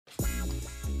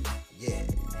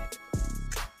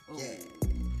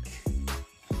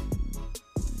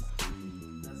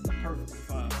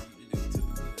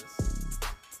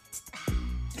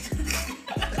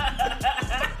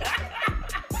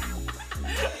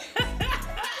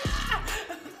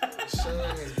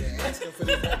asking for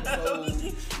this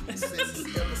episode since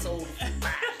it's episode 5.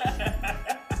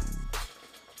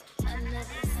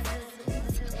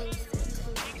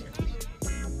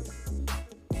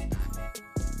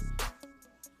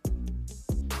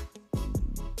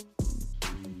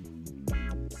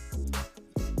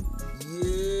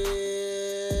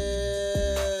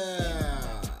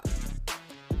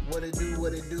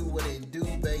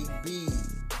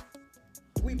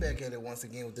 Back at it once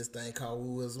again with this thing called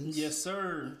Wooisms. Yes,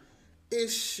 sir.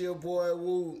 It's your boy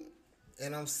Woo,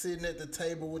 and I'm sitting at the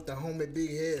table with the homie Big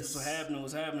Hess. What's happening?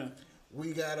 What's happening?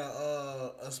 We got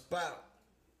a spot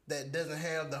that doesn't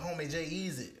have the homie Jay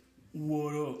Easy.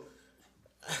 What up?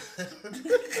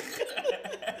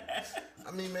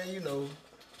 I mean, man, you know,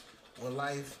 when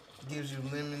life gives you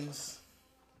lemons,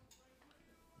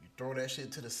 you throw that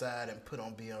shit to the side and put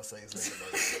on Beyonce's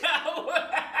lemonade.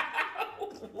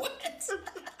 What?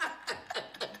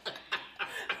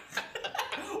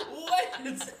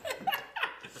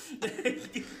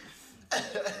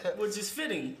 Which is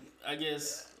fitting, I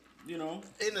guess, you know.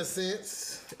 In a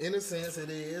sense, it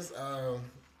is.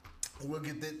 We'll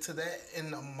get to that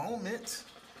in a moment.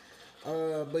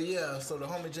 But yeah, so the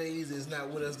homie Jay Easy is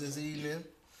not with us this evening.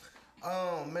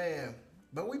 Oh man,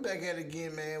 but we back at it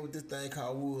again, man, with this thing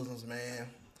called Wooisms, man.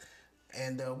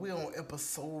 And we on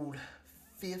episode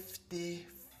 55.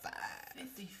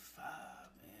 55,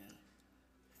 man.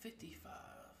 55.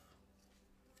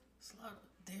 It's a lot of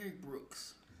Derrick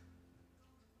Brooks.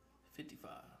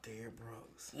 55. Derrick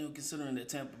Brooks. You know, considering that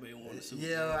Tampa Bay won the Super Bowl.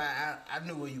 Yeah, I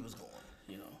knew where you was going.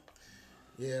 You know.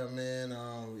 Yeah, man.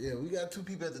 Yeah, we got two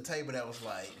people at the table that was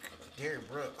like, Derrick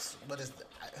Brooks.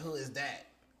 Who is that?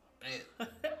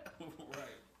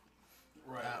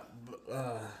 Right.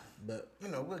 But you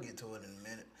know, we'll get to it in a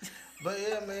minute. But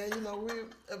yeah, man, you know, we're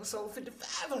episode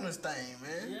 55 on this thing,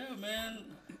 man. Yeah,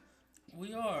 man.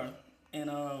 We are.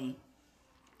 And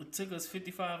it took us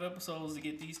 55 episodes to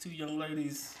get these two young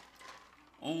ladies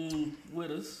on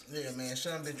with us. Yeah, man.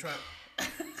 Sean been trying.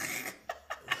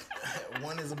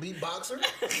 One is a beatboxer,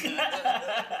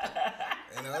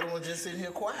 and the other one just sitting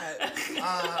here quiet.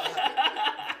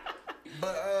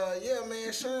 Yeah,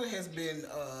 man. Sean has been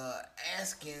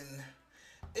asking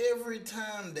every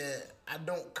time that I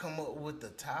don't come up with the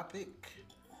topic.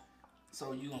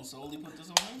 So you gonna solely put this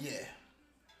on him? Yeah.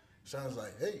 Sean's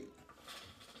like, hey,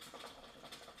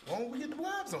 why don't we get the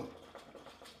vibes on?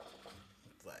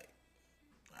 It's like,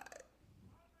 all right.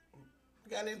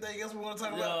 We got anything else we want to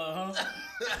talk about?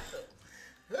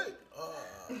 Hey,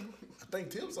 I think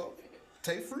Tim's on.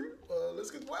 Tay Free,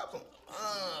 let's get the vibes on.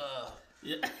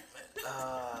 Yeah.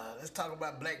 Let's talk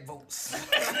about black votes.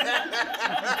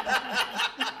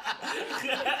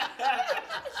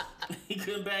 He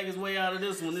couldn't bag his way out of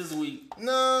this one this week.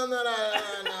 No, man.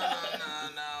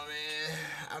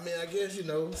 I mean, I guess, you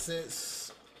know,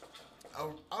 since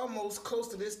almost close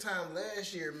to this time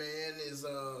last year, man, is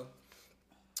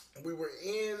we were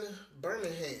in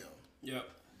Birmingham. Yep.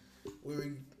 We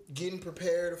were getting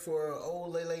prepared for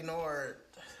old Lele Nard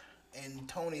and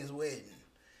Tony's wedding.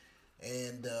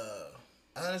 And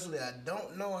honestly, I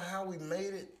don't know how we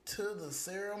made it to the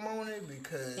ceremony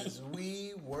because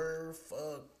we were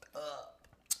fucked up.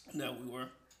 No, we were.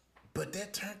 But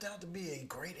that turned out to be a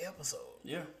great episode.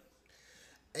 Yeah.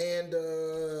 And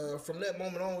from that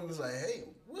moment on, we was like, hey,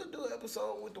 we'll do an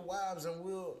episode with the wives and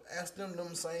we'll ask them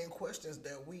same questions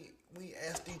that we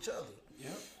asked each other.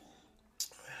 Yep.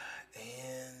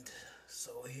 And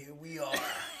so here we are.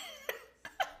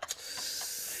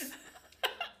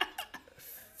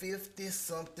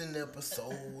 50-something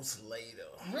episodes later.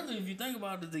 Really, if you think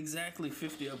about it, it's exactly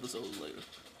 50 episodes later.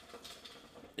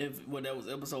 That was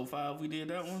episode 5, we did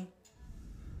that one?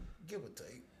 Give or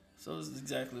take. So it's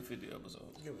exactly 50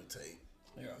 episodes. Give or take.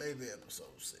 Yeah. Maybe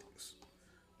episode 6.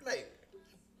 Maybe.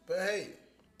 But hey,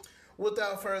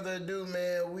 without further ado,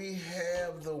 man, we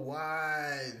have the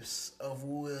wives of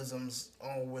Wooisms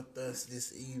on with us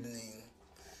this evening.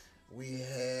 We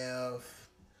have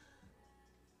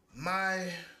my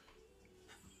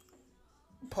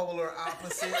polar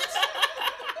opposites.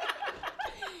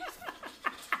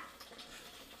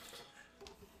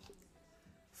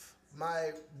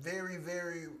 My very,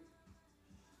 very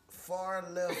far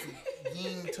left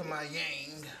yin to my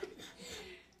yang.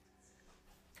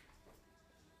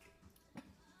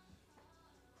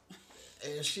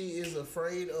 And she is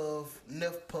afraid of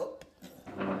Nef Pup.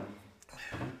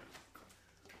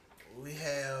 We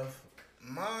have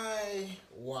my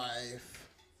wife,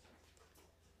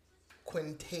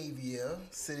 Quintavia,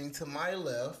 sitting to my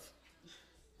left.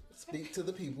 Speak to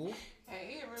the people.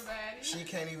 Hey, everybody. She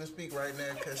can't even speak right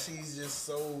now because she's just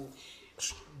so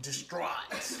distraught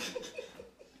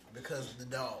because of the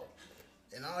dog.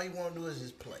 and all he want to do is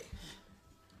just play.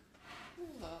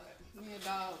 Lord, me and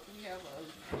dog, we have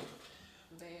a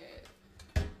bad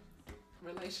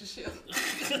relationship.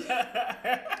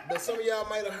 But some of y'all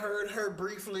might have heard her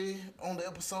briefly on the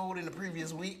episode in the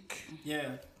previous week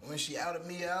Yeah. when she outed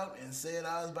me out and said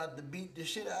I was about to beat the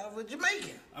shit out of a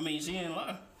Jamaican. I mean, she ain't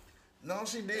lie. No,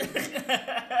 she didn't.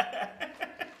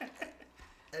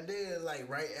 And then, like,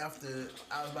 right after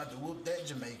I was about to whoop that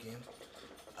Jamaican,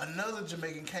 another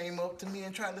Jamaican came up to me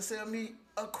and tried to sell me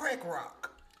a crack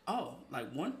rock. Oh,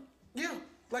 like one? Yeah,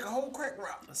 like a whole crack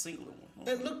rock. A singular one.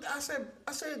 And look, I said,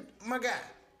 my guy,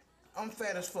 I'm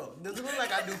fat as fuck. Does it look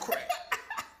like I do crack?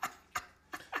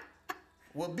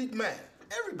 Well, big man,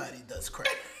 everybody does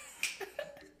crack.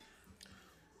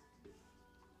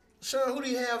 Sean, who do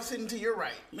you have sitting to your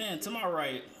right? Man, to my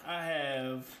right, I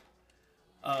have,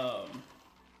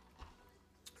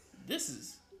 this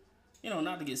is,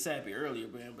 not to get sappy earlier,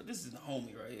 man, but this is the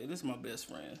homie right here. This is my best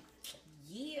friend.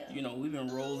 Yeah. We've been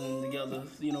rolling together,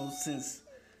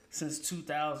 since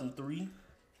 2003.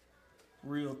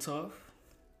 Real tough.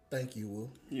 Thank you, Will.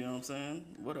 You know what I'm saying?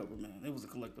 Whatever, man. It was a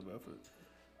collective effort.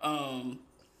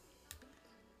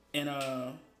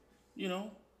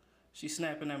 She's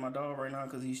snapping at my dog right now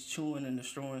because he's chewing and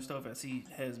destroying stuff as he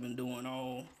has been doing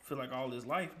all his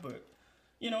life. But,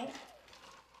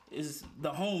 it's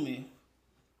the homie,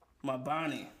 my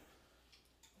Bonnie,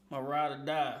 my ride or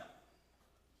die,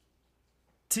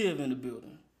 Tiv in the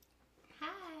building.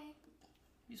 Hi.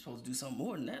 You supposed to do something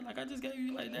more than that. Like I just gave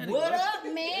you like that. What up,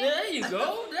 man? There you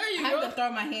go. There you I have go. to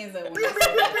throw my hands up.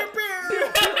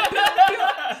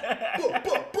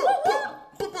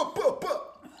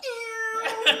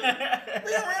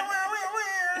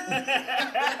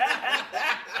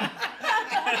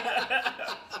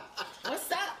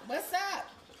 What's up?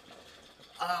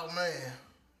 Oh man,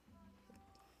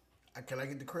 can I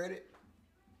get the credit?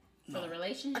 For the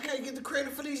relationship? I can't get the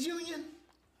credit for this union.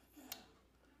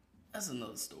 That's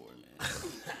another story, man.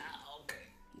 Okay.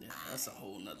 Yeah, that's a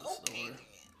whole nother story.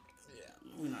 Yeah.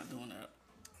 We're not doing that.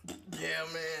 Yeah,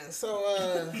 man.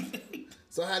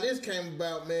 So how this came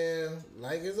about, man?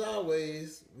 Like as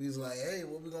always, we was like, hey,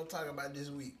 what we gonna talk about this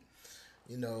week?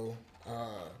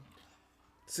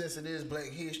 Since it is Black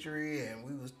History, and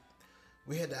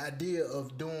we had the idea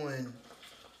of doing,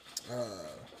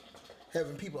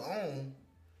 having people on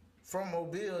from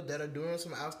Mobile that are doing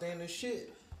some outstanding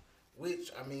shit.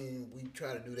 Which, I mean, we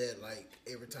try to do that like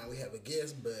every time we have a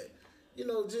guest, but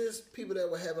just people that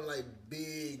were having like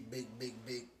big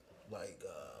like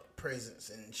presence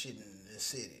and shit in the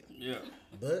city. Yeah.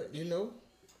 But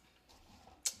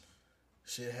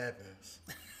shit happens.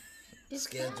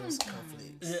 Schedules,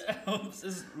 conflicts. Yeah,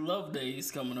 it's Love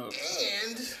Days coming up.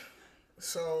 And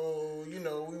so, we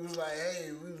was like,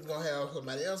 hey, we was gonna have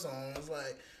somebody else on. It's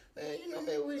like, man,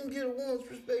 maybe we can get a woman's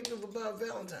perspective about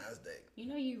Valentine's Day.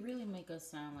 You really make us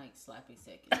sound like sloppy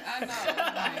seconds. I know.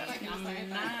 I'm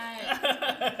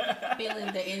not feeling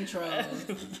the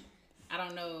intros. I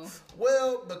don't know.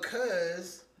 Well,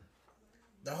 because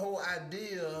the whole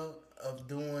idea of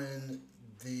doing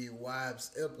the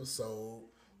Wives episode,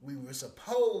 we were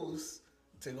supposed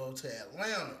to go to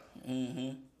Atlanta. Mm-hmm.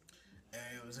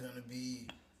 And it was going to be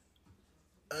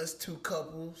us two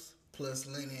couples plus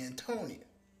Lenny and Tony.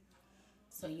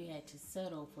 So you had to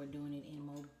settle for doing it in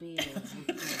Mobile.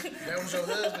 That was your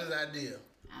husband's idea.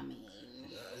 I mean,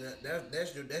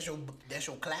 That's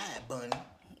your Clyde, bunny.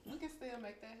 We can still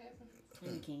make that happen.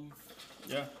 you can.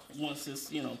 Yeah. Once this,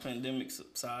 pandemic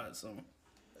subsides, so.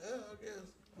 Yeah, I guess.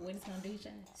 What it's gonna do,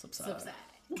 John? Subside.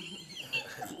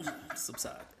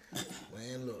 Subside.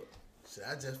 Man, look. So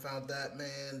I just found out,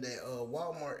 man, that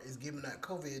Walmart is giving out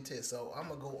COVID tests. So I'm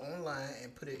going to go online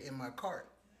and put it in my cart.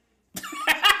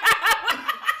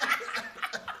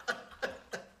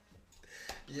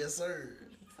 Yes, sir.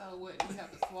 So what, you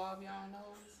have to swab your own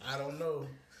nose? I don't know.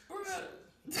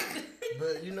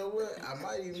 But you know what? I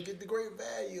might even get the great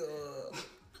value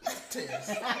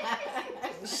test.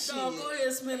 So go ahead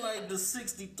and spend like the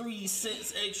 63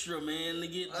 cents extra, man, to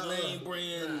get the name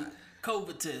brand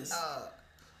COVID test.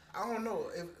 I don't know.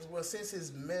 Since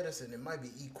it's medicine, it might be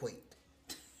Equate.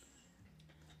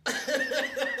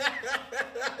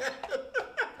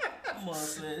 Mom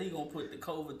said he gonna put the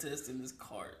COVID test in his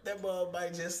cart. That bug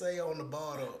might just say on the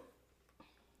bottle,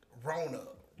 Rona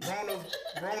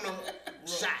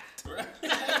shot.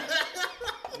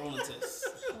 Rona test.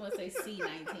 I want to say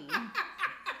C19.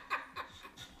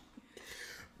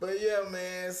 But yeah,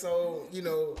 man. So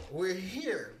we're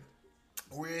here.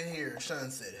 We're here.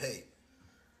 Sean said, "Hey,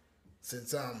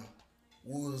 since I'm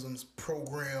Wilson's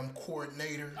program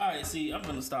coordinator." All right, see, I'm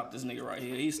gonna stop this nigga right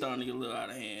here. He's starting to get a little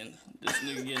out of hand. This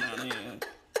nigga getting out of hand.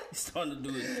 He's starting to do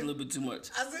it a little bit too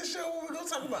much. I said, sure, what we gonna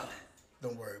talk about?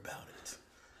 Don't worry about it.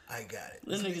 I got it.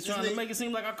 This nigga's trying to make it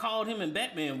seem like I called him in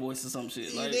Batman voice or some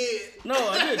shit. You Like, did. no,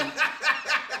 I didn't.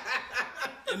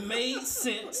 It made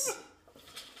sense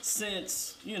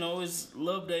since, you know, it's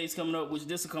Love Day's coming up, which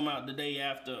this will come out the day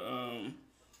after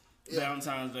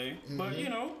Valentine's Day. But, you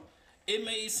know, it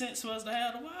made sense for us to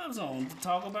have the wives on to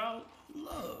talk about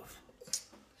love.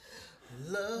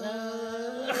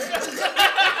 Love.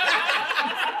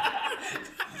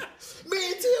 Me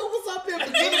and Till was up here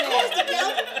beginning course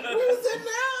together. We was in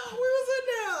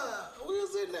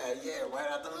there. Yeah, right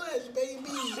after lunch, baby.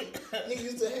 Niggas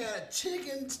used to have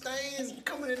chicken stains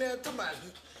coming in there talking about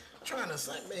trying to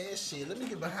say, man, shit, let me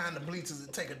get behind the bleachers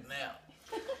and take a nap.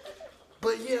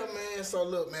 But yeah, man, so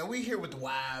look, man, we here with the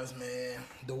wives, man.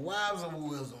 The wives of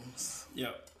wisdoms.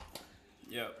 Yep.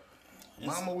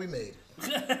 Mama, we made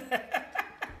it.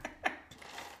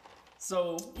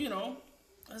 So, you know,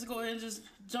 let's go ahead and just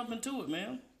jump into it,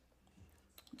 man.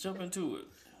 Jump into it.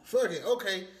 Fuck it,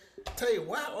 okay. Tell you,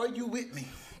 why are you with me?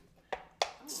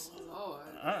 Lord.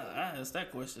 I ask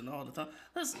that question all the time.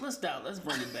 Let's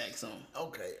bring it back some.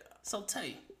 Okay. So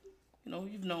Tay, you know,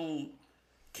 you've known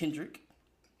Kendrick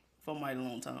for a mighty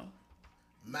long time.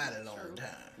 Mighty long True. time.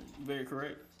 Very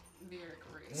correct. Very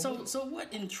correct. So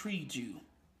what intrigued you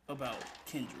about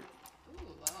Kendrick?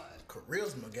 Ooh, Lord.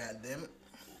 Charisma, goddammit.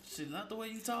 Shit, not the way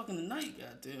you talking tonight,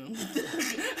 goddamn. It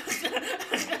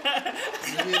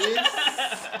is.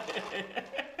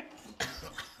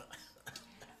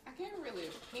 I can't really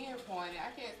pinpoint it.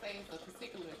 I can't say it's a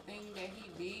particular thing that he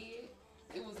did.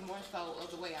 It was more so of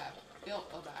the way I felt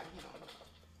about him.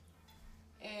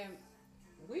 And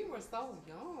we were so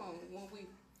young when we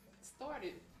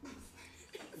started.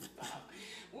 Stop.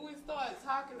 When we started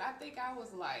talking, I think I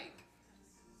was like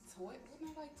 12.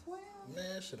 Wasn't I like 12?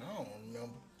 Man, shit, I don't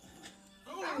remember.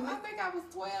 I think I was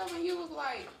 12 and you was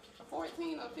like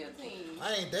 14 or 15.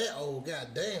 I ain't that old,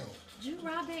 goddamn. Did you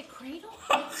rob that cradle?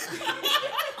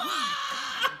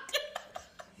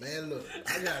 Man, look,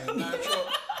 I got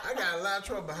a lot of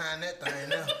trouble behind that thing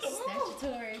now.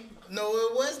 Statutory. No,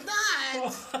 it was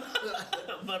not.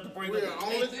 About to bring We it are up.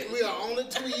 only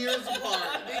 2 years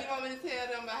apart. Do you want me to tell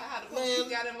them about how the Man. police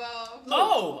got involved?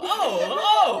 Oh.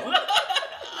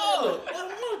 Look, why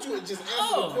don't you just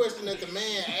answer the question that the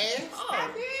man asked?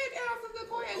 I did answer the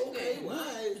question. Okay, well, all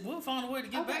right. We'll find a way to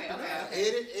get back to that.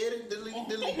 Edit, delete.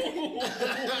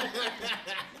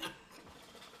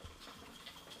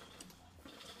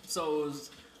 So it was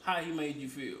how he made you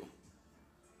feel.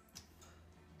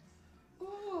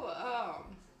 Ooh,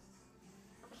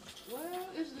 well,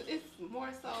 it's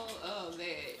more so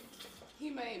that he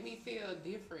made me feel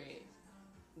different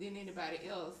than anybody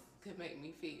else could make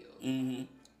me feel. Mm-hmm.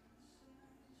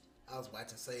 I was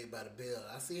watching Saved by the Bell.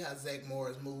 I see how Zach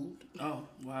Morris moved. Oh,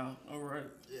 wow. All right.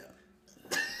 Yeah.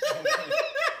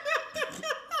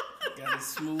 Got a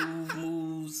smooth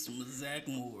moves from Zach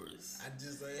Morris. I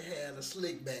just had a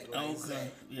slick back like Okay.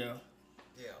 Zach. Yeah.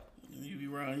 Yeah. You be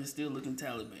around here still looking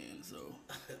Taliban, so.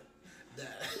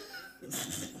 That.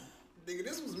 Nigga,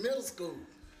 this was middle school.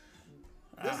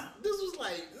 This was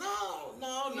like, no.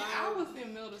 Yeah, I was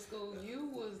in middle school. You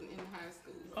was in high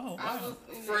school. Oh, I wow. was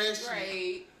in Fresh. 8th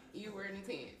grade. You were in the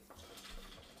 10th.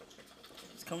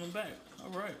 It's coming back. All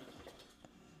right.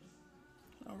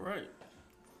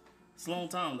 It's a long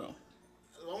time, though.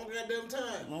 Long goddamn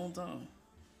time. Long time.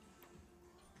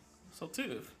 So,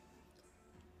 Tiff,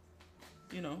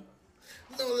 you know.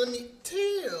 No, let me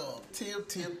Till.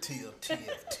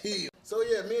 So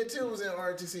yeah, me and Till was in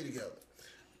RTC together.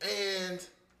 And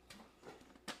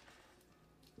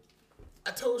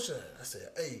I told Sean, I said,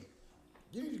 hey,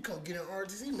 you need to come get in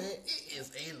RTC, man. It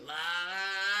is a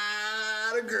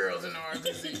lot of girls in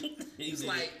RTC. He's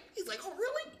like, oh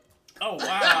really? Oh,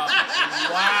 wow.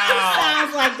 Wow.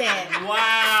 Sounds like that.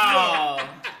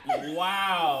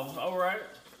 Wow. All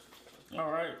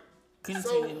right.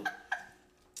 Continue.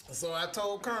 So I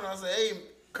told Colonel, I said, hey,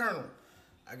 Colonel,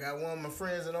 I got one of my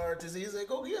friends in RTC. He said,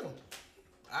 go get him.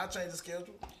 I'll change the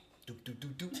schedule.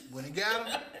 Doop. When he got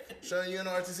him, Sean, you in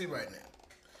RTC right now.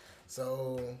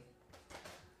 So,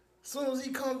 as soon as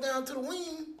he comes down to the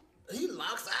wing, he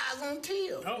locks eyes on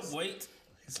Till. Oh, wait.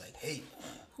 He's like, hey,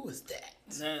 who is that?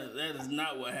 That is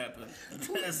not what happened.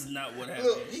 That's not what happened.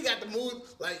 Look, he got the move,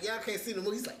 like, y'all can't see the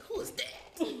move. He's like, who is that?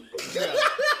 Yeah,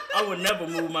 I would never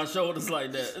move my shoulders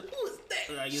like that. Who is that?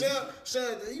 Like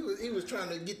Sean, he was trying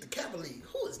to get the Kappa League.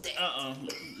 Who is that?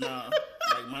 Nah.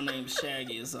 Like my name's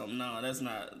Shaggy or something. No, that's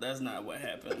not what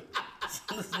happened.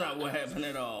 That's not what happened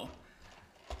at all.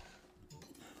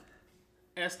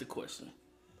 Ask the question.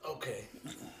 Okay.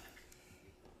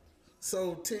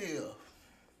 So, Till,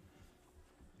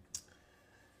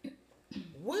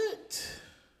 What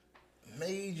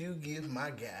made you give my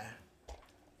guy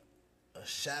a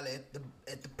shot at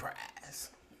the prize?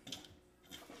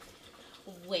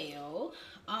 Well,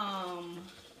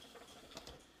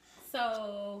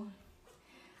 so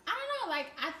I don't know. Like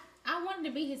I wanted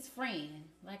to be his friend.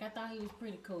 Like I thought he was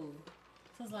pretty cool.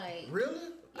 So it's like Really?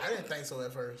 I didn't think so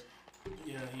at first.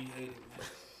 Yeah, he hated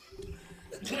me.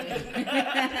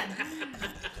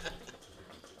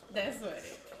 That's what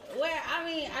it. Well, I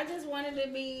mean, I just wanted to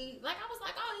be like I was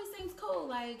like, oh, he seems cool.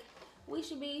 Like we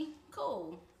should be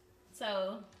cool.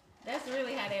 So that's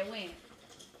really how that went.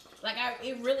 Like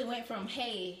it really went from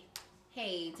hey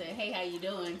to hey, how you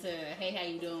doing to hey, how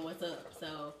you doing, what's up.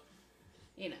 So,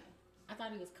 you know, I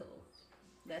thought he was cool.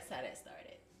 That's how that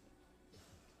started.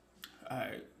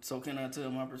 Alright, so can I tell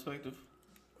my perspective?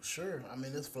 Sure. I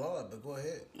mean, it's flawed, but go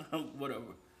ahead.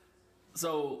 Whatever.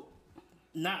 So,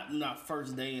 not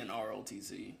first day in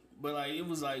ROTC, but like it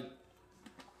was like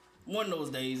one of those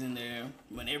days in there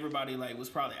when everybody like was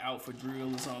probably out for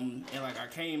drill or something, and like I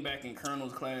came back in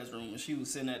Colonel's classroom and she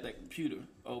was sitting at that computer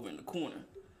over in the corner,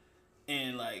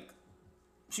 and like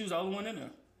she was the only one in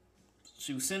there.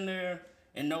 She was sitting there,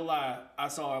 and no lie, I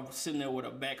saw her sitting there with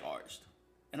her back arched,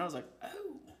 and I was like,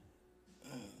 oh,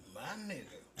 My nigga.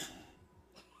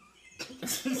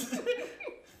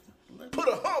 Put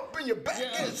a hump in your back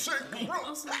and shake the I rope.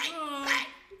 was like,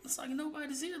 it's like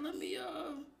nobody's here. Let me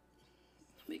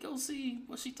go see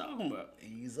what she talking about.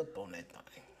 Ease up on that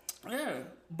thing. Yeah,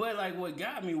 but like what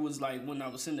got me was like when I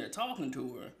was sitting there talking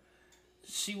to her,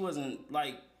 she wasn't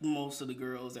like most of the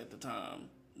girls at the time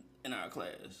in our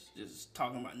class, just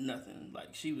talking about nothing.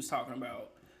 Like she was talking about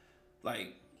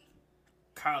like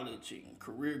college and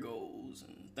career goals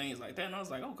and things like that. And I was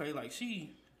like, okay, like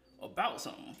she about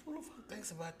something. Who the fuck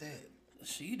thinks about that?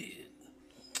 She did.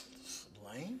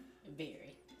 Lame.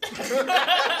 Very.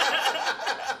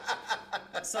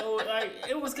 So like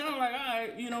it was kind of like, all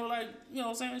right, like what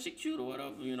I'm saying, she cute or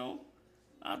whatever,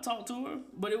 I talked to her,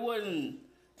 but it wasn't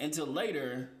until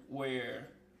later where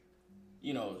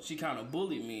she kind of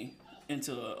bullied me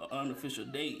into an unofficial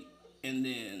date, and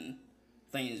then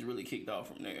things really kicked off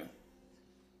from there.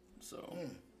 So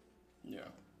yeah,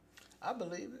 I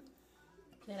believe it.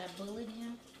 That I bullied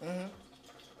him? Mm-hmm.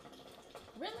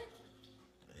 Really?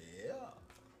 Yeah.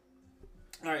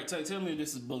 all right, tell me if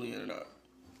this is bullying or not.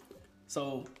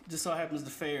 So just so happens the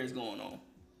fair is going on,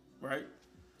 right?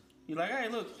 You're like, hey,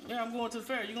 look, yeah, I'm going to the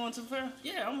fair. You going to the fair?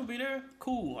 Yeah, I'm gonna be there.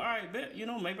 Cool. All right, bet.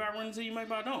 Maybe I run into you,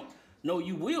 maybe I don't. No,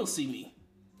 you will see me.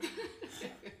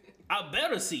 I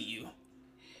better see you.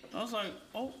 I was like,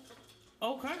 oh,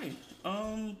 okay.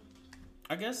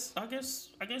 I guess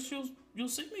you'll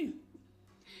see me.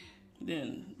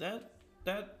 Then that,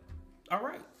 all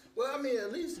right. Well, I mean,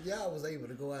 at least y'all was able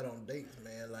to go out on dates,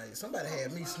 man. Like somebody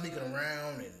had me sneaking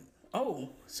around and Oh,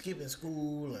 skipping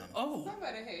school and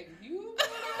Somebody had you.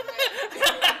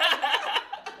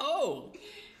 oh.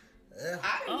 yeah.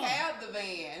 I didn't have the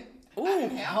van. Ooh. I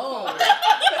didn't have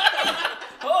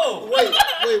Oh. Wait.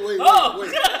 Oh.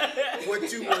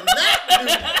 What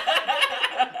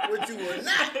you will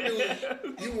not do,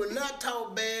 you will not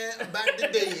talk bad about the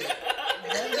dead.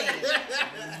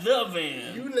 The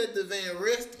van. You let the van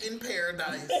rest in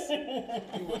paradise.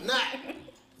 You will not.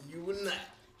 You will not.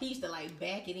 He used to like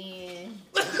back it in.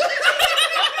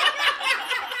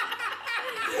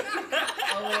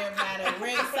 Over there by the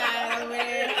ring side over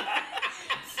there.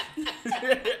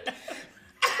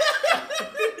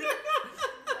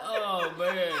 Oh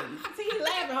man. See, he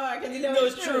laughing hard because he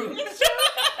knows it's true.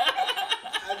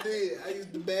 I did. I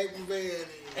used to back the van in.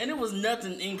 And it was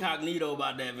nothing incognito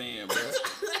about that van, bro.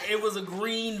 It was a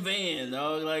green van,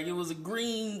 dog. Like it was a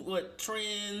green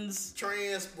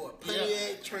Transport.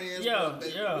 Pontiac Transport. Yeah,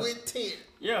 baby, yeah. With tent.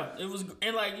 Yeah, it was,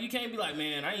 and like you can't be like,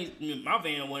 man, my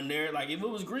van wasn't there. Like if it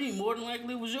was green, more than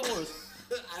likely it was yours.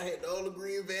 I had all the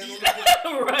green van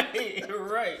on the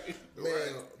right.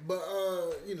 man. But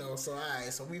so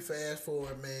alright, so we fast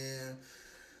forward, man.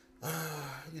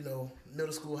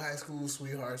 Middle school, high school,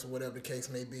 sweethearts, or whatever the case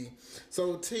may be.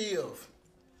 So Tiv,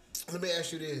 let me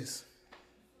ask you this.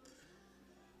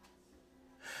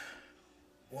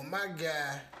 When my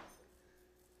guy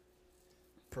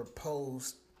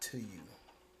proposed to you,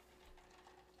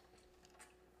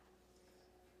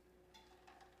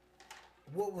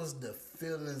 what was the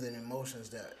feelings and emotions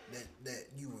that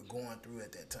you were going through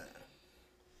at that time?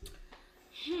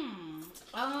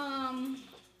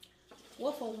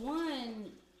 Well, for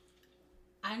one,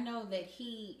 I know that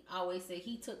he always said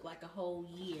he took like a whole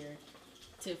year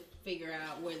to figure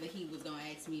out whether he was going to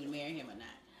ask me to marry him or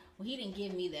not. Well, he didn't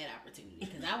give me that opportunity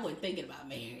because I wasn't thinking about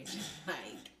marriage. Like,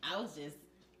 I was just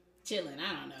chilling.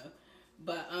 I don't know.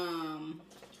 But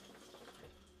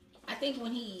I think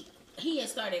when he had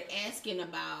started asking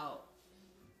about,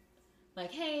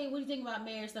 like, hey, what do you think about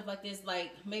marriage, stuff like this,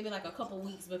 like maybe like a couple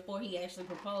weeks before he actually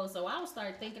proposed. So I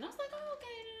started thinking, I was like, oh, okay,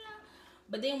 da, da, da.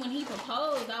 But then when he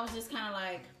proposed, I was just kind of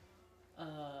like,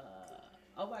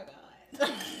 oh my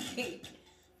God,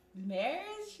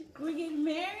 marriage? We're getting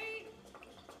married?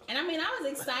 And I mean, I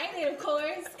was excited, of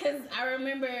course, because I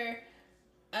remember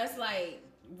us like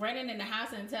running in the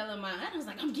house and telling my aunt, I was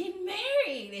like, I'm getting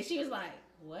married. And she was like,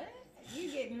 what? You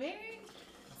getting married?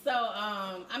 So,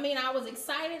 I mean, I was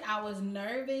excited. I was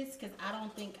nervous because I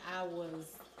don't think I was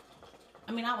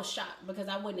shocked because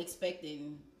I wasn't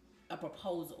expecting a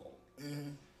proposal. Mm-hmm.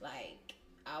 Like,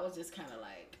 I was just kind of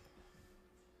like,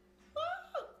 oh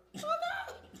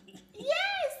no,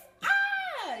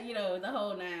 yes, you know, the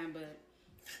whole nine,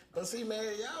 But see, man,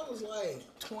 y'all was like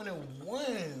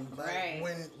 21, like Right.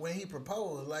 when he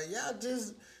proposed. Like y'all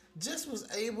just was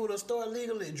able to start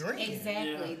legally drinking.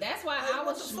 exactly. Yeah. That's why Like, I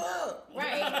what was the fuck?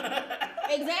 right.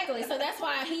 Exactly. So that's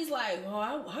why he's like,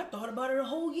 well, I thought about it a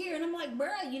whole year, and I'm like,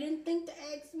 bruh, you didn't think to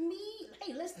ask me?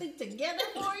 Hey, let's stick together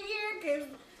for a year, because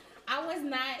I was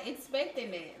not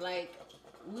expecting it. Like,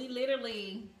 we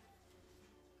literally.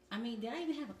 I mean, did I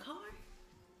even have a car?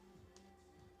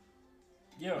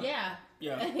 Yeah. Yeah.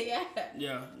 Yeah. Yeah.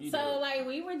 Yeah. You So did. like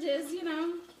we were just,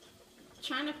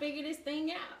 trying to figure this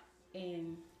thing out,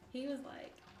 and he was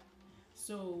like,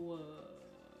 "So,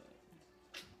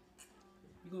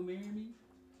 you gonna marry me?"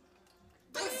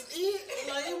 That's it.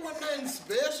 Like it wasn't nothing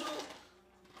special.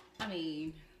 I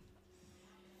mean,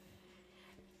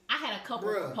 I had a couple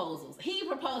Bruh. proposals. He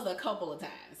proposed a couple of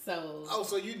times, so Oh,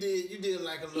 so you did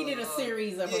like a little. did a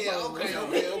series of yeah,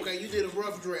 proposals. okay. You did a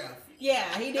rough draft.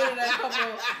 yeah, he did it a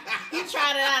couple. He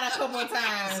tried it out a couple of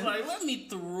times. It's like, let me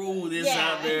throw this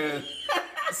Yeah. out there.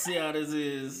 See how this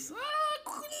is.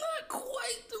 Not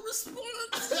quite the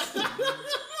response.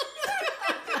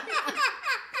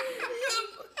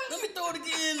 Let me throw it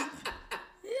again.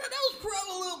 Yeah, that was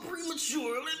probably a little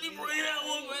premature. Let me bring that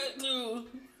one back too.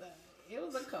 It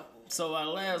was a couple. So our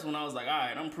last one, I was like, all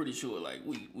right, I'm pretty sure like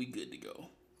we good to go.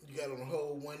 You got on the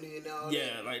whole one knee and all.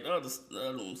 Yeah, like the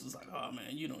other ones was like, oh man,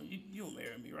 you'll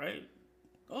marry me, right?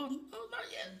 Oh, not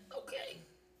yet. Okay,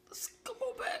 let's come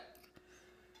on back.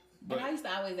 But I used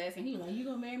to always ask him, he was like, "You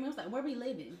gonna marry me?" I was like, "Where we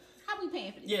living? How we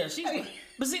paying for this?" Yeah, she's.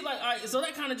 But see, like, all right, so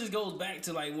that kind of just goes back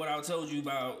to like what I told you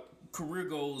about career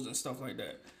goals and stuff like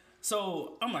that.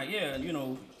 So I'm like, yeah, we're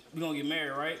gonna get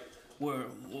married, right? Well,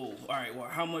 all right. Well,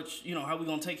 how much? How we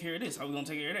gonna take care of this? How we gonna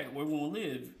take care of that? Where we gonna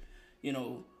live?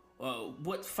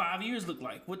 What 5 years look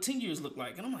like? What 10 years look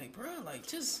like? And I'm like, bro, like,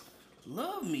 just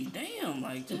love me, damn,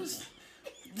 like, just.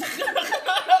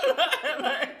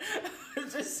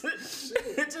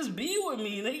 just be with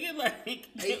me, nigga. Like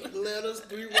 8 letters,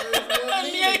 3 words,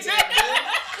 1 Yeah, name.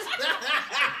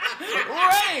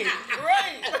 right.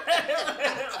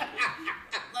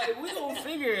 Like we gonna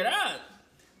figure it out.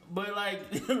 But like,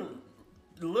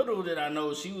 little did I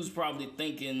know, she was probably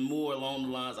thinking more along the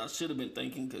lines I should have been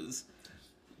thinking, because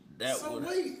that So would.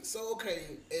 wait, so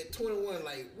okay, at 21,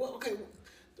 like, what? Okay,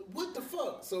 what the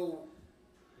fuck? So,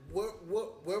 where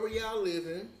were y'all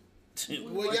living?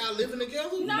 Were y'all living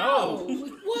together? No.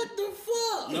 What the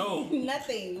fuck? No.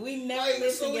 Nothing. We never Like,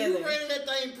 lived so together. you ran that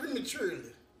thing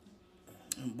prematurely.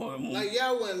 Boy, Like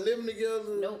y'all wasn't living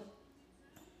together. Nope.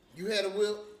 You had a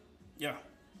whip. Yeah.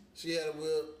 She had a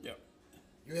whip. Yep.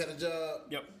 You had a job.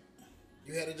 Yep.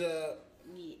 You had a job.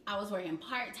 I was working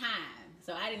part-time,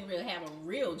 so I didn't really have a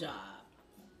real job.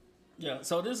 Yeah.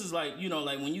 So this is like,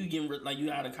 like when you like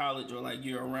you out of college, or like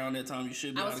you're around that time you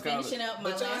should be I out was of college. finishing up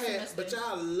my But y'all last had. semester. But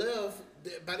y'all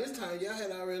left. By this time, y'all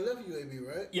had already left UAB,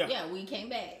 right? Yeah. Yeah, we came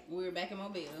back. We were back in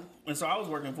Mobile. And so I was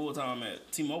working full time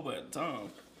at T-Mobile at the time.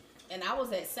 And I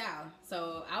was at South,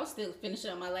 so I was still finishing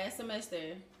up my last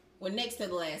semester. Well, next to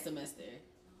the last semester.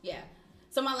 Yeah.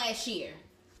 So my last year.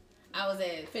 I was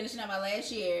finishing up my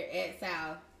last year at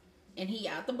South, and he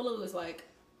out the blue was like,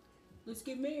 let's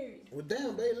get married. Well,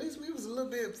 damn, babe. At least we was a little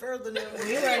bit further than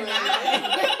We were not.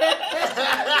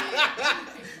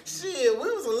 Shit, we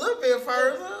was a little bit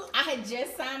further. I had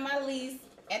just signed my lease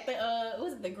at the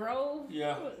was it the Grove?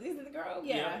 Yeah. Is it the Grove?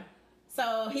 Yeah. Yeah.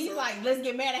 So he's So- like, let's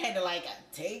get married. I had to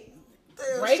take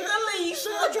Damn, break Sean- the lease.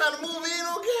 Sean trying to move in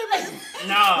on campus.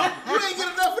 Nah. You ain't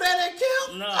get enough of that at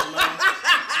camp.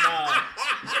 Nah.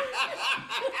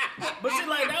 But see,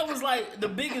 like, that was like the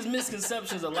biggest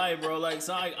misconceptions of life, bro. Like,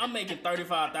 so I'm making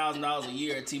 $35,000 a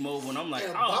year at T-Mobile, and I'm like,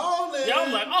 Yeah, oh, ballin'. yeah,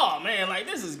 I'm like, oh man, like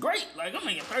this is great. Like, I'm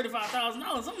making $35,000.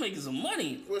 I'm making some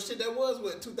money. Well, shit, that was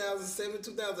what 2007,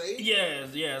 2008.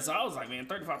 Yeah. So I was like, man,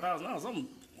 $35,000.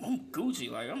 I'm Gucci.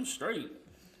 Like, I'm straight.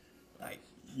 Like,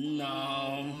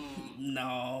 no,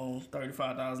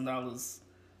 $35,000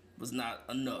 was not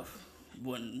enough.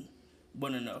 Wasn't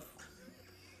enough.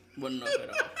 Wasn't enough at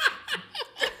all.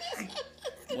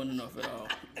 Wasn't enough at all.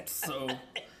 So,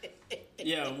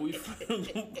 yeah, we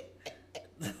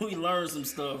learned some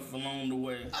stuff along the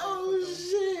way. Oh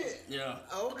shit. Yeah.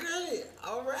 Okay.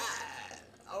 All right.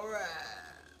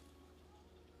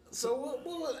 So what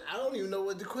was, I don't even know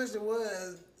what the question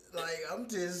was. Like, I'm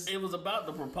just. It was about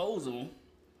the proposal.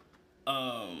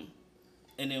 And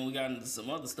then we got into some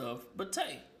other stuff. But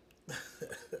Tay.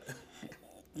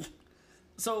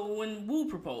 So when Wu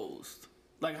proposed,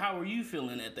 like, how were you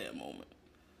feeling at that moment?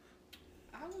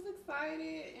 I was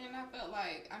excited, and I felt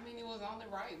like, I mean, it was only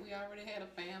right. We already had a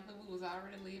family. We was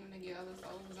already living together, so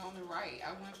it was only right.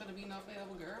 I wasn't going to be no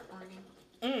forever girlfriend.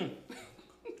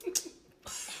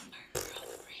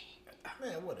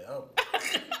 Man, whatever.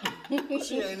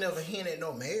 She ain't never hinted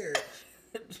no marriage.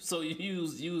 So you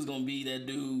was gonna be that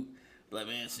dude, like,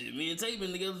 man, shit, me and Tay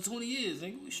been together 20 years,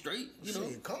 nigga, we straight, you know?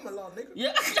 Shit, come along, nigga.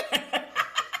 Yeah.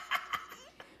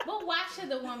 But why should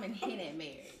the woman hint at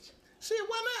marriage? Shit,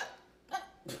 why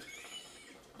not?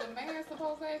 The man's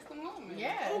supposed to ask the woman.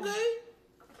 Yeah. Okay.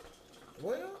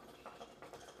 Well,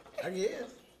 I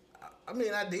guess. I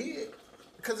mean, I did.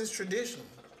 Because it's traditional.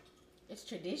 It's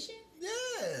tradition?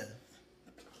 Yeah.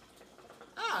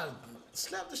 I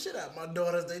slapped the shit out of my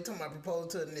daughters. They told me I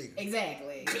proposed to a nigga.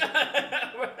 Exactly.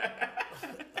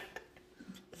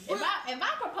 If I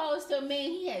propose to a man,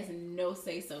 he has no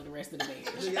say so the rest of the marriage.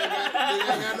 Ain't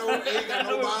got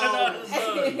no balls.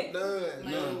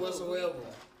 None whatsoever.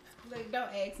 Like, don't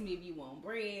ask me if you want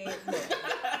bread.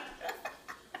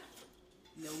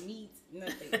 No meat,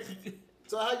 nothing.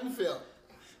 So how you feel?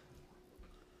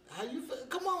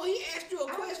 Come on, he asked you a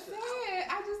question.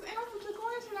 I just answered the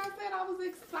question. I said I was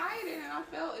excited, and I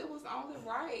felt it was only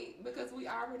right because we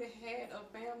already had a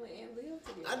family and lived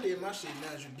together. I did my shit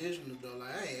now traditional though.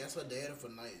 Like, I ain't asked her daddy for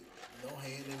like no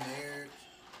hand in marriage.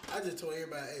 I just told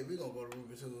everybody, hey, we gonna go to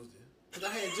Ruby Tuesday. Cause I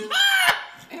had just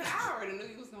And I already knew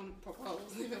you was gonna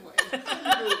propose anyway.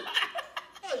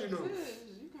 How you know?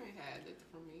 You can't hide it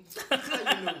from me.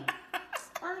 How you know?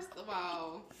 First of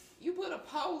all, you put a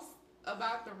post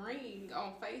about the ring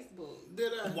on Facebook.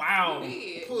 Did I? Wow. You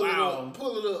did. Pull it up.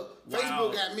 Wow.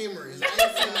 Facebook got memories. I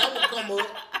ain't seen that one come up.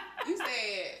 You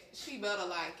said she better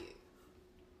like it.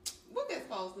 What that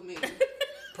supposed to mean?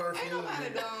 Perfume. Ain't nobody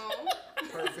dumb.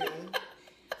 Perfume.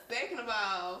 Second of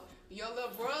all, your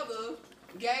little brother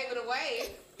gave it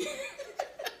away.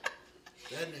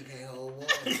 That nigga can't hold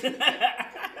water.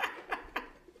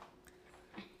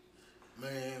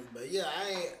 Man, but yeah,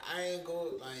 I ain't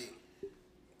go like.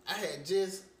 I had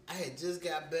just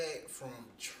got back from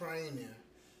training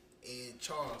in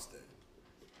Charleston,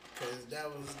 cause that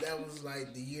was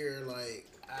like the year like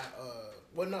I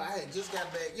had just got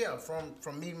back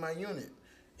from meeting my unit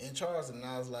in Charleston, and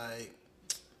I was like,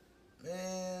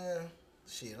 man,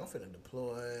 shit, I'm finna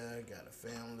deploy. I got a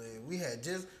family. I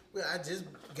just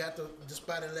got the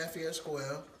spot in Lafayette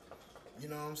Square. You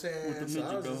know what I'm saying? With the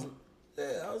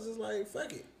midget I was just like,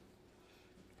 fuck it.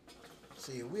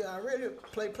 See, we already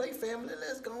play family.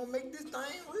 Let's go and make this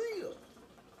thing real.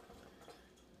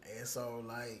 And so,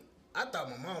 like, I thought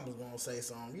my mom was gonna say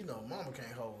something. You know, mama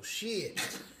can't hold shit.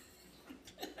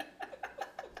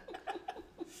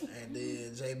 And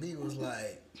then JB was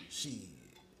like, shit,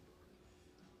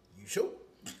 you sure?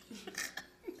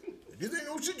 This ain't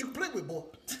no shit you can play with, boy.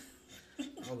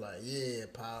 I'm like, yeah,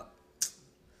 Pop.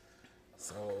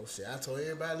 So, shit, I told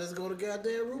everybody, let's go to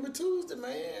goddamn Ruby Tuesday,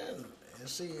 man. And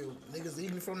shit, niggas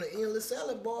eating from the endless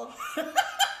salad bar.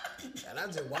 And I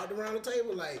just walked around the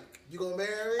table like, you gonna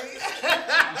marry me?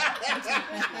 That's not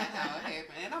how it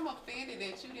happened. And I'm offended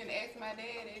that you didn't ask my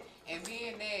daddy, and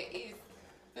being that it's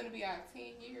gonna be our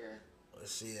 10-year. Well,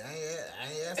 shit, I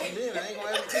ain't asking then. I ain't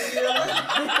gonna ask 10 years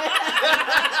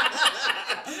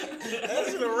later.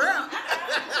 That's the wrap.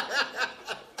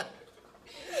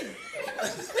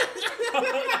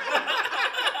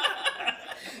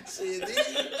 Shit,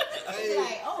 hey,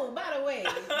 Like, oh, by the way,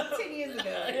 10 years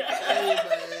ago. hey,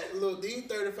 man, look, these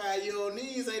 35-year-old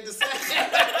knees ain't the same.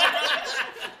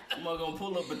 I'm gonna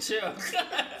pull up a chair.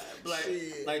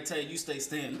 Shit. like Tay, you stay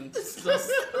standing. Just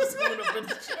going up in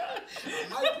the chair.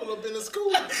 I might pull up in a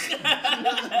school.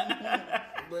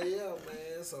 But yeah,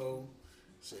 man, so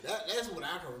shit, that's what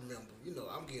I can remember. You know,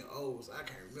 I'm getting old, so I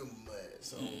can't remember much.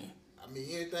 So I mean,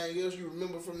 anything else you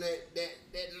remember from that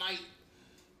night?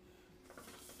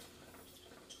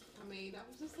 I mean, I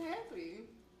was just happy.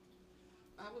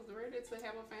 I was ready to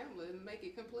have a family and make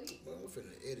it complete. Well, I'm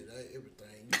finna edit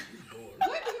everything. You bored.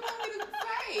 What do you want me to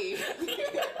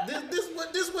say?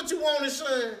 This what you wanted,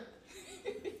 son?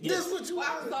 This what you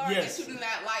Well, I'm sorry Yes. that you do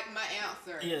not like my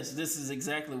answer. Yes, this is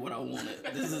exactly what I wanted.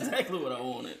 This is exactly what I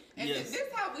wanted. And Yes. this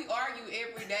is how we argue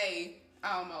every day,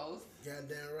 almost.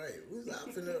 Goddamn right. We was out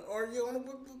finna argue on it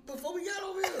before we got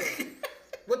over here.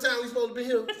 What time we supposed to be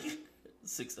here?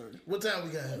 6:30. What time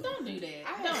we got here? Don't do that.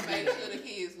 I had Don't to do make that. sure the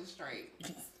kids was straight.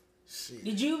 Shit.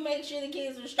 Did you make sure the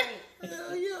kids were straight?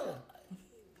 Hell yeah.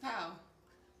 How?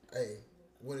 Hey,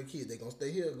 what a kid? They gonna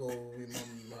stay here or go with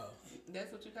mama?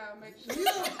 That's what you call make sure?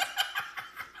 Yeah.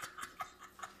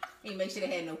 You make sure they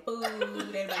had no food.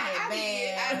 Everybody had I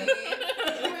baths. did.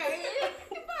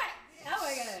 Oh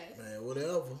my god. Man,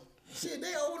 whatever. Shit,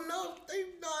 they old enough. They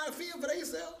know how to feel for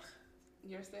themselves.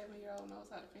 Your 7-year-old knows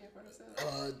how to fend for herself.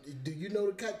 Do you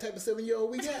know the type of 7-year-old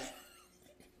we got?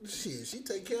 Shit, she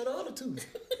take care of the other two.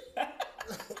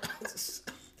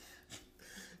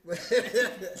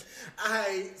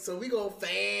 Alright, so we gonna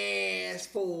fast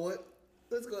forward.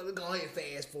 Let's go ahead and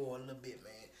fast forward a little bit,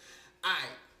 man.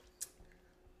 Alright.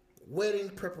 Wedding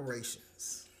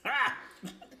preparations.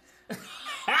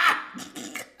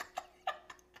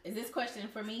 Is this question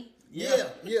for me? Yeah.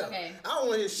 Okay. I don't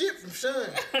want to hear shit from Sean.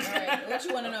 All right. What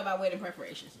you want to know about wedding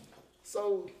preparations?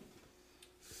 So,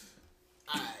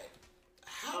 alright.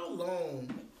 How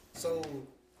long? So,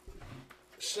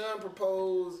 Sean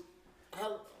proposed.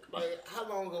 How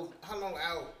long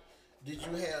out did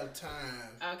you have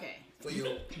time Okay. for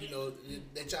your,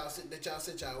 that y'all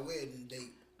set y'all wedding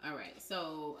date? All right.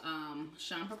 So,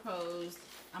 Sean proposed.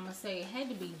 I'm gonna say it had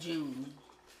to be June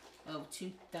of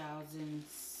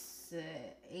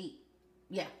 2008.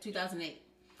 Yeah, 2008.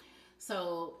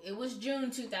 So it was June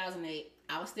 2008.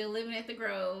 I was still living at the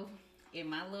Grove in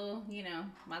my little,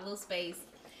 my little space,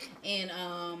 and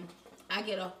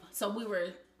So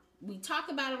we talked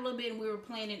about it a little bit, and we were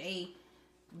planning a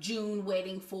June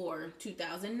wedding for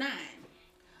 2009.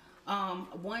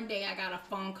 One day I got a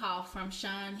phone call from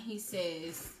Sean. He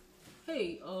says,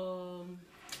 "Hey,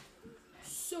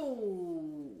 so."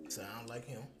 Sound like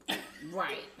him.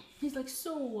 Right. He's like,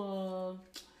 "So,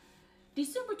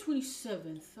 December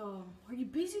 27th, are you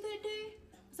busy that day?"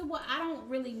 I said, "Well, I don't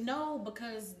really know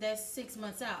because that's 6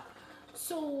 months out.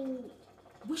 So,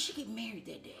 we should get married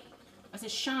that day." I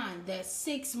said, "Sean, that's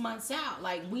 6 months out.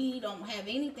 Like, we don't have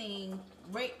anything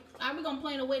right. How are we going to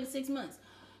plan a wedding in 6 months?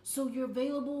 So, you're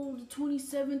available the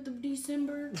 27th of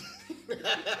December?"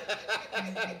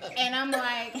 And I'm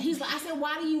like, I said,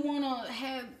 "Why do you want to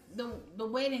have the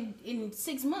wedding in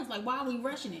 6 months? Like, why are we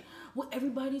rushing it?" "Well,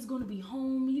 everybody's going to be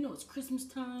home. It's Christmas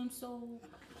time. So,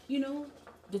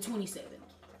 the 27th.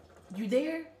 You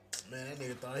there?" Man, that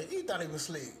nigga thought he was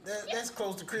slick. That's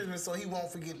close to Christmas, so he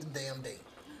won't forget the damn day.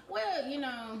 Well,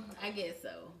 I guess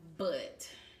so. But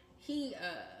he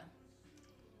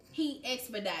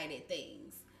expedited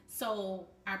things. So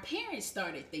our parents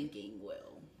started thinking,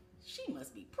 well, she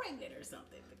must be pregnant or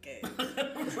something, because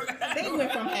they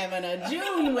went from having a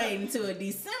June wedding to a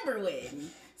December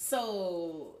wedding.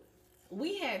 So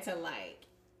we had to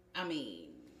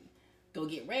go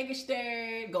get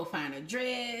registered, go find a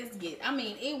dress,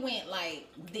 it went like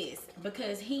this,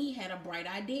 because he had a bright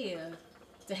idea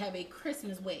to have a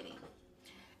Christmas wedding.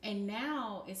 And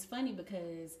now it's funny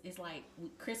because it's like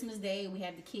Christmas Day, we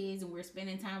have the kids and we're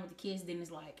spending time with the kids. Then it's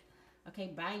like,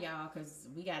 okay, bye y'all, because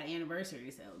we got an anniversary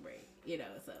to celebrate.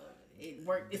 So it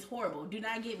worked. It's horrible. Do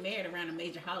not get married around a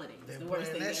major holiday. It's the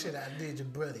worst thing that ever. shit I did your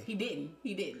brother. He didn't.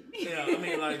 Yeah,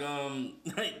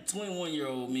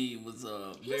 21-year-old me was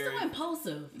He's so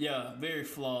impulsive. Yeah, very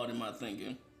flawed in my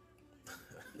thinking.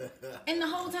 And the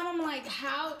whole time I'm like,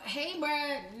 hey,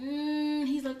 Brad.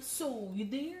 He's like, "So you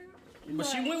there?" But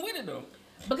she went with it though.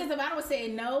 Because if I would have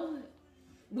said no,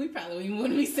 we probably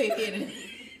wouldn't be sitting here today.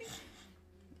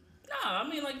 Nah,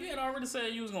 you had already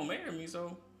said you was gonna marry me,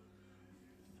 so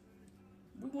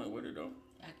we went with it though.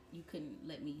 You couldn't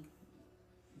let me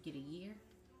get a year?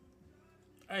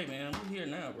 Hey man, we're here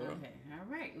now, bro. Okay, all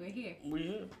right, we're here. We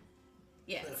here.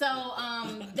 Yeah, so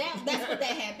that's what that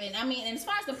happened. And as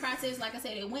far as the process, like I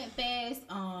said, it went fast.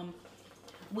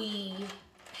 We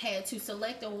had to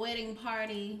select a wedding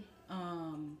party.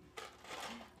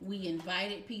 We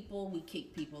invited people. We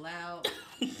kicked people out.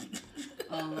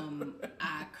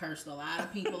 I cursed a lot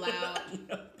of people out.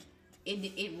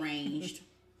 It ranged.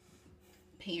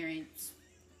 Parents,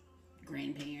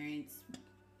 grandparents,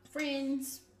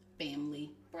 friends,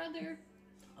 family, brother,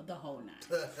 the whole nine.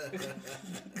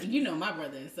 You know my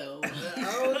brother, so.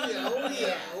 Oh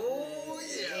yeah.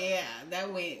 Yeah,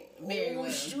 that went very well.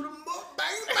 Shoot 'em up,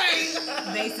 bang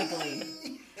bang. Basically.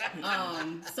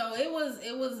 So it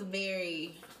was a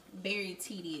very, very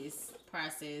tedious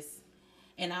process,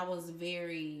 and I was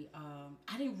very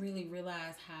I didn't really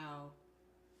realize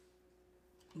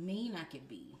mean I could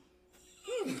be.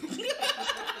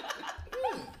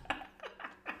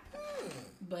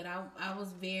 But I was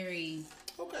very,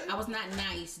 Okay. I was not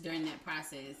nice during that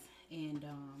process. And,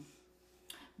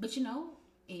 but you know,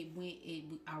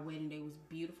 our wedding day was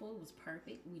beautiful. It was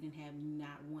perfect. We didn't have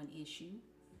not one issue.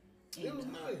 And, It was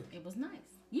nice. It was nice.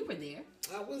 You were there.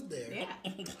 I was there. Yeah. I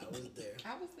was there.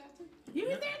 I was there too. You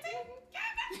were there too?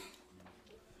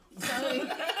 So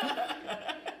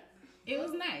it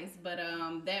was nice. But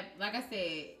that, like I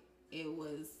said, it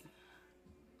was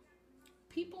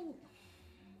people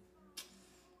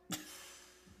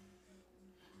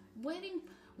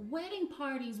wedding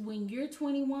parties when you're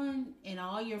 21 and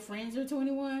all your friends are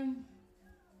 21,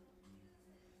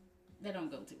 they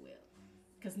don't go too well.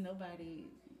 Because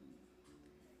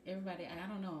everybody, I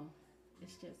don't know.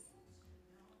 It's just,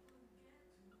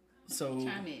 So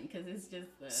chime in, because it's just.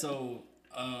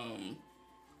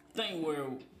 Thing where,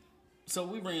 so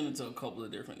we ran into a couple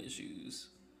of different issues.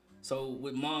 So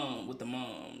with the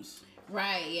moms.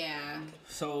 Right, yeah.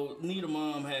 So neither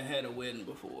mom had a wedding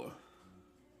before.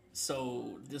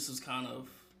 So this was kind of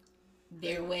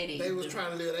Their wedding. They was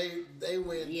trying to live they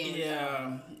went.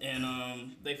 yeah,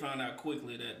 and they found out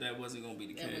quickly that wasn't gonna be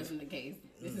the That case. wasn't the case.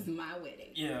 This is my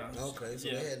wedding. Yeah. Okay, so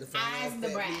Yeah. they had to find I's out the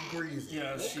fat bride. meat greasy.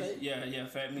 Yeah, Okay.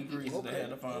 Fat meat grease. Okay. They had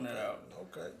to find that out.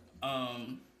 Okay.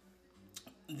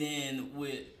 Then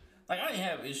with I didn't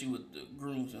have issue with the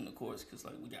grooms and the course because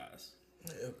we guys,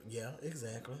 Yeah,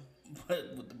 exactly.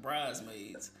 but with the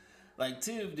bridesmaids,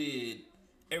 Tiv did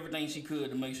everything she could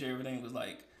to make sure everything was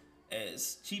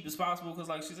as cheap as possible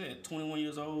because she said 21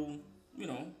 years old,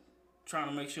 trying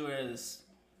to make sure as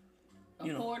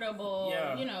Affordable.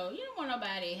 Yeah. You don't want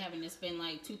nobody having to spend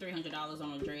 $200-$300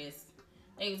 on a dress.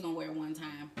 They was gonna wear it one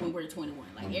time when we're 21.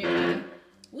 Everybody,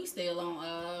 we still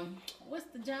on what's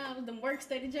the job? The work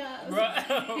study jobs. Right.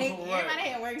 Everybody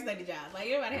had work study jobs.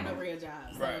 Everybody had no real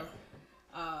jobs. So, Right.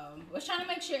 was trying to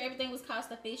make sure everything was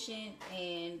cost efficient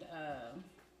and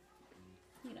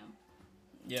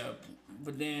Yeah,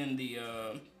 but then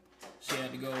she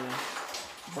had to go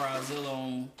Brazil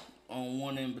on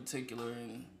one in particular,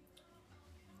 and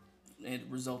it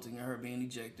resulting in her being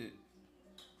ejected.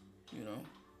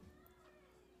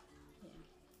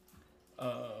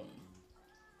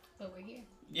 But we're here.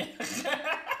 Yeah.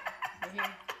 We're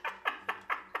here.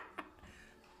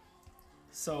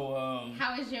 So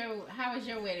How was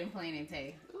your wedding planning,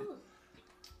 Tay? Ooh.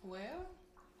 Well,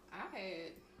 I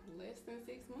had less than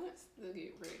 6 months to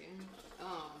get ready.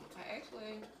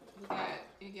 We got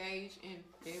engaged in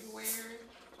February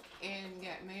and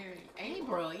got married in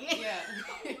April. April, yeah.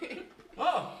 Yeah.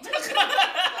 oh,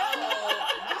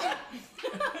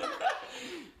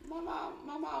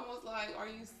 My mom was like, "Are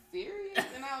you serious?"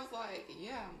 And I was like,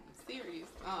 "Yeah, I'm serious."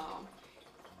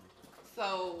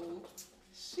 So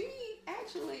she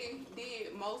actually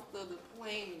did most of the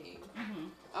planning.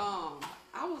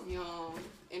 I was young,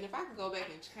 and if I could go back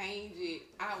and change it,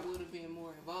 I would have been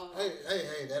more involved.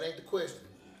 Hey, that ain't the question.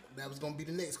 That was gonna be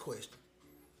the next question.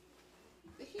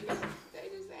 They just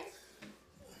asked.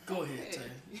 go ahead,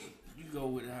 Tay. You go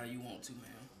with it how you want to,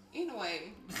 man.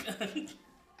 Anyway,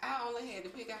 I only had to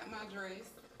pick out my dress,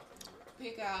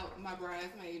 pick out my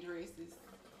bridesmaid dresses,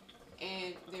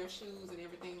 and their shoes and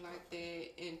everything like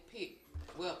that, and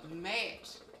match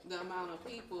the amount of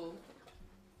people,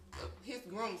 his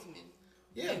groomsmen.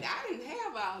 Yeah. And I didn't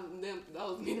have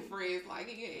those many friends like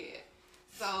he had.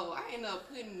 So I ended up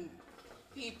putting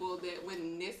people that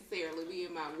wouldn't necessarily be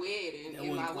in my wedding That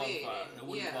in my wouldn't wedding. qualify. That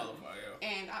wouldn't qualify, yeah.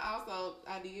 And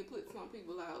I did put some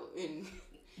people out in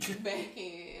back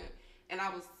in, and I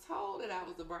was told that I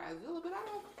was a bridezilla, but I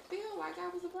don't feel like I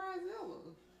was a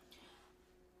bridezilla.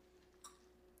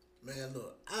 Man,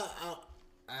 look,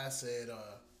 I said,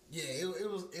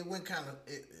 it went kind of,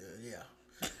 yeah.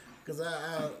 Because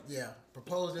I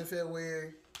proposed in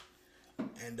February,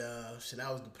 and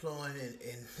I was deploying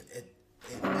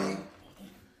in May.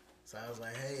 So I was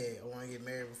like, hey, I want to get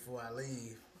married before I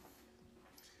leave.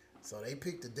 So they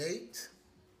picked the date,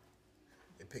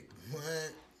 they picked the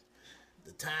month,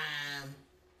 the time,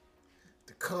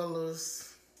 the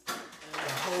colors, the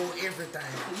whole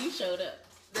everything. You showed up.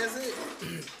 That's it.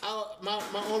 My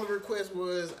only request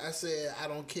was, I said, I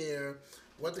don't care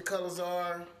what the colors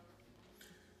are.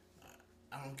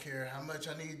 I don't care how much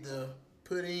I need to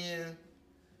put in.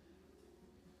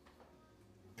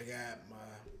 I got my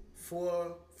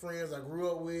 4 friends I grew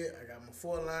up with. I got my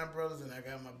 4 line brothers, and I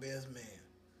got my best man.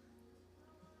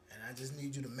 And I just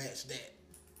need you to match that.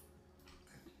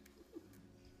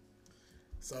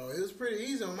 So it was pretty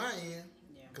easy on my end.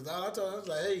 Yeah. Because all I told them, I was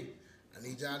like, hey, I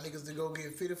need y'all niggas to go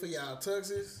get fitted for y'all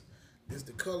tuxes. This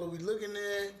the color we looking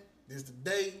at. This the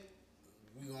date.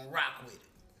 we gonna rock with it.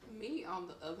 Me, on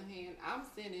the other hand, I'm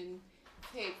sending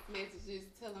text messages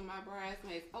telling my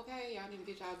bridesmaids, okay, y'all need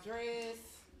to get y'all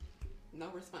dressed. No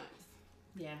response.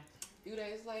 Yeah. A few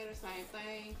days later, same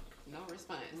thing. No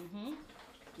response. Mm-hmm.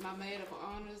 My maid of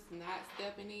honors not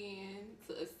stepping in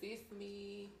to assist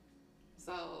me.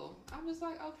 So I'm just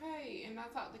like, okay. And I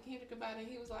talked to Kendrick about it. And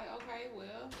he was like, okay,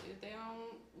 well, if they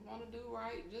don't want to do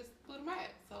right, just put them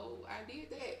out. So I did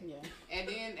that. Yeah. And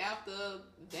then after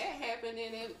that happened,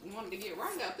 then it wanted to get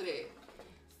right after that.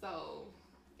 So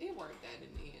it worked out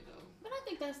in the end, though. But I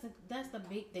think that's the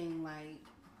big thing, like,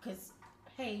 cause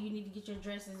hey, you need to get your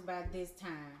dresses by this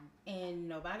time, and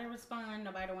nobody respond,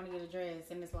 nobody want to get a dress,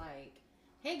 and it's like,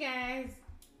 hey guys,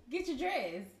 get your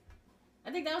dress. I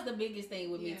think that was the biggest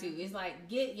thing with me too. It's like,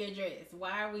 get your dress.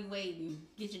 Why are we waiting?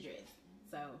 Get your dress.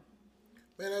 So,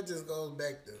 Man, that just goes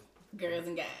back to girls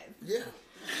and guys. yeah.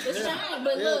 It's fine,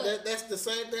 but look, that's the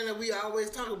same thing that we always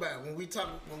talk about when we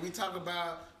talk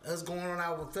about us going on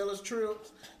our fellas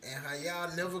trips and how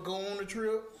y'all never go on a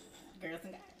trip. girls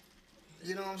and guys.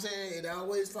 You know what I'm saying? It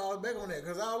always falls back on that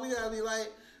because all we gotta be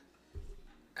like,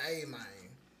 hey man,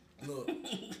 look, I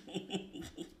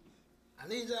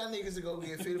need y'all niggas to go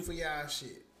get fitted for y'all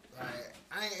shit. Like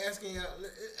I ain't asking y'all,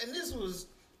 and this was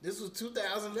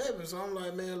 2011, so I'm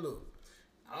like, man, look.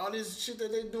 All this shit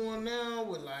that they doing now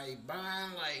with like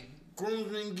buying like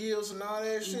groomsmen gifts and all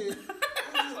that shit.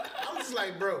 I'm just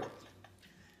like, bro,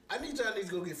 I need y'all niggas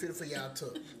to go get fitted for y'all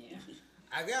tux. Yeah.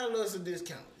 I got a little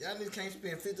discount. Y'all niggas can't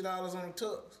spend $50 on a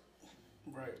tux.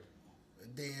 Right.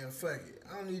 Then fuck it.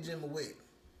 I don't need you in my wedding.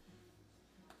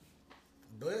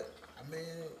 But I mean,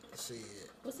 shit.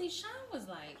 Well, see, Sean was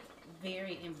like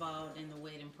very involved in the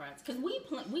wedding process because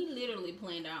we literally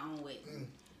planned our own wedding.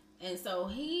 And so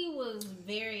he was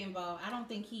very involved. I don't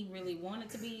think he really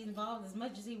wanted to be involved as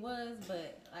much as he was,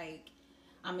 but like,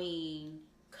 I mean,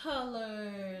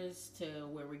 colors to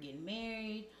where we're getting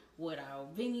married, what our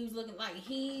venues looking like.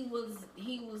 He was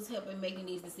helping making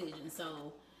these decisions.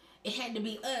 So it had to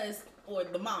be us or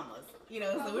the mamas, you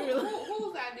know. So we were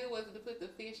whose idea was it to put the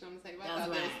fish on the table? I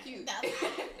thought that was cute.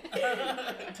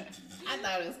 I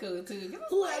thought it was cool too.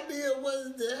 Who idea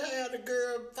was to have the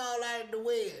girl fall out of the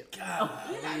wedding? God.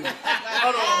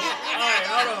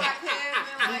 Hold on.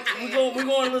 We're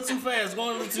going a little too fast.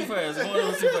 Going a little too fast.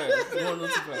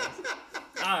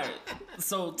 All right.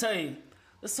 So, Tay,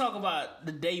 let's talk about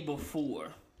the day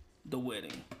before the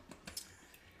wedding.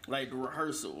 Like the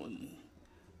rehearsal.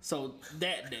 So,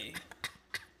 that day.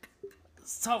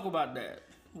 Let's talk about that.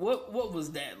 What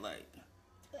was that like?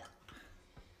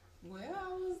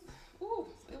 Well,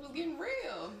 it was getting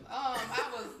real.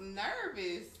 I was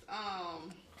nervous.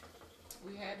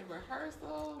 We had the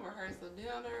rehearsal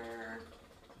dinner,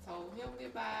 told him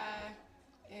goodbye,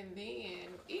 and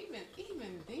then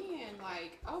even then,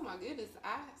 like, oh my goodness,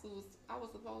 I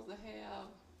was supposed to have,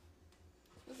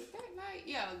 was it that night?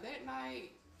 Yeah, that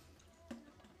night,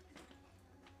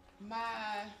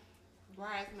 my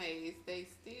bridesmaids, they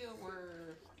still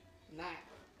were not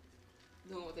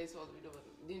doing what they supposed to be doing.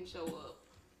 Didn't show up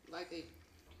like they.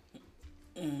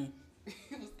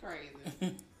 It was crazy.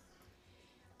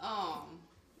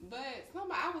 But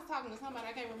I was talking to somebody,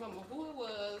 I can't remember who it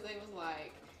was. They was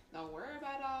like, "Don't worry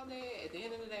about all that. At the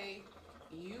end of the day,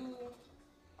 you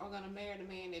are gonna marry the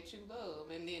man that you love."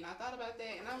 And then I thought about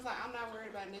that, and I was like, "I'm not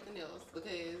worried about nothing else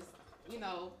because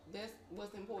that's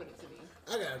what's important to me."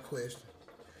 I got a question.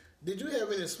 Did you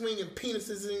have any swinging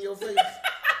penises in your face?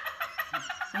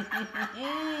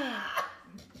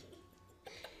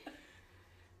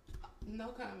 No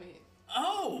comment.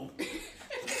 Oh.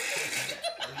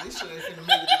 This shit ain't finna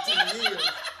make it to 10 years.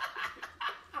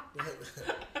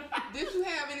 Did you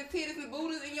have any titties and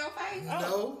booties in your face?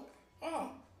 No.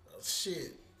 Oh.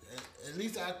 Shit. At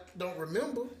least I don't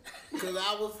remember. Because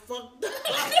I was fucked up.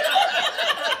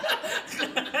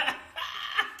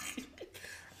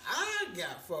 I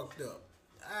got fucked up.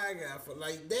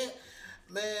 Like that.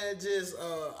 Man, just,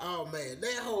 oh man.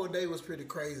 That whole day was pretty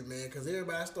crazy, man. Because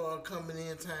everybody started coming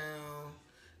in town.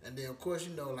 And then, of course,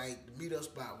 like, the meet-up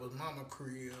spot was Mama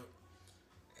crib.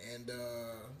 And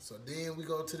so then we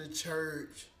go to the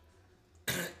church.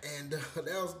 And that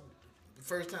was the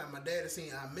first time my daddy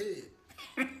seen Ahmed.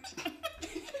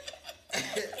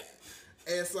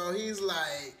 And so he's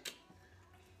like,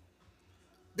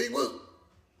 "Big Whoop,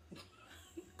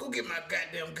 go get my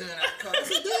goddamn gun out the car." I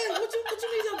said, "Dad, what you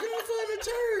need your gun for in the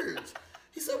church?"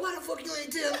 He said, "Why the fuck you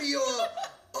ain't tell me you're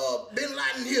Bin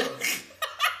Laden here?"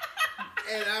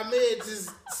 And Ahmed just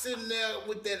sitting there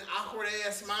with that awkward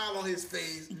ass smile on his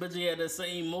face. But you had that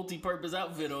same multi-purpose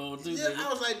outfit on too. Yeah, I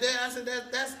was like, "Dad," I said,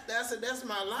 that's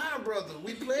my line brother.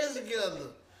 We players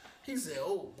together. He said,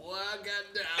 "Oh boy, I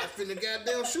finna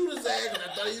goddamn shoot his ass, and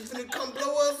I thought he was finna come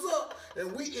blow us up."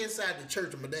 And we inside the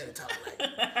church, and my daddy talking like,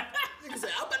 nigga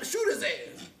said, "I'm about to shoot his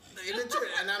ass in the church,"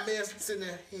 and our man sitting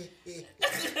there,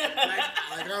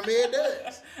 like our man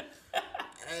does.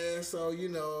 And so, you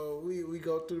know, we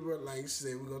go through, like you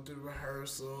said, we go through the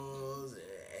rehearsals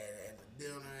and the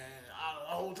dinner, and the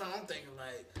whole time I'm thinking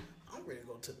like, I'm ready to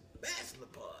go to the bachelor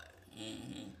party.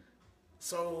 Mm-hmm.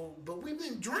 So, but we've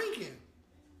been drinking.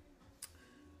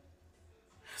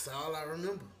 That's all I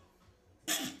remember.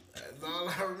 That's all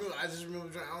I remember. I just remember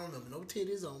drinking. I don't remember no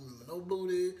titties. I don't remember no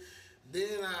booty.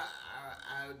 Then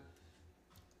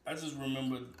I just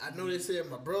remember. I know they said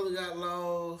my brother got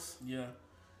lost. Yeah.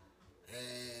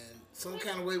 And some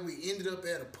kind of way we ended up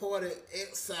at a party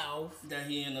at South. That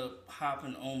he ended up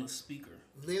hopping on the speaker.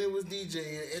 Lenny was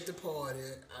DJing at the party.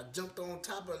 I jumped on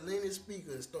top of Lenny's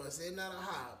speaker and started setting out a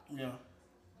hop. Yeah.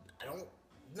 I don't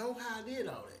know how I did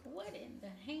all that. What in the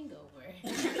Hangover?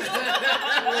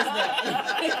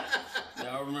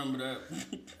 Yeah, I remember that.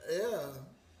 Yeah.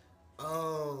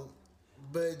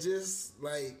 But just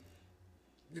like,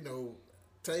 you know,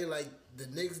 tell you like the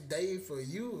next day for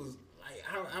you was like,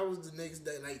 how was the next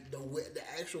day, like the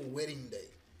actual wedding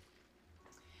day?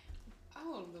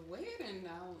 Oh, the wedding,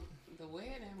 no. The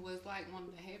wedding was like one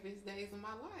of the happiest days of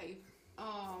my life.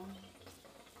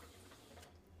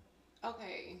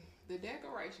 Okay, the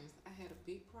decorations. I had a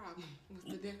big problem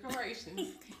with the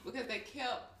decorations because they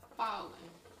kept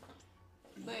falling.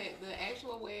 But the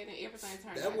actual wedding, everything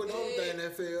turned out That was good. the only thing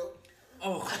that failed.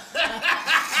 Oh.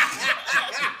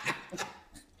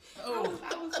 I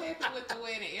was happy with the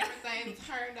wedding. Everything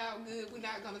turned out good. We're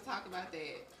not going to talk about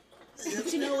that.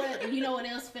 But you know what? You know what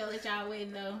else fell at y'all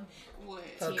wedding though? What?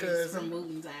 Her Tears cousin. from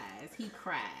Moon's eyes. He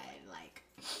cried like.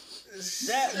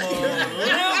 That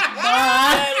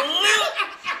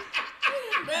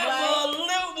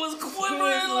lip was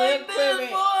quivering like this,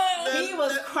 boy. He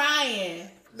was crying.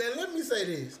 Now let me say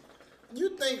this.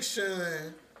 You think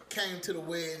Sean came to the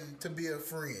wedding to be a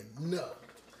friend? No.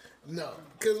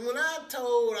 Because when I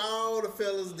told all the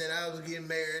fellas that I was getting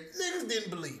married, niggas didn't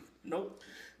believe it. Nope.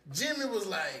 Jimmy was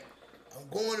like, "I'm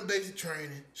going to basic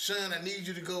training. Sean, I need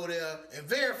you to go there and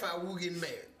verify we're getting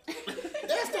married."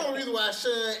 That's the only reason why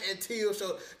Sean and Teal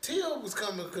showed. Teal was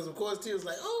coming because, of course, Teal was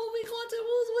like, "Oh, we going to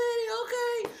Woo's wedding,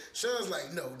 okay." Sean's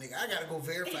like, "No, nigga, I got to go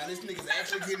verify this nigga's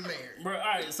actually getting married." Bro,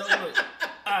 alright, so look.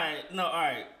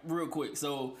 Alright, real quick.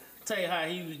 So, tell you how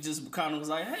he was just kind of was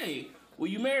like, "Hey, will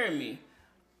you marry me?"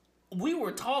 We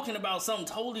were talking about something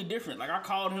totally different. Like, I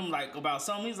called him, like, about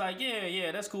something. He's like,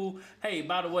 yeah, that's cool. Hey,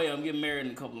 by the way, I'm getting married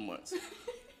in a couple of months.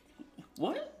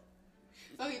 What?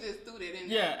 So he just threw that in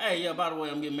there. Yeah, hey, by the way,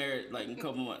 I'm getting married, like, in a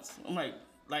couple of months. I'm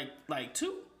like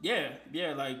 2? Yeah,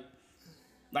 like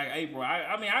April.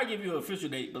 I mean, I'll give you an official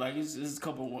date, but, like, it's a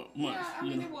couple of months. Yeah, I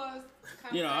mean, you know? it was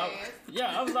kind of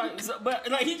fast. I was like, but,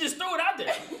 like, he just threw it out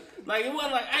there. Like, it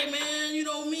wasn't like, "Hey, man, you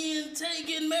know, me and Tay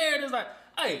getting married." It's like,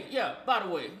 "Hey, yeah, by the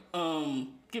way,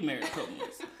 get married in a couple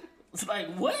months." It's like,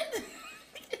 what?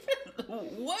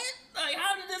 What? Like,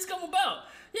 how did this come about?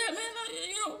 Yeah, man,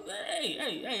 you know,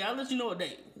 hey, I'll let you know a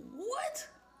date. What?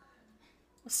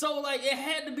 So, like, it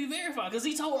had to be verified because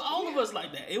he told all of us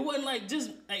like that. It wasn't like just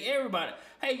like everybody,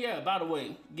 "Hey, yeah, by the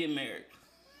way, get married.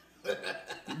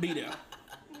 Be there."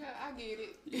 Yeah, I get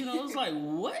it. You know, it's like,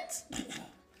 what?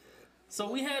 So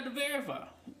we had to verify,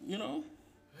 you know?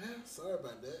 Yeah, sorry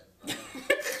about that.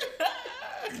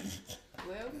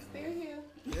 Well, we're still here.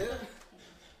 Yeah.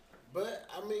 But,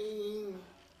 I mean,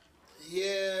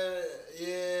 yeah.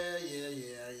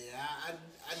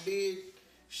 I did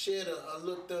shed a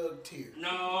little thug tear.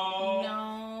 No.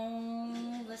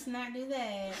 No, let's not do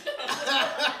that.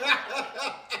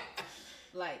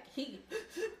 Like he.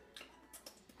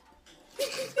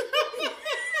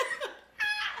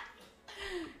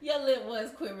 Your lip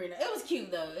was quivering. It was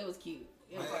cute though. It was cute.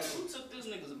 It was Like, who took this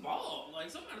nigga's ball? Like,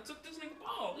 somebody took this nigga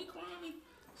ball. He crying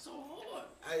so hard.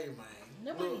 Hey, man.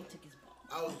 Nobody Look, took his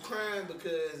ball. I was crying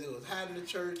because it was hot in the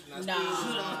church and Nah.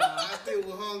 I still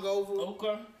was hungover.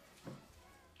 Okay.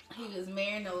 He was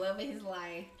marrying the love of his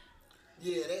life.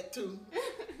 Yeah, that too.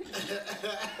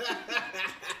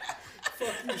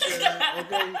 Fuck you,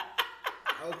 Shannon.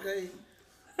 Okay.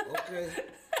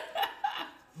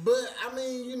 But I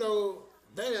mean, you know,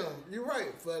 damn, you're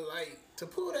right. For like to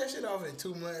pull that shit off in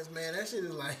 2 months, man, that shit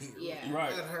is like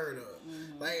Right. unheard of.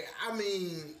 Like, I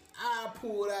mean, I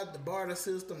pulled out the barter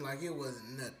system like it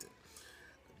wasn't nothing.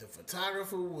 The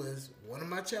photographer was one of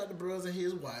my chapter brothers and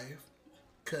his wife.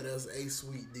 Cut us a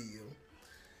sweet deal.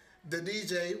 The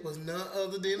DJ was none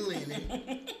other than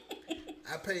Lenny.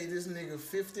 I paid this nigga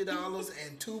 $50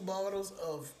 and 2 bottles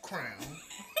of Crown.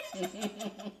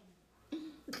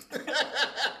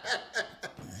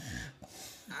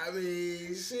 I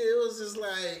mean, shit, it was just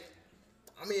like,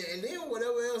 I mean, and then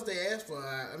whatever else they asked for,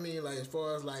 I mean, like, as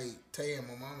far as, like, Tay and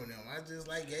my mom and them, I just,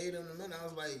 like, gave them the money. I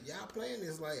was like, y'all playing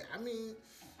this, like, I mean,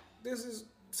 this is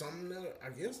something that I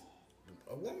guess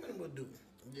a woman would do,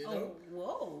 you know? Oh,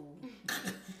 whoa.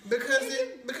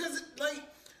 Because like,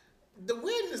 the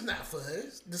wedding is not for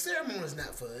us. The ceremony is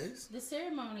not for us. The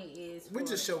ceremony is We for-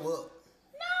 just show up.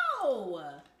 No.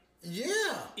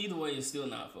 Yeah. Either way, it's still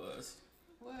not for us.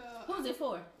 Well, Who's it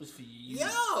for? It's for you.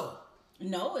 Yo.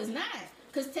 No, it's not.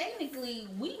 Because technically,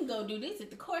 we can go do this at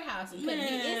the courthouse and put it.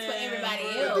 It's for everybody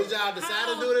Man. But else. did y'all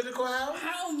decide to do it at the courthouse?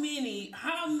 How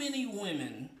many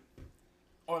women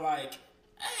are like,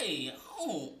 hey,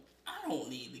 I don't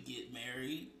need to get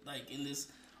married, like in this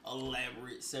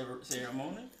elaborate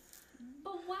ceremony?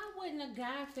 But why wouldn't a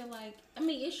guy feel like? I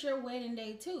mean, it's your wedding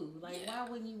day too. Like, Yeah. why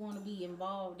wouldn't you want to be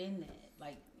involved in that?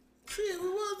 Like, Shit, we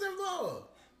was involved.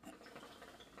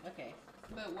 okay,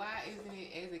 but why isn't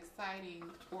it as exciting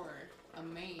for a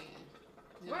man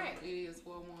than Right. it is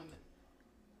for a woman?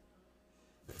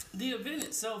 The event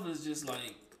itself is just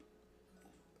like,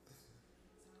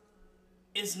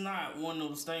 it's not one of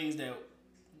those things that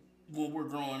when we're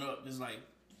growing up is like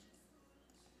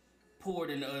poured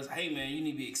into us, hey man, you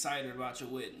need to be excited about your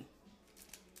wedding.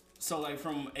 So like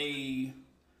from a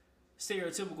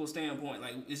stereotypical standpoint,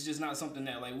 like it's just not something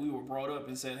that like we were brought up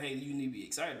and said, hey, you need to be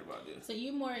excited about this. so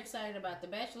you're more excited about the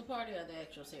bachelor party or the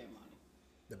actual ceremony?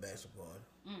 The bachelor party.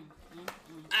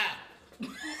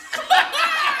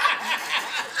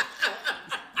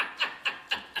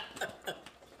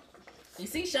 You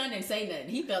see, Sean didn't say nothing.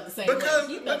 He felt the same way. Because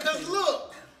He felt the because same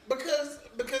look,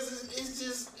 because it's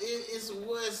just it's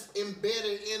what's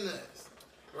embedded in us,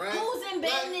 right? Who's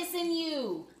embedding Like- this in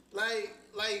you?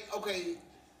 Like, okay,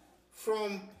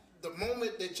 from the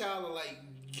moment that y'all are like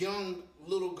young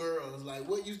little girls, like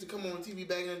what used to come on TV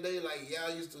back in the day, like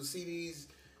y'all used to see these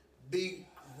big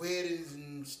weddings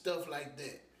and stuff like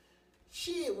that.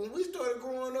 Shit, when we started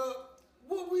growing up,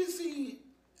 what we see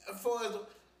as far as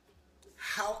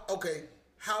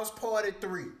house party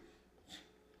 3.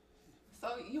 So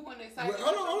you want to excited?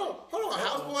 Well, hold on.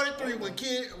 House party 3 when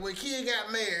kid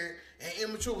got married and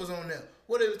Immature was on there.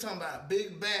 What they were talking about? A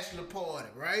big bachelor party,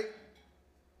 right?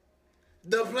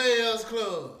 The Players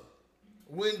Club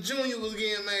when Junior was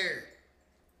getting married.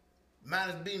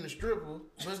 Minus being a stripper,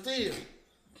 but still.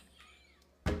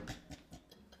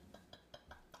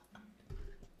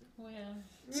 Well,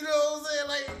 You know what I'm saying?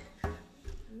 Like,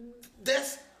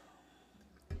 that's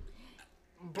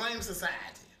blame society.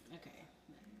 okay.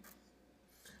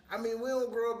 I mean, we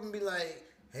don't grow up and be like,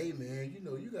 hey man, you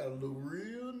know, you gotta look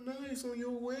real nice on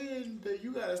your wedding day.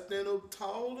 You gotta stand up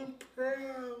tall and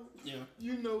proud. Yeah.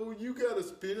 You know, you gotta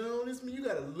spin on this, man. You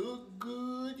gotta look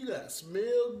good. You gotta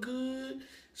smell good.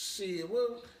 Shit,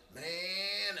 well, man,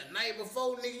 the night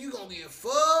before, nigga, you gonna get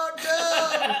fucked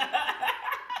up.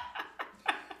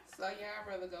 So y'all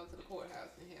rather go to the courthouse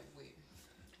and have a wedding?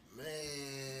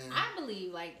 Man. I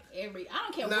believe like I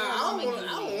don't care Nah, where a I woman don't get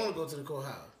want married. to go to the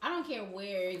courthouse. I don't care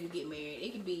where you get married.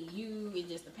 It could be you. It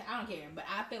just depends. I don't care. But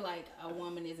I feel like a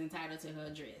woman is entitled to her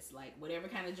dress. Like whatever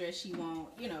kind of dress she want,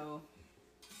 you know,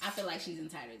 I feel like she's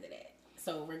entitled to that.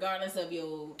 So regardless of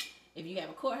if you have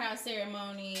a courthouse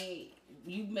ceremony,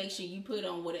 you make sure you put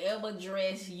on whatever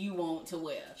dress you want to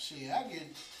wear. Shit,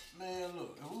 man,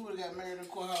 look, if we would have got married in the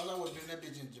courthouse, I would have been that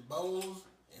bitch in jabots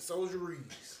and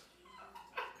soldieries.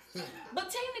 But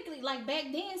technically, like back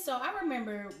then, so I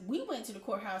remember we went to the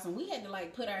courthouse and we had to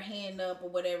like put our hand up or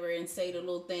whatever and say the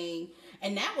little thing.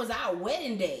 And that was our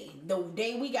wedding day. The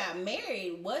day we got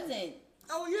married wasn't.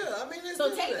 Oh, yeah, I mean, it's So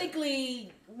different.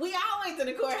 technically, we all went to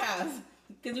the courthouse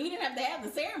because we didn't have to have the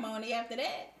ceremony after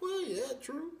that. Well, yeah,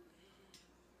 true.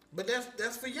 But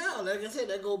that's for y'all. Like I said,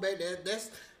 that go back.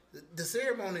 That's the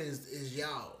ceremony is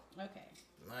y'all. Okay.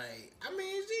 Like, I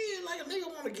mean, shit, like a nigga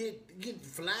want to get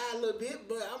fly a little bit,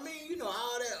 but I mean, you know,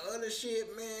 all that other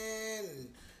shit, man. And,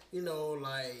 you know,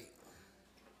 like,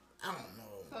 I don't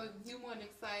know. So you weren't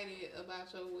excited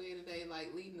about your wedding day,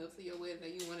 like leading up to your wedding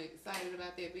day? You weren't excited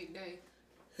about that big day?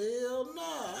 Hell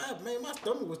nah, man, my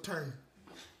stomach was turning.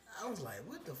 I was like,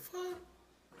 what the fuck?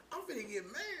 I'm finna get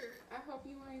married. I hope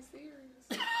you ain't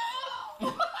serious. No,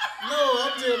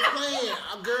 I'm just playing.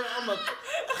 Girl,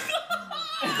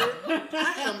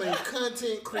 I am a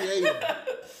content creator.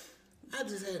 I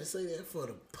just had to say that for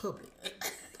the public.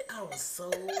 I was so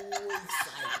excited.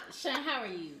 Sean, how are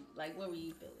you? Like, what were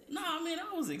you feeling? No, I mean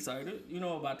I was excited,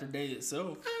 about the day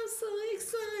itself. I'm so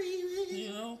excited. You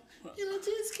know, And I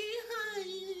just can't hide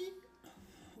it.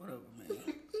 whatever,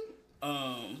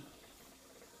 man.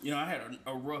 I had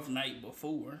a rough night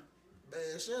before.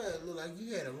 Man, sure, it looked like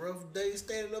you had a rough day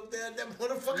standing up there at that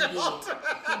motherfucking altar.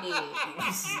 He did.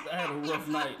 I had a rough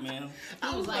night, man.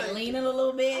 He was like leaning a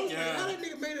little bit. Yeah. How that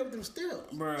nigga made up them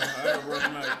steps? Bro, I had a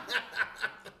rough night.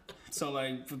 So,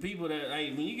 like, for people that,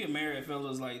 like, when you get married,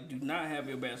 fellas, like, do not have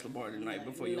your bachelor party the night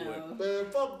before your wedding. Man,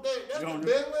 fuck that. That's Don't the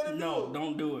do best way to do it. No,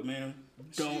 don't do it, man.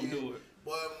 Don't Shit. do it.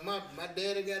 Boy, my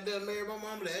daddy got done married my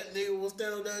mama. That nigga was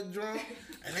standing up there drunk,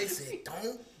 and they said,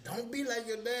 "Don't be like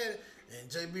your daddy." And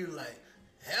JB was like,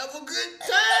 "Have a good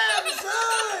time,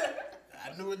 son."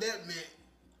 I knew what that meant.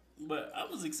 But I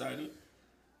was excited.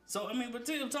 So, I mean, but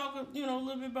Tim, talk, a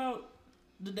little bit about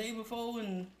the day before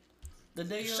and the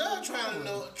day of. Sean trying to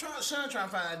know. Sean trying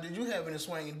to find out, did you have any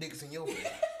swinging dicks in your face?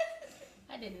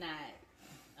 I did not.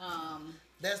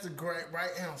 That's the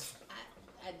right answer.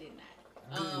 I did not.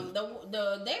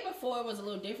 The day before was a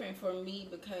little different for me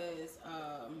because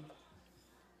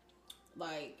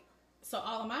so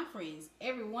all of my friends,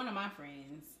 every one of my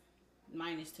friends,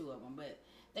 minus 2 of them, but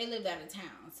they lived out of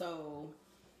town. So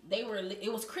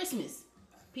it was Christmas.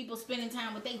 People spending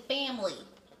time with their family.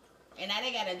 And now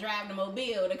they got to drive to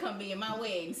Mobile to come be in my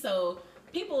wedding. So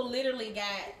people literally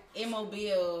got in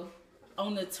Mobile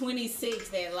on the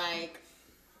 26th at like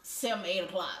 7, 8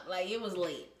 o'clock. Like, it was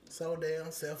late. So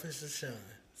damn selfish as Sean.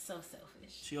 So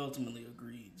selfish. She ultimately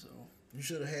agreed, so. You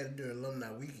should have had it during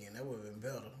alumni weekend. That would have been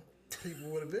better. People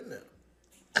would have been there.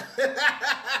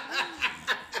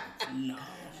 No.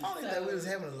 I don't think we was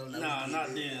having alumni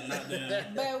weekend. Not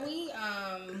then. But we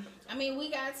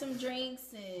got some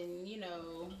drinks and,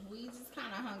 we just kind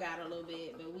of hung out a little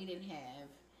bit, but we didn't have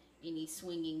any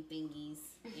swinging thingies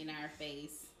in our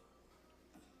face.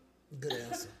 Good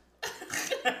answer.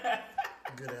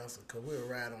 Good answer, because we'll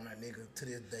ride on that nigga to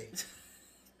this day.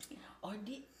 Or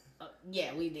did?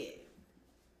 Yeah, we did.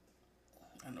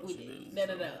 I know We she did.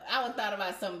 didn't. No. I would thought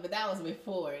about something, but that was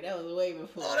before. That was way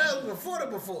before. Oh, that was before the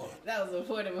before. That was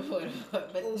before the before.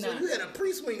 But Oh, no. so you had a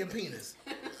pre-swinging penis.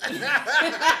 You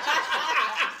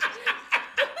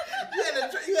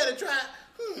had to try.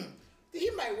 He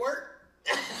might work.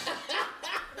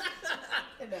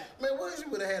 Man, what if you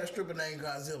would have had a stripper named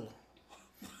Godzilla?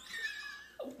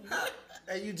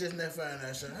 And you just never found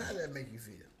out, Sean. How did that make you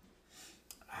feel?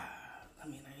 I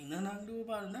mean, ain't nothing I can do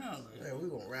about it now. Like. Man, we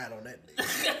gonna ride on that day.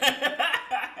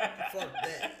 Fuck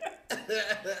that.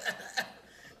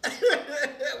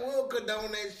 We'll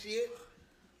condone that shit.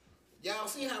 Y'all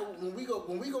see how when we go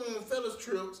on fellas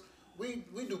trips, we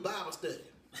do Bible study.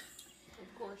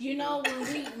 Of course.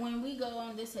 When we go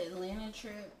on this Atlanta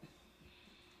trip,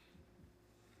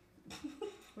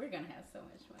 we're gonna have so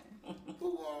much fun.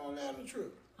 Who go on Atlanta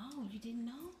trip? Oh, you didn't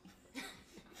know?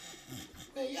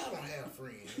 Man, y'all don't have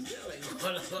friends. Y'all ain't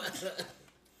going to...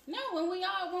 No, when we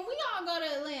all go to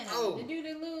Atlanta Oh. to do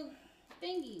the little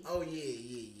thingy. Oh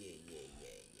yeah.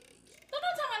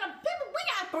 Don't talk about people. We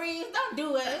got friends. Don't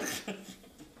do it.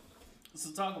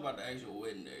 So talk about the actual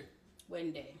wedding day.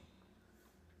 Wedding day.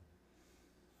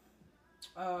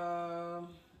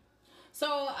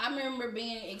 So I remember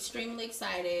being extremely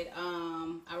excited.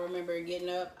 I remember getting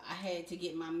up. I had to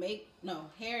get my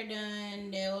hair done,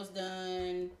 nails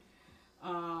done.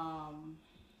 I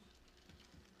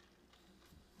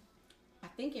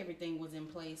think everything was in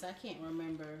place. I can't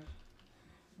remember.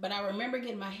 But I remember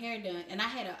getting my hair done, and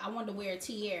I wanted to wear a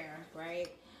tiara, right?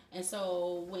 And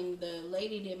so when the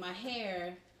lady did my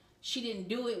hair, she didn't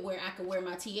do it where I could wear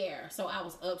my tiara. So I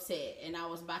was upset, and I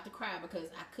was about to cry because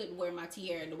I couldn't wear my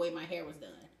tiara the way my hair was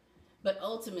done. But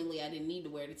ultimately, I didn't need to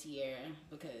wear the tiara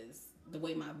because the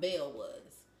way my veil was.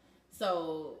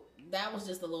 So that was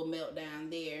just a little meltdown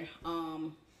there.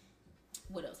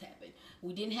 What else happened?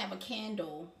 We didn't have a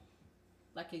candle,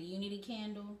 like a unity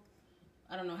candle.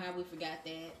 I don't know how we forgot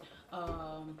that.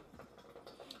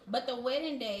 But the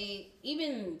wedding day,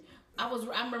 I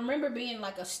remember being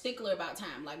like a stickler about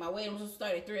time. Like my wedding was supposed to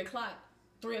start at 3 o'clock.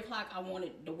 3 o'clock, I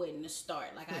wanted the wedding to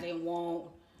start. Like I didn't want,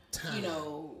 Time.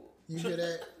 You hear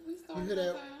that? We You started hear on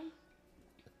that? time.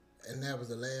 And that was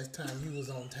the last time you was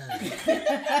on time.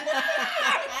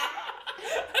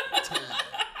 Time.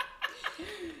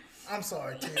 I'm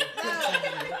sorry, Tim.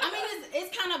 I mean,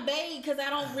 it's kind of vague because I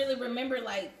don't really remember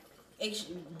like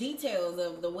details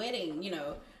of the wedding,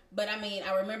 But I mean,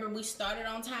 I remember we started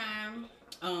on time.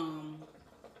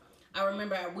 I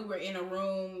remember we were in a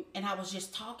room and I was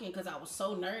just talking because I was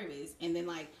so nervous. And then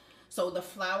so the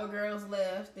flower girls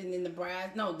left, and then the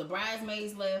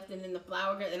bridesmaids left, and then the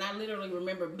flower girls. And I literally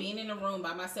remember being in a room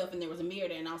by myself, and there was a mirror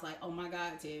there, and I was like, "Oh my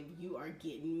God, Tim, you are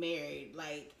getting married!"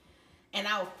 And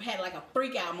I had like a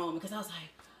freak out moment because I was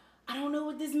like, "I don't know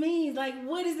what this means. Like,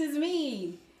 what does this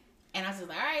mean?" And I was just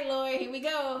like, "All right, Lord, here we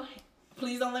go."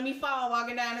 please don't let me fall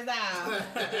walking down this aisle.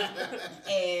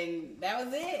 And that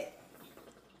was it.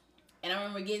 And I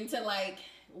remember getting to like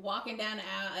walking down the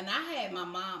aisle, and I had my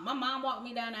mom walked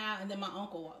me down the aisle, and then my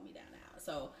uncle walked me down the aisle.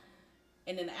 So,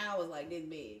 and then the aisle was like this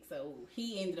big, so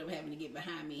he ended up having to get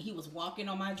behind me. He was walking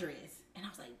on my dress, and I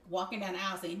was like walking down the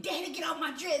aisle saying, "Daddy, get off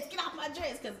my dress, get off my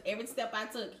dress," because every step I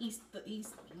took, he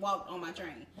walked on my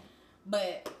train.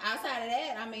 But outside of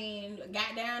that, I mean,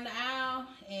 got down the aisle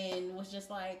and was just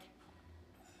like,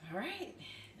 all right,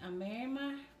 I'm marrying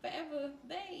my forever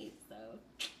babe, so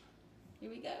here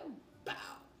we go. Bow,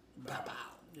 bow, bow.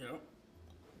 Yep.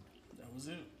 That was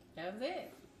it. That was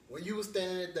it. When you was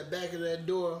standing at the back of that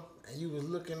door and you was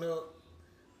looking up,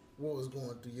 what was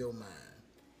going through your mind?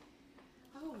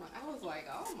 I was like,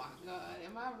 oh my God,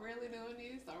 am I really doing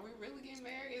this? Are we really getting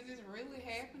married? Is this really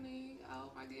happening?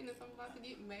 Oh my goodness, I'm about to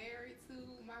get married to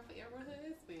my forever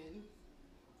husband.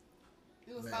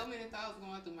 There was so many thoughts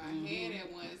going through my head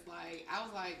at once. Like, I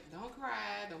was like, don't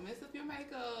cry, don't mess up your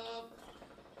makeup.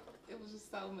 It was just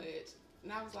so much.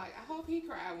 And I was like, I hope he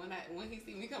cried when he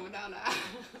see me coming down the aisle.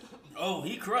 Oh,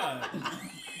 he cried.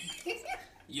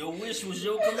 Your wish was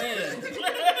your command.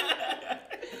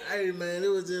 Hey man, it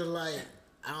was just like,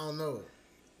 I don't know.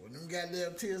 When them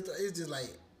goddamn tears start, it's just like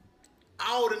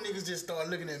all the niggas just start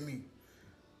looking at me.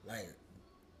 Like,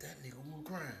 that nigga was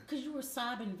crying. Cause you were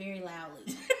sobbing very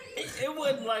loudly. It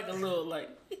wasn't like a little like.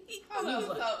 Hold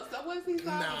on, so was he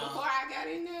sobbing before I got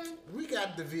in there? We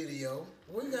got the video.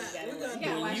 We got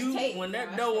When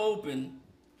that door opened,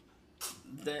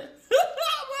 that.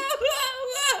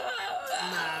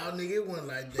 Nah, nigga, it wasn't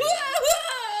like that.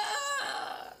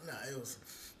 Nah, it was.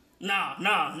 No,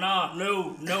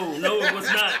 it was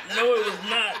not. No, it was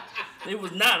not. It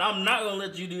was not. I'm not gonna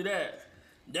let you do that.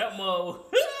 That mother.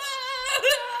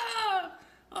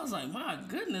 I was like, my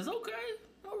goodness, okay,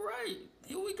 all right,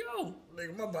 here we go.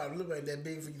 Nigga, my body look like that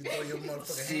big for you to throw your motherfucking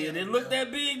See, hand. it looked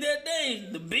that big that day.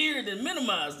 The beard that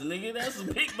minimized the nigga. That's a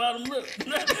big bottom lip.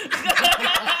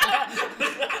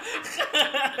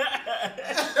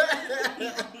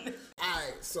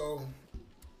 Alright, so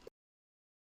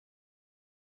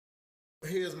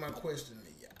here's my question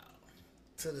to y'all,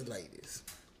 to the ladies.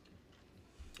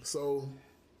 So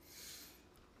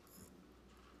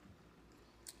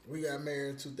we got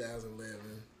married in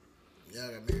 2011. Y'all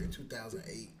got married in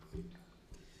 2008.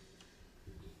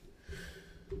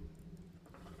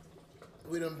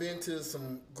 We done been to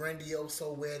some grandiose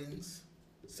weddings,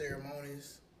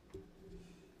 ceremonies.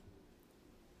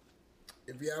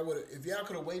 If y'all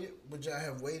could have waited, would y'all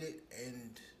have waited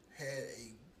and had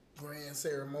a grand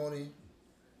ceremony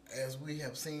as we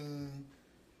have seen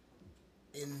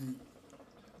in,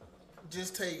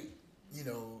 just take,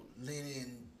 Lenny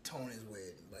and Tony's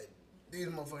wedding. Like, these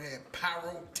motherfuckers had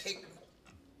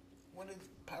what is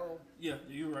pyro? Yeah,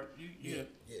 you're right. Yeah.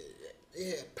 They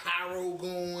had pyro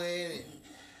going and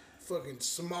fucking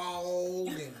smog,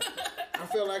 and I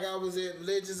felt like I was at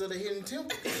Legends of the Hidden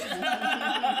Temple.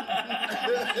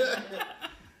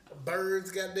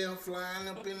 Birds goddamn flying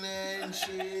up in there and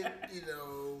shit.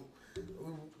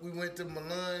 We went to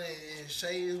Milan and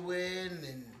Shay's wedding,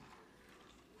 and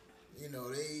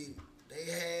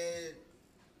they had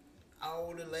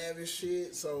all the lavish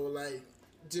shit. So like,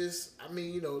 just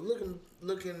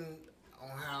looking on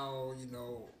how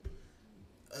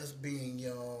us being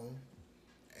young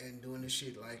and doing this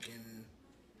shit like in,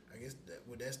 I guess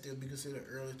would that still be considered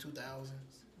early 2000s?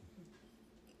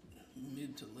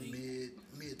 Mid to late.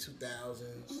 Mid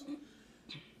 2000s.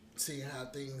 Seeing how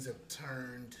things have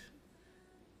turned.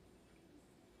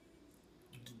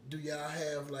 Do y'all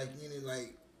have like any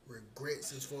like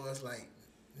regrets as far as like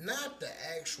not the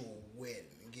actual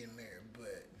wedding and getting married,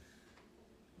 but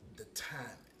the timing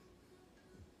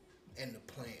and the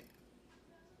planning?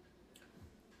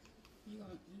 You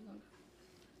gonna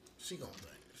She gonna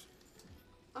think.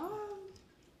 I don't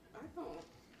know.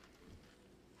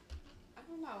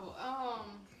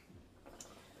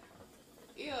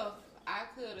 If I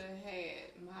could have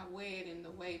had my wedding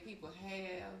the way people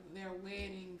have their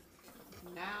weddings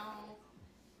now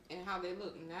and how they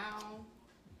look now,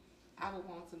 I would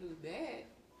want to do that.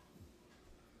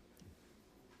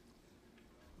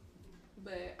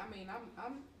 But I mean, I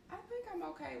think I'm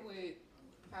okay with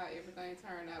how everything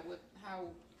turned out, with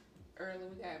how early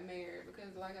we got married,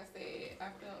 because like I said,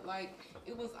 I felt like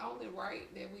it was only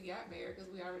right that we got married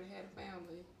because we already had a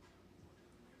family.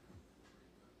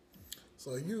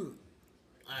 So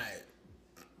alright,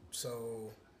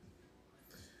 so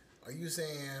are you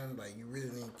saying like you really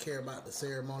didn't care about the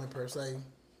ceremony per se?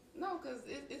 No, because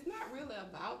it's not really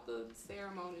about the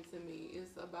ceremony to me.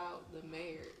 It's about the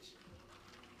marriage.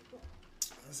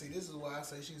 See, this is why I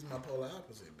say she's my polar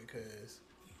opposite, because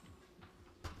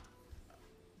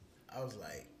I was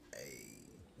like, hey,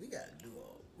 we gotta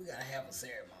have a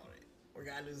ceremony. We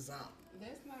gotta do something.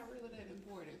 That's not really that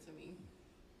important to me.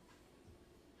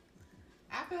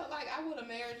 I felt like I would have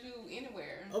married you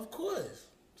anywhere. Of course.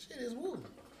 Shit is woo.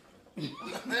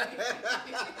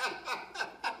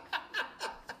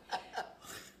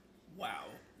 Wow.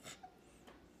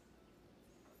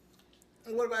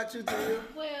 And what about you, Tia?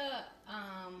 Well,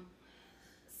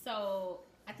 so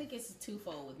I think it's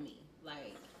twofold with me.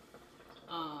 Like,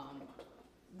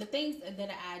 the things that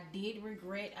I did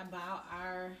regret about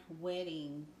our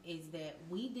wedding is that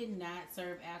we did not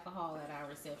serve alcohol at our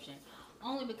reception.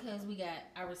 Only because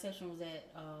our reception was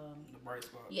at The Bright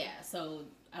Spot. yeah, so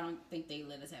I don't think they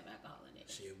let us have alcohol in it.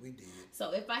 Shit, we did.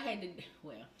 So if I had to,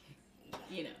 well,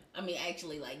 you know, I mean,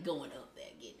 actually, like going up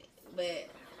there, getting it. But,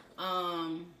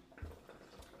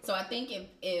 so I think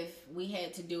if we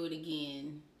had to do it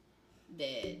again,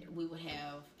 that we would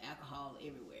have alcohol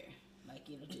everywhere. Like,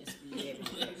 it'll just be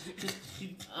everywhere.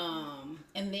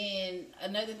 And then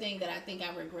another thing that I think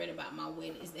I regret about my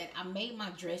wedding is that I made my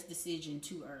dress decision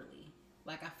too early.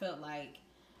 Like, I felt like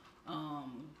I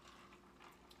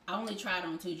only tried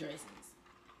on 2 dresses.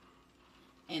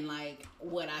 And, like,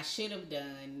 what I should have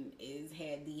done is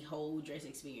had the whole dress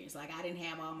experience. Like, I didn't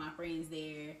have all my friends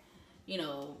there. You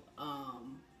know,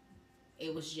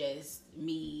 it was just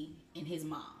me and his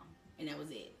mom. And that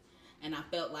was it. And I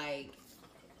felt like,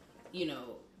 you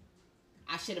know,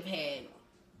 I should have had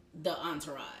the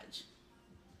entourage.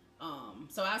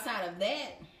 So outside of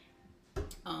that,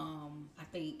 I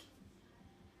think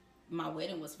my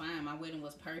wedding was fine. My wedding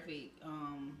was perfect.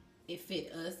 It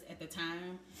fit us at the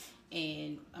time.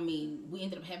 And I mean, we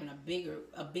ended up having a big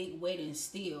wedding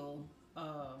still.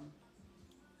 And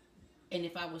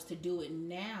if I was to do it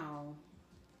now,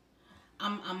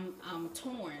 I'm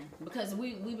torn because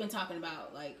we've been talking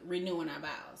about like renewing our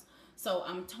vows. So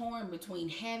I'm torn between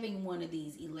having one of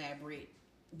these elaborate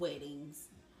weddings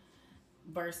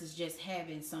versus just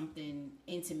having something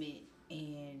intimate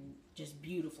and just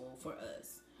beautiful for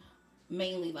us.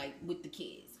 Mainly like with the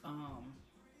kids.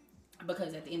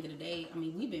 Because at the end of the day, I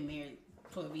mean, we've been married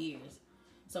 12 years.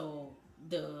 So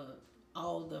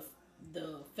all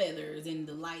the feathers and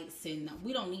the lights, and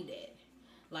we don't need that.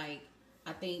 Like,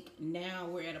 I think now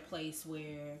we're at a place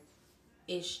where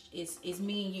it's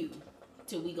me and you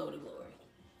till we go to glory.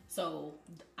 So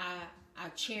I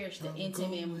cherish the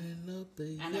intimate.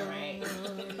 I know, right?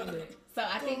 So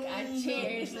I think I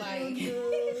cherish like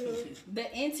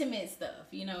the intimate stuff.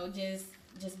 You know, just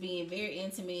being very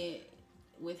intimate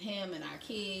with him and our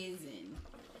kids, and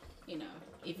you know,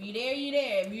 if you're there, you're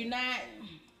there. If you're not,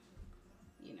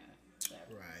 you know.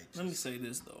 Whatever. Right. Let me say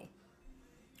this though.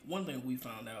 One thing we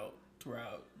found out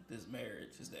throughout this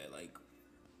marriage is that, like,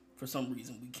 for some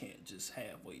reason we can't just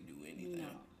halfway do anything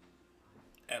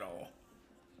at all.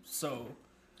 So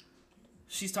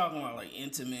she's talking about like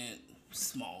intimate,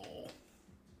 small.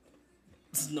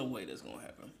 There's no way that's gonna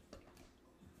happen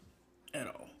at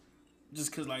all.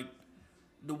 Just cause like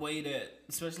the way that,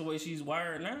 especially the way she's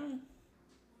wired now,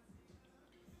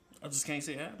 I just can't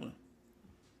see it happening.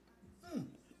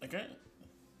 I can't.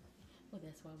 Well,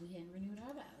 that's why we hadn't renewed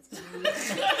our vows.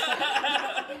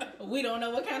 We don't know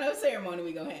what kind of ceremony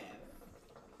we're gonna have.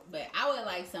 But I would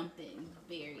like something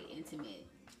very intimate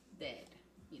that,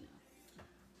 you know.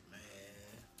 Man.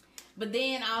 But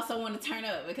then I also want to turn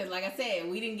up because, like I said,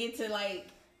 we didn't get to like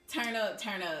turn up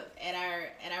at our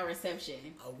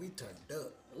reception. Oh, we turned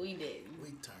up. We did.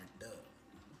 We turned up.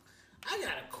 I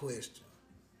got a question.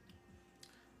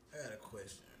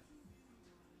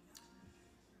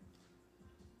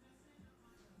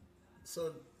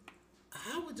 So,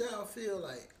 how would y'all feel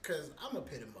like, because I'm a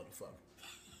petty motherfucker.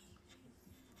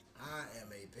 I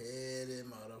am a petty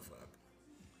motherfucker.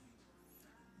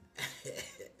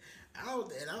 I don't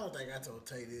think I told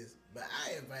Tay this, but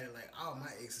I invited like all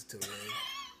my exes to the wedding.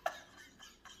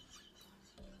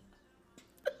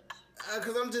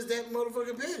 Because I'm just that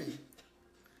motherfucking petty.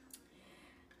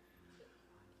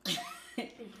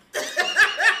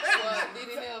 Well, did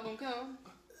any of them come?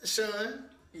 Sean?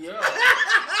 Yeah.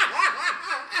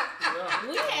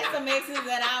 We had some exes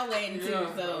at our wedding too,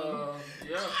 so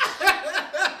Yeah.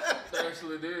 They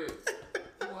actually did.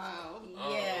 Wow.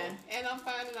 yeah. And I'm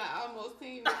finding out almost 10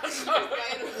 years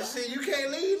later. See, you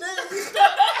can't leave now.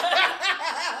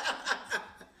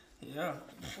 Yeah.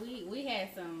 We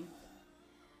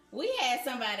had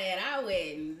somebody at our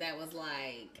wedding that was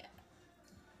like,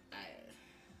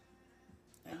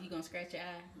 are you gonna scratch your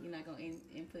eye? You're not gonna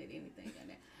input anything on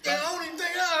that. The only thing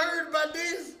I heard about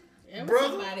this, There was brother.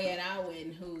 somebody at our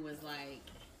wedding who was like,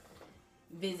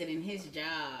 visiting his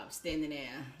job, standing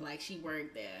there like she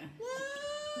worked there.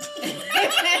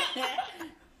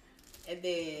 And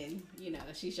then, you know,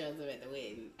 she shows up at the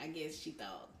wedding. I guess she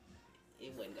thought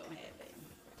it wasn't gonna happen.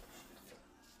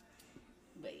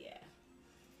 But yeah,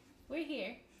 we're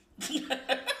here.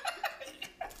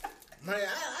 Man,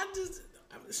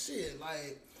 shit,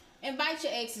 like. Invite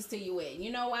your exes to your wedding.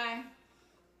 You know why?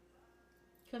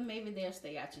 Because maybe they'll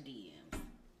stay out your DMs.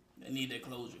 They need that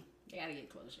closure. They gotta get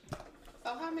closure.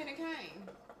 So how many came?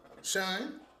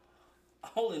 Sean? I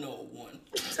only know one.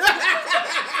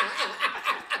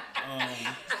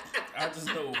 I just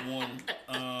know one.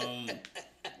 I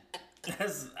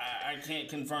can't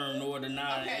confirm nor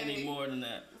deny any more than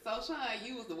that. So Sean,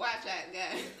 you was the watch out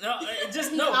guy. No, it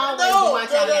just No.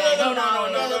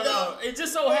 It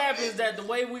just so happens that the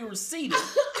way we were seated,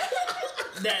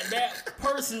 that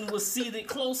person was seated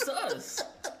close to us,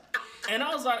 and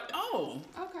I was like, oh,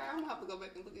 Okay, I'm gonna have to go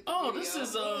back and look at the oh, video.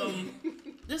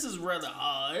 this is rather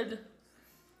odd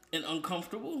and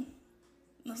uncomfortable.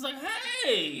 And I was like,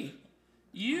 hey,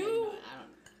 you.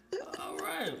 All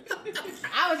right.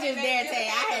 I was just there to say I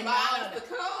had balls not. to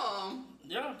come.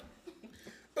 Yeah.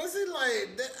 But see,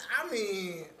 like, I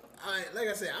mean, like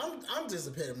I said, I'm just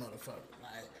a petty motherfucker.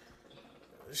 Like,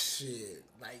 shit.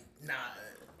 Like, nah.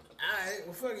 Alright,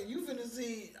 well, fuck it. You finna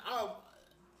see. Why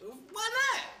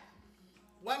not?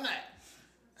 Why not?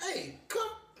 Hey, come.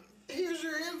 Here's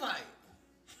your invite.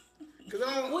 Cause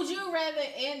Would you rather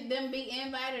them be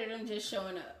invited or them just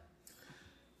showing up?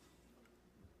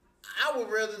 I would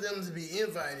rather them to be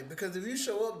invited, because if you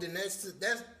show up, then that's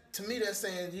to me that's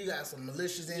saying you got some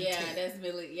malicious intent. Yeah, that's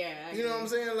really I You know what I'm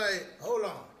saying? Like, hold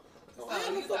on. So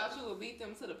you thought you would beat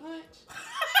them to the punch?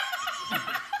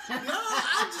 No,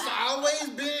 I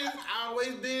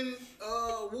always been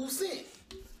Wu Sent.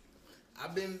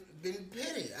 I've been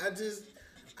petty. I just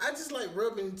like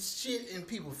rubbing shit in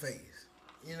people's face.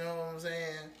 You know what I'm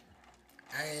saying?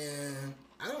 And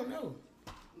I don't know.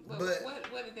 But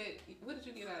what did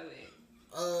you get out of that?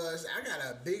 I got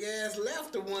a big ass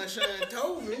laughter one Sean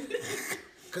told me,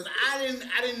 cause I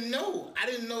didn't know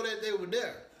that they were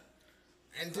there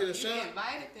until So Sean. you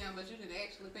invited them, but you didn't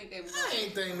actually think they were. I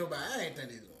ain't think they was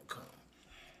gonna come.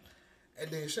 And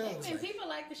then Sean was And like, people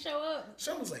like to show up.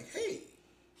 Sean was like, hey,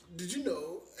 did you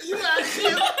know? You know how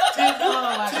Tim,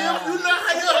 you know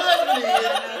how your husband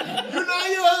is. You know how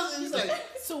your husband. He's like,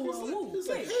 he's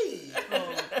like, hey.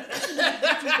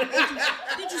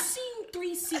 Did you see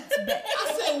 3 seats back? I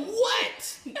said,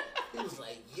 what? He was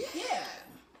like, yeah. Yeah.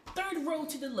 3rd row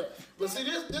to the left. But see,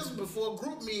 this was before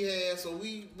Group Me had, so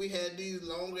we had these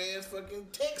long ass fucking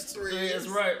text threads. That's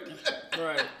right.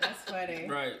 Right. That's funny.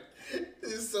 Right.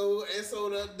 And so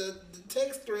the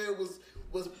text thread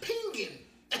was pinging.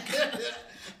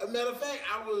 A matter of fact,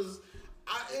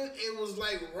 it was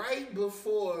like right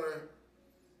before.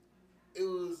 It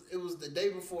was the day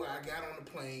before I got on the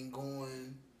plane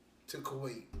going to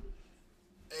Kuwait.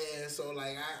 And so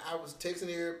like I was texting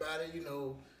everybody, you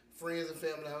know, friends and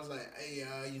family. I was like, hey,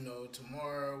 you know,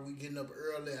 tomorrow we getting up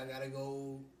early. I gotta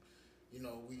go. You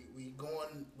know, we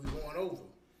going over.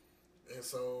 And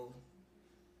so,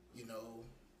 you know,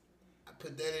 I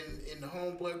put that in the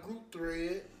homeboy group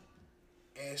thread,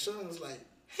 and Sean was like,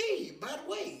 hey, by the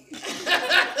way. So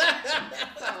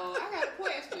I got a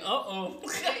question. Uh-oh. Did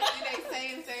they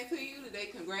say anything to you? Did they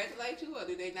congratulate you, or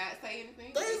did they not say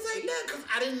anything? They didn't say that because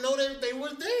I didn't know that they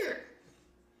was there.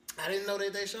 I didn't know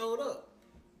that they showed up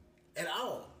at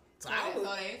all. So they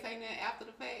ain't saying that after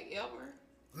the fact ever?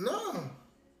 No.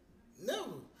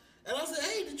 And I said,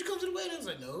 hey, did you come to the wedding? I was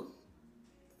like, no.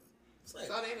 It's like,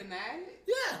 So they denied it?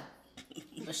 yeah.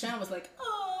 But Sean was like,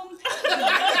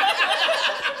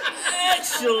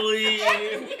 Actually.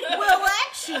 well,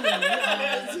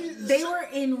 actually, they were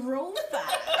in row 5.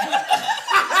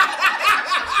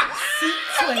 Seat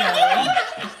 12.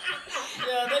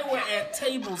 Yeah, they were at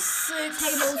table 6.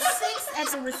 Table 6 at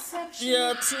the reception.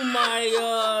 Yeah, to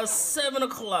my 7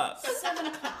 o'clock. 7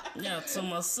 o'clock. Yeah, to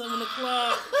my 7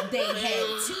 o'clock. They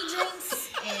had 2 drinks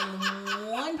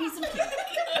and 1 piece of cake.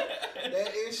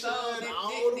 That is So Sean did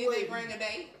all the they way. bring a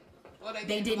date? Or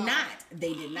They did not.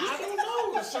 They did not. I don't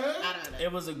know, Sean. I don't know.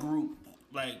 It was a group.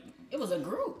 Like, It was a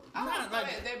group. Oh, Not so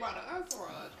like- they brought an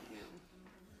entourage.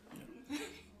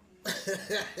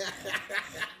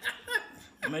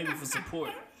 maybe for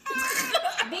support.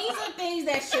 These are things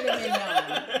that should have been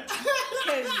known.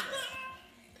 'Cause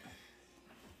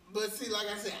But see, like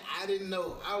I said, I didn't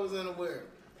know. I was unaware.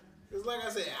 It's like I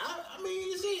said, I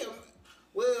mean, you see,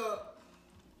 well,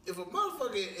 if one of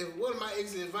my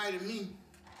exes invited me,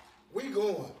 we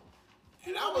going.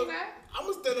 And I'm gonna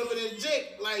stand up and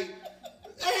inject, like,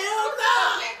 hell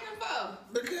no! so?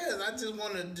 Because I just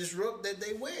want to disrupt that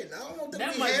they wedding. I don't want them That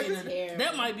to be might be happy.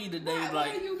 that might be the day Why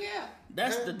like do you care?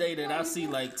 that's the day that I see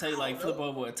like Tay like I don't flip know.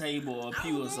 over a table or a I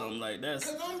pew don't or know. something like that's.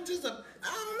 Because I'm just I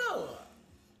don't know.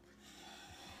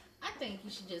 I think you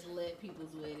should just let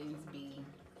people's weddings be.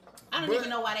 I don't But- even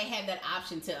know why they have that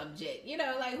option to object. You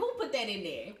know, like who put that in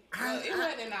there? Well, it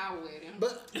wasn't in our wedding.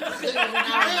 But you're so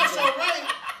right.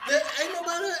 That ain't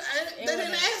nobody. They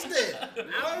didn't ask that.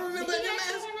 I don't remember Did them you ask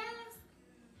asking. someone else?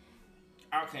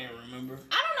 I can't remember.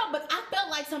 I don't know, but I felt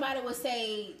like somebody would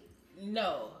say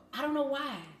no. I don't know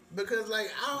why. Because like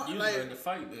You like learned to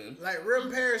fight then. like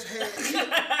Reverend Parrish had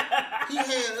he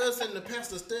had us in the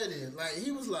pastor study. Like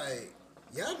he was like,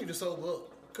 y'all need to sober up.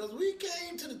 Cause we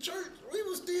came to the church, we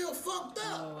was still fucked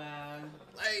up. Oh wow.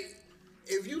 Like,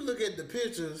 if you look at the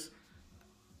pictures,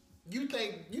 you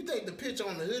think the picture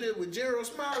on the hoodie with Gerald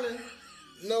smiling?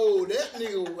 No, that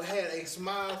nigga had a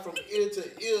smile from ear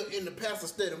to ear in the pastor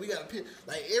study. We got a picture,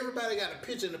 like everybody got a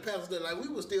picture in the pastor study. Like we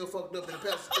was still fucked up in the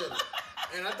pastor study.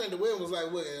 And I think the wedding was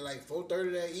like what, like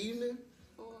 4:30 that evening.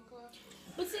 4 o'clock.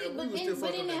 But see, Yeah, we but was still isn't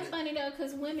fucked up that that funny though?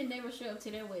 Because women never show up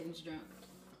to their weddings drunk.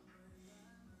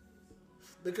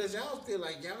 Because y'all feel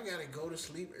like y'all gotta go to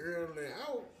sleep early.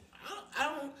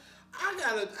 I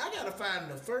gotta find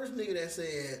the first nigga that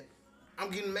said,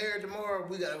 I'm getting married tomorrow,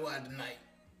 we gotta go out tonight.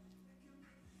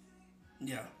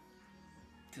 Yeah,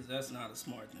 because that's not a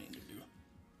smart thing to do.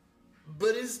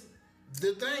 But it's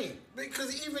the thing.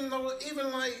 Because even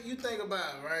like you think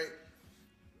about it, right?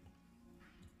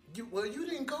 You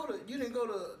didn't go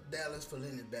to Dallas for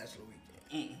Lenny's bachelor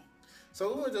weekend.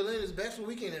 So we went to Lenny's bachelor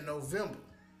weekend in November.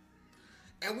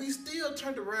 And we still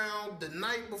turned around the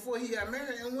night before he got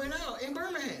married and went out in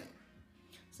Birmingham.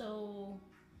 So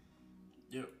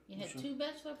Yep. you had Sure. 2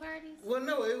 bachelor parties. Well,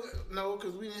 no,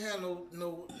 because we didn't have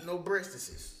no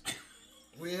breastises.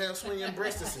 We didn't have swinging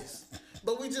breastises.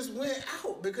 But we just went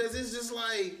out because it's just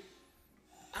like,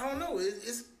 I don't know.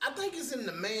 I think it's in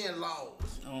the man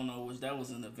laws. I don't know. That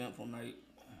was an eventful night.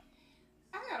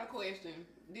 I got a question.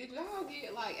 Did y'all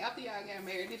get, like, after y'all got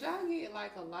married, did y'all get,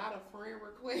 like, a lot of friend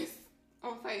requests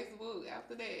on Facebook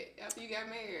after that, after you got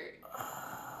married?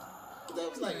 That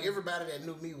was like everybody that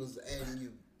knew me was adding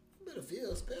you. You better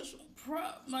feel special.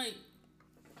 Like,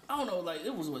 I don't know. Like,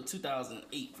 it was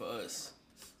 2008 for us.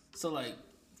 So like,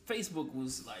 Facebook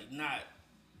was like not.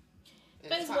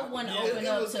 Facebook wasn't Yeah, open it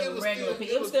up was- to it was regular still-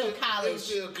 people. It was still college. It was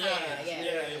still college.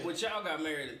 Yeah. But y'all got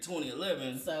married in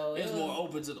 2011, So it's it more was-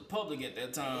 open to the public at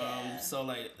that time. Yeah. So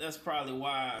like, that's probably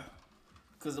why.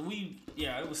 Cause it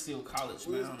was still college, It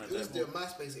was, man. At it was that still point.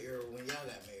 MySpace era when y'all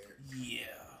got married. Yeah,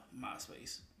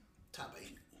 MySpace. Top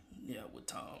 8. Yeah, with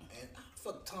Tom. And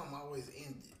fuck Tom always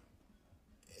ended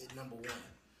at number 1.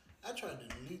 I tried to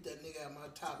delete that nigga out of my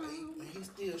top 8 and he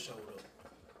still showed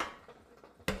up.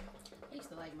 I used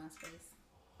to like MySpace.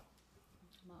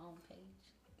 My own page.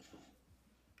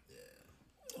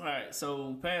 All right,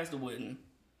 so past the wedding.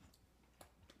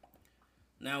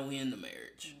 Now we in the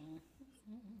marriage.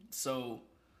 So,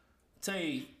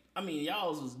 Tay, I mean,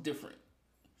 y'all's was different,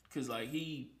 cause like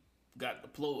he got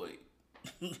deployed,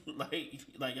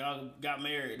 like y'all got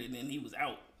married and then he was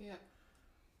out. Yeah.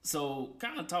 So,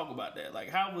 kind of talk about that. Like,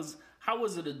 how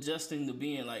was it adjusting to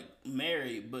being like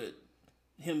married, but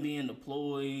him being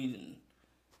deployed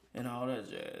and all that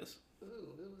jazz? Ooh,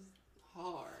 it was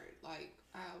hard. Like,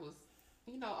 I was,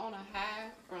 on a high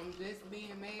from just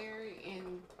being married,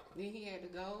 and then he had to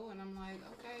go, and I'm like,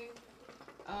 okay,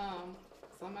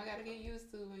 something I gotta get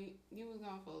used to. And you was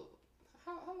gone for,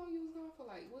 how long you was gone for?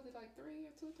 Like, was it like 3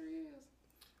 or 2 or 3 years?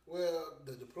 Well,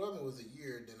 the deployment was a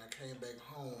year, then I came back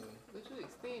home. But you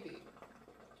extended.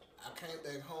 I came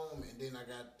back home and then I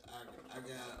got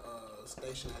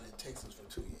stationed out in Texas for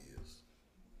 2 years.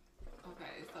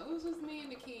 Okay, so it was just me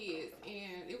and the kids,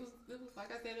 and it was like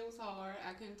I said, it was hard.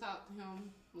 I couldn't talk to him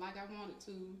like I wanted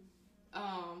to.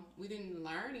 We didn't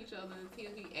learn each other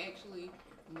until he actually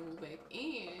moved back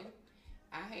in.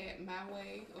 I had my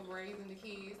way of raising the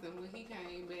kids, and when he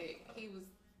came back, he was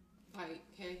like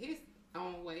had his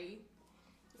own way.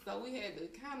 So we had to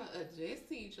kind of adjust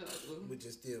to each other. Which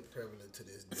is still prevalent to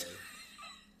this day.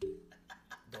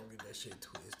 Don't get that shit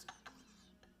twisted.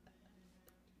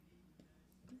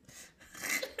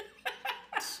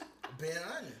 Being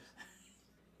honest.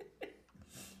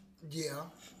 Yeah.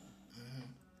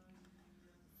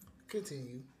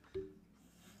 Continue.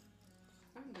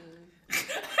 I'm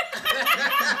done.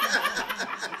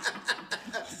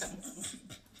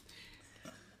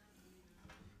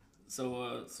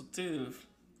 So Tiv,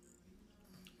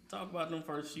 talk about them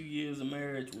first few years of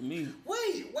marriage with me.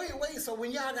 Wait. So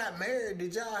when y'all got married,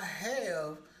 did y'all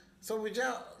have? So with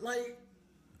y'all like?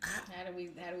 How do we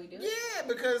do it? Yeah,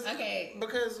 because Okay.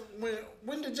 Because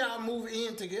when did y'all move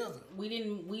in together? We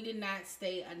did not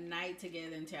stay a night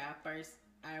together until our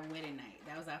wedding night.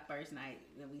 That was our first night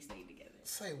that we stayed together.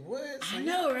 Say what? So I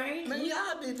know, right? Man,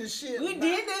 y'all did this shit. We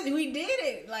did this. We did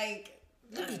it. Like,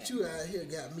 Look at you out here,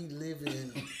 got me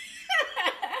living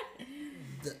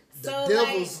the So,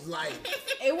 devil's life.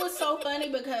 it was so funny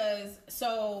because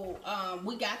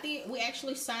we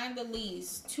actually signed the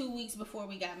lease 2 weeks before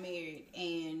we got married,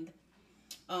 and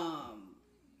I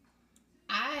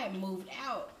had moved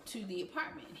out to the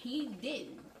apartment. He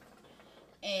didn't,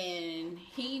 and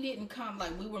he didn't come.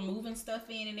 Like, we were moving stuff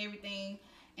in and everything,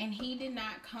 and he did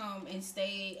not come and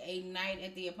stay a night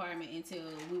at the apartment until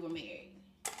we were married.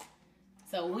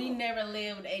 So we never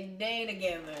lived a day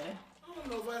together. I don't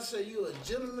know if I say you a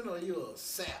gentleman or you a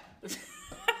sap.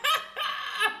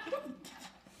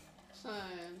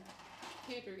 Son,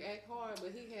 Kendrick act hard,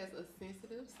 but he has a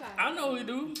sensitive side. I know he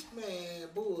do, Man,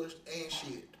 bullshit ain't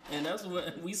shit. and that's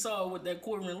what we saw with that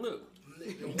Corbin lip.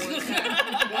 One time.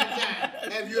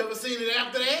 Have you ever seen it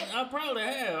after that? I probably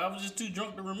have. I was just too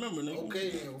drunk to remember, nigga. Okay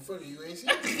then, well, fuck it, you ain't seen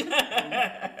it.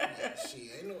 Shit,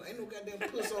 ain't no goddamn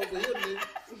puss over here, nigga.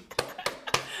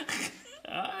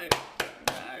 Alright,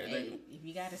 Hey, if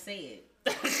you gotta say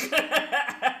it.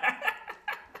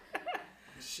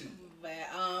 Shoot. But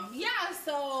yeah,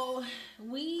 so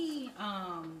we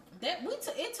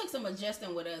it took some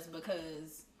adjusting with us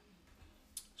because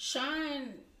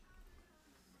Sean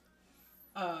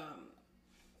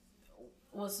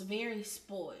was very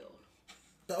spoiled.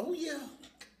 Oh yeah.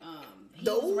 He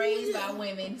was raised by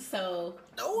women, so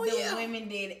the women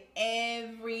did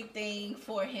everything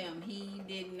for him. He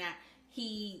did not.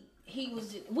 He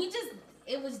was just.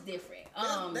 It was different.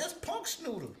 That's punk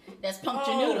schnoodle. That's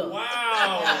puncture noodle.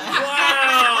 Wow!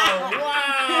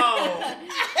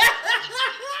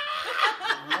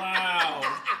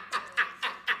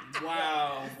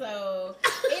 Wow! So,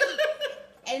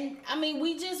 and I mean,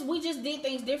 we just did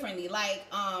things differently. Like,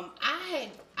 I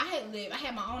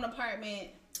had my own apartment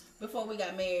before we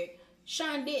got married.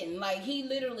 Sean didn't. Like, he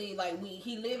literally,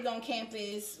 he lived on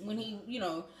campus when he,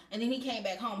 and then he came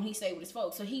back home and he stayed with his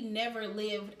folks. So he never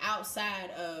lived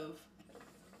outside of,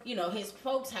 his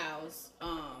folks' house,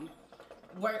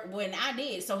 when I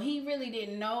did. So he really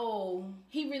didn't know,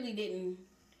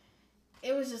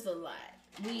 it was just a lot.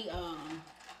 We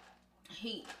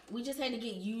just had to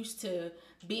get used to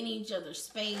being in each other's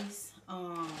space.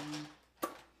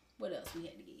 What else we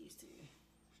had to get used to?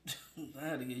 I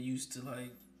had to get used to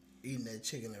Eating that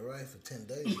chicken and rice for 10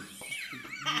 days.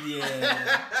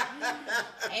 yeah.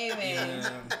 Hey man,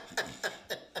 Yeah.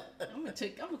 I'm gonna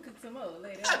cook some more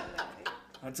later.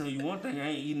 I tell you one thing, I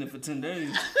ain't eating it for 10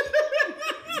 days.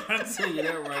 I tell you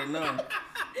that right now.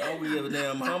 I don't give a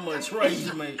damn how much rice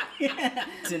you make.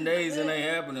 10 days it ain't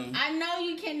happening. I know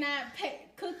you cannot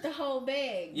cook the whole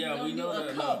bag. Yeah, you we know do that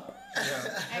a now. cup.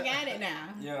 Yeah, I got it now.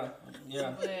 yeah,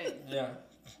 But yeah.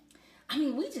 I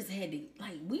mean, we just had to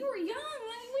we were young,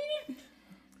 we didn't.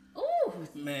 Ooh,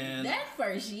 Man, that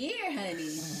first year,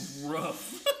 honey.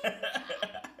 rough.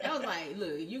 I was like,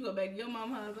 look, you go back to your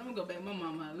mom's house, I'm gonna go back to my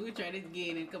mom's house. We'll try this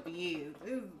again in a couple years.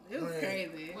 It was Man.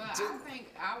 crazy. Well, I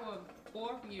think our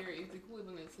 4th year is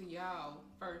equivalent to y'all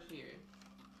first year.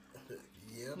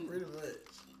 Yeah, pretty much.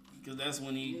 Because that's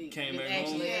when he came back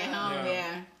Actually home. at home,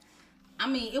 yeah. I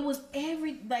mean, it was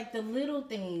the little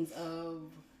things of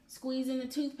squeezing the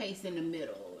toothpaste in the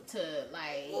middle to and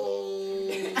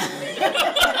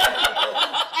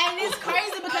it's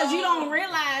crazy because you don't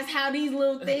realize how these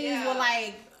little things were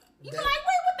you be like,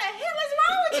 wait, what the hell is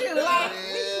wrong with you? Like,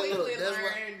 We quickly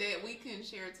learned that we couldn't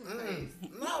share toothpaste.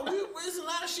 No, it's a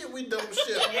lot of shit we don't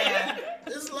share. yeah.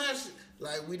 There's a lot of shit.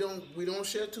 Like, we don't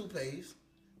share toothpaste.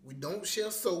 We don't share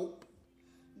soap.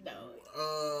 No.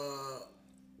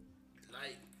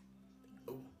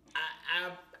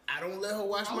 I don't let her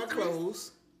wash my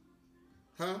clothes.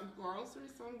 Huh?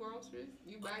 Some groceries.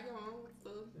 You buy your own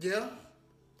stuff. Yeah.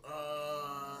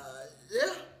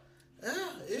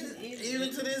 Even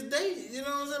to this day, you know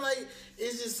what I'm saying? Like,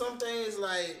 it's just some things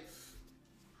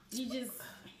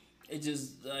It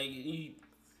just,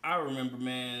 I remember,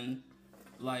 man,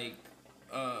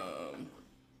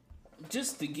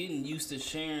 just to getting used to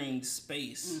sharing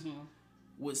space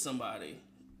with somebody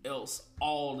else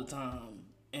all the time.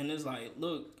 And it's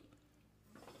look,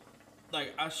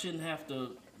 I shouldn't have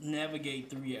to navigate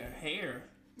through your hair.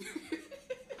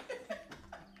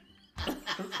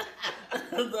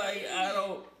 I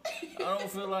don't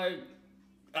feel like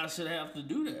I should have to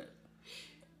do that.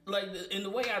 In the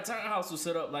way our townhouse was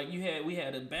set up, we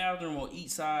had a bathroom on each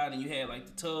side, and you had the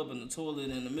tub and the toilet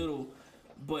in the middle.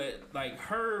 But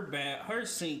her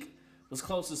sink was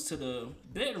closest to the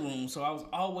bedroom, so I was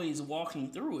always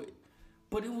walking through it.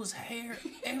 But it was hair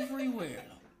everywhere.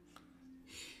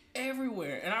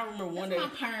 Everywhere. And I remember one day. My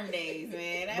perm days,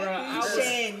 man.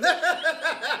 Bruh,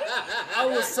 I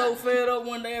was so fed up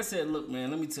one day. I said, look,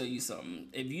 man, let me tell you something.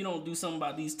 If you don't do something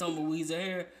about these tumbleweeds of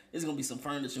hair, it's going to be some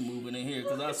furniture moving in here.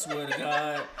 Because I swear to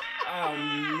God,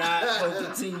 I'm not going to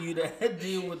continue to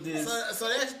deal with this. So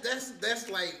that's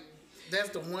like, that's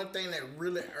the one thing that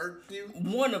really irked you?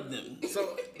 One of them.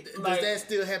 So does that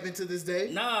still happen to this day?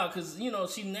 Nah, because, you know,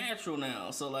 she natural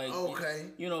now. So, like, okay.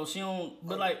 You know, she don't,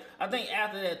 but, like, I think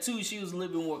after that, too, she was a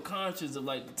little bit more conscious of,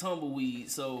 like, the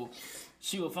tumbleweed. So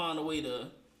she would find a way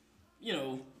to, you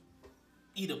know,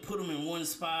 either put them in one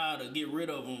spot or get rid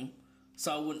of them.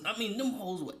 So I wouldn't, I mean, them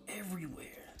holes were everywhere.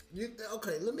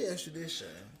 Okay, let me ask you this, Sean.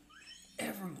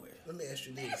 Everywhere. Let me ask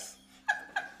you this.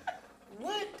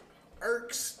 What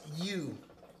irks you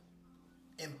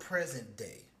in present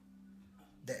day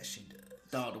that she does?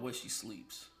 Dog, the way she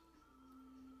sleeps.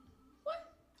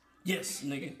 What? Yes,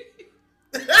 nigga.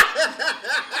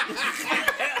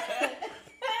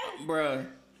 Bruh.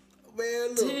 Man,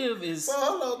 look. Tiv is.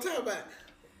 Well, hold on, talk about.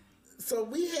 So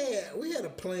we had a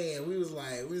plan. We was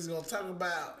like, we was gonna talk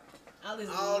about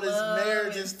all this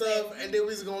marriage and stuff, and then we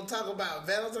was gonna talk about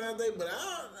Valentine's Day. But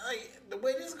the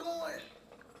way this going,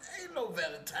 ain't no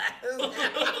Valentine's.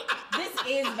 This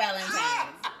is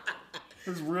Valentine's.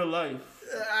 It's real life.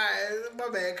 Alright, my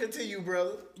bad. Continue,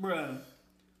 brother. Bruh.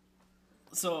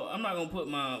 So I'm not gonna put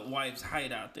my wife's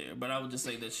height out there, but I would just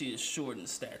say that she is short in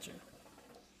stature.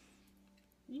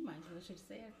 You might as well should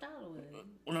say I thought it was.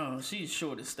 No, she's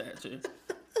short in stature.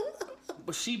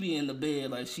 But she be in the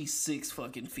bed like she's 6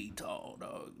 fucking feet tall,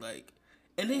 dog. Like,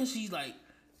 and then she's like,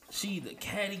 she either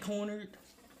catty cornered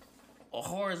or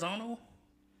horizontal.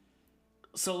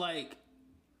 So like,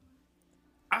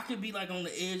 I could be like on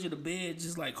the edge of the bed,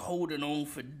 just like holding on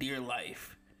for dear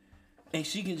life, and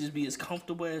she can just be as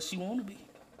comfortable as she want to be.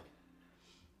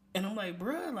 And I'm like,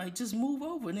 bruh, like just move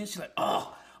over. And then she's like,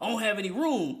 oh, I don't have any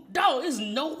room. Dog, there's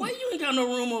no way you ain't got no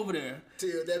room over there.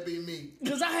 Till that be me.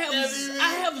 Cause I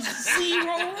have 0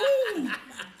 room.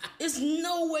 It's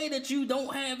no way that you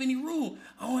don't have any room.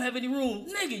 I don't have any room.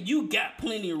 Nigga, you got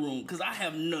plenty of room. Cause I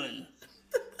have none.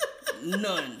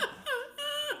 None.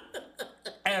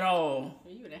 At all.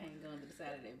 You would have hanged on to the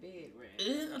side of that bed, right?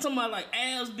 I'm talking about like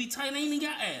abs be tight. I ain't even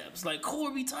got abs. Like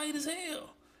core be tight as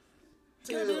hell.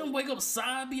 Goddamn, wake up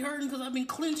side be hurting cause I've been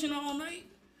clenching all night.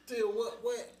 Till what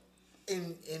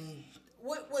in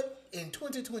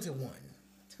 2021?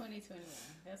 2021.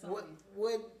 That's all.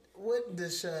 What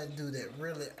does Sean do that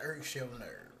really irks your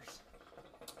nerves?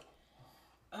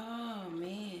 Oh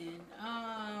man.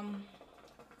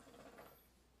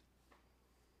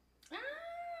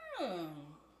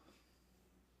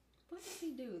 What does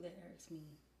he do that hurts me?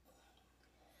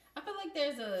 I feel like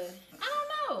there's I don't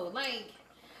know, like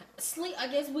sleep. I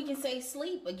guess we can say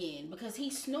sleep again because he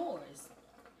snores,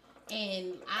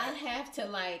 and I have to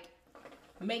like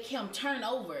make him turn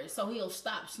over so he'll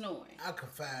stop snoring. I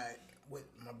confide with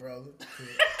my brother.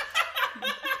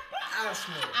 I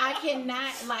snore. I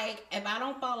cannot, like, if I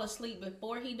don't fall asleep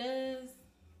before he does,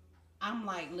 I'm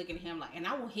like looking at him like, and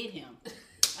I will hit him.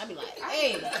 I'll be like,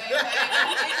 hey,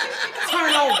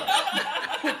 turn over.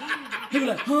 He be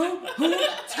like, huh?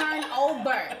 Turn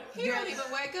over. He don't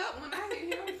even wake up when I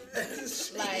hit him.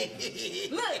 Like,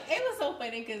 look, it was so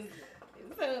funny because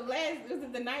was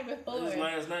it the night before? It was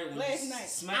last night.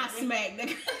 I smacked him.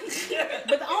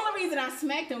 But the only reason I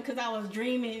smacked him because I was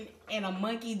dreaming and a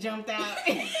monkey jumped out.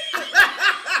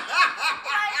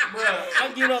 Bruh,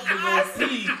 I get up to go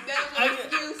pee.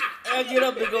 I get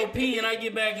up to go pee and I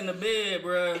get back in the bed,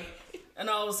 bruh. And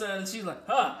all of a sudden she's like,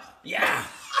 huh, yeah.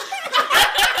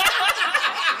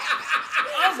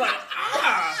 I was like,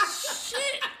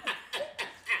 shit.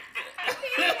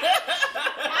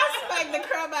 I smacked the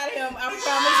crap out of him, I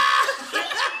promise.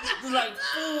 It was like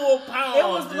full power. It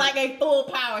was like a full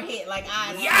power hit. Like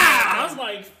I was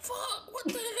like, fuck, what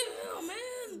the hell, man?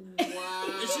 Wow.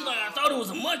 And she's like, I thought it was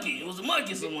a monkey. It was a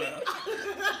monkey somewhere.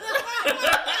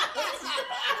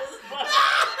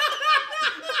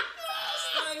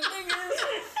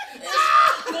 It's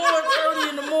 4:30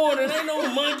 in the morning. Ain't no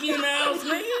monkey in the house,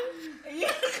 nigga.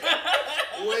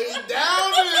 Way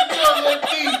down in the double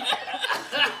deep.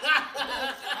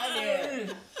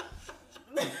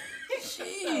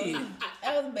 Shit.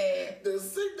 That was bad. The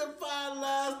signified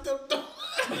last of the.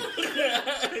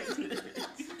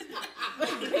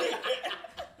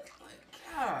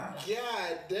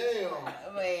 God damn.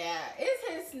 But yeah,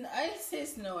 it's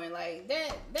his snoring. Like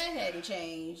that hadn't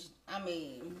changed. I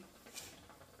mean,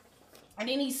 and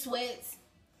then he sweats.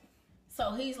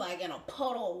 So he's like in a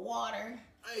puddle of water.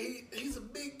 He's a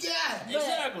big guy. But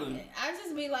Exactly. I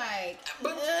just be like,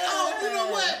 But oh, you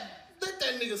know what? Let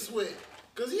that nigga sweat.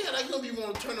 Cause he act like he'll be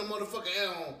want to turn the motherfucking air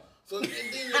on. So and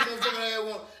then that motherfucking ass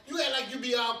want. You act like you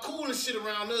be all cool and shit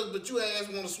around us, but you ass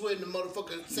want to sweat in the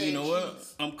motherfucking sand. You know what?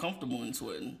 cheese. I'm comfortable in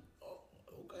sweating, Oh,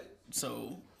 okay.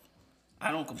 so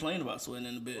I don't complain about sweating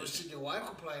in the bed. What shit your wife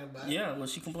complain about? Yeah, well,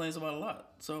 she complains about a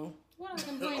lot. So what I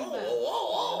complain Oh, about?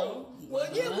 oh. Well,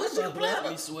 yeah. What she complain Be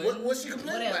about? sweating. What she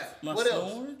complain What else? about? My What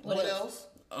else? snoring? What else?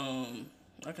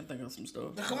 I can think of some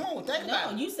stuff. Come on, think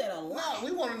about No, it. you said a lot. No,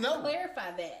 we want to know.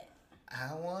 Clarify that.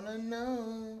 I wanna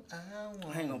know.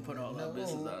 I ain't gonna put all our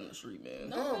business out in the street, man.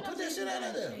 No, put that shit out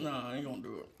of there. Nah, I ain't gonna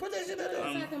do it. Put that shit out What there.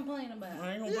 else I complain about?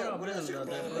 I ain't gonna Yeah, put our what else business you out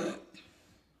there, complain bro. about?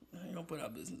 I ain't gonna put our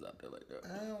business out there like that.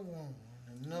 I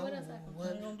wanna know What else I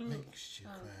what gonna do? makes you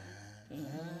cry.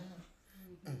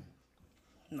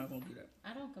 I'm not gonna do that.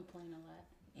 I don't complain a lot.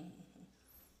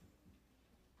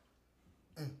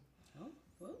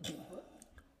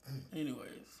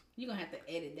 Anyways, You're gonna have to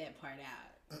edit that part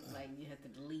out. Like you have to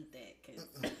delete that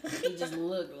because it just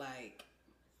looked like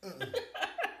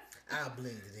I'll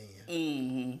blend it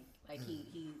in. like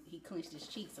he clenched his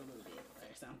cheeks a little bit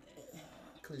or something.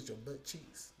 Clench your butt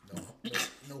cheeks.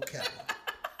 No cap.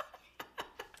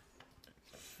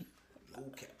 No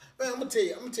cap. Man, I'm gonna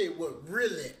tell you what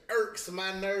really irks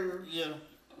my nerves. yeah.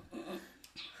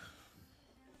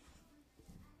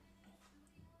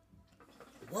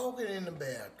 Walking in the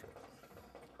bathroom,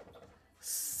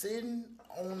 sitting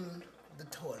on the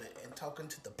toilet and talking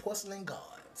to the porcelain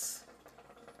gods,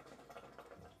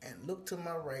 and look to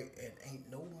my right and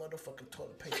ain't no motherfucking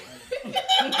toilet paper on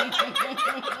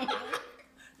it.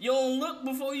 You don't look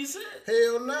before you sit.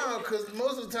 Hell no, cause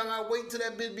most of the time I wait till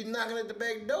that bitch be knocking at the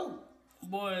back door.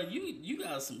 Boy, you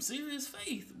got some serious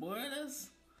faith, boy. That's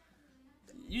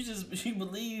you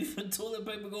believe the toilet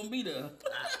paper gonna be there.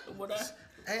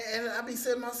 And I be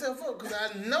setting myself up because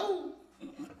I know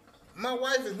my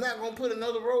wife is not gonna put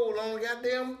another roll on the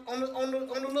goddamn on the little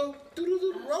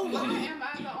roll. Why am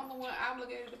I the only one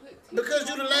obligated to put tissue Because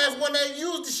you on the the last roll? one that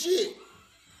used the shit.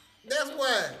 That's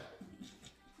why.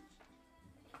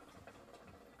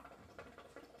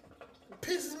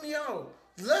 Pisses me off.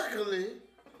 Luckily,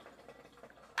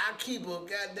 I keep a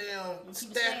goddamn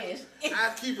stash. stash.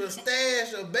 I keep a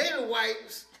stash of baby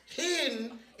wipes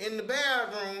hidden in the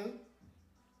bathroom.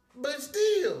 But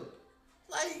still,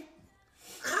 like,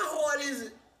 how hard is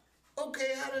it?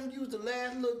 Okay, I done used the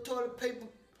last little toilet paper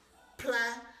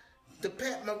ply to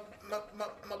pat my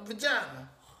vagina.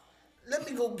 Let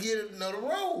me go get another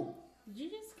roll. Did you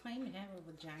just claim to have a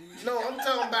vagina? No, I'm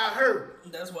talking about her.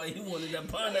 That's why you wanted that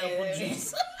pineapple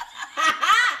juice.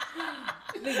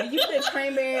 Nigga, you put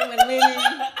cranberry with lemon,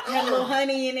 have a little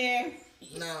honey in there.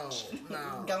 No.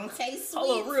 Don't taste sweet.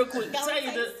 Hold on, real quick. Don't Tell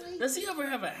you, taste sweet. does he ever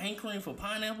have a hankering for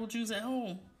pineapple juice at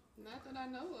home? Not that I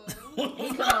know of.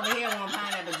 He come over here and want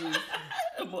pineapple juice.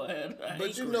 That boy had a But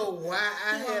hankering. you know why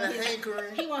I had a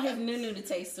hankering? He want his nunu to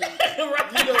taste sweet. You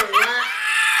know why?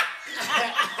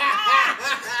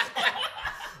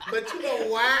 But you know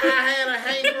why I had a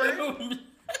hankering?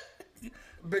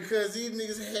 Because these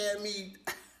niggas had me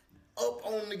up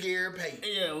on the Gary Payton.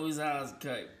 Yeah, it was eyes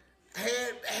cut.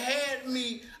 Had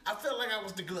me. I felt like I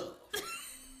was the glove.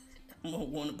 I'm gonna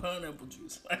want a pineapple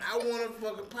juice. I wanted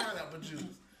fucking pineapple juice,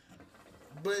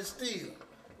 but still,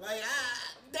 like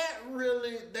that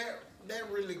really.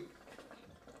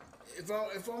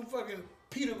 If I'm fucking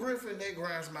Peter Griffin, that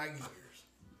grinds my gears.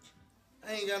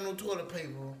 I ain't got no toilet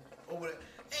paper over there,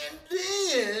 and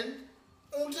then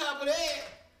on top of that,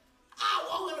 I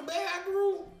walk in the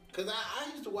bathroom because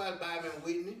I used to watch Bobby and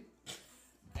Whitney.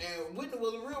 And Whitney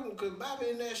was a real one because Bobby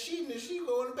in that sheet and she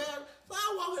go in the bathroom. So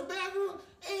I walk in the bathroom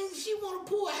and she want to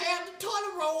pull half the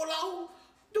toilet roll off.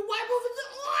 The wipe over the,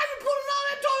 why are you pulling all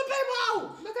that toilet paper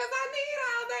off? Because I need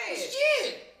all that.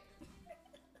 Shit.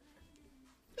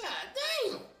 God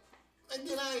damn. And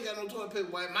then I ain't got no toilet paper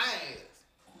to wipe my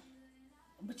ass.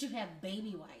 But you have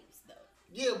baby wipes though.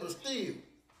 Yeah, but still.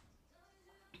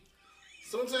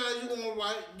 Sometimes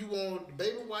you want the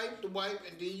baby wipe, the wipe,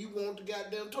 and then you want the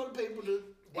goddamn toilet paper to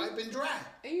wipe and dry.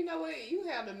 And you know what? You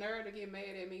have the nerve to get mad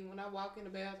at me when I walk in the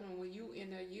bathroom when you in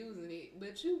there using it.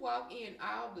 But you walk in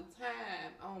all the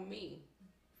time on me.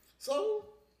 So,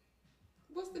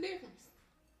 What's the difference?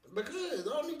 because I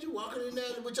don't need you walking in there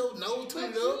with your nose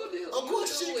turned But up. you do- Of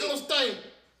course you do shit it. gonna stink.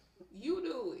 You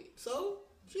do it. So,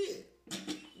 shit.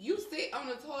 You sit on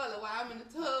the toilet while I'm in the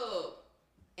tub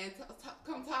and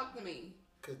come talk to me.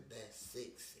 Cause that's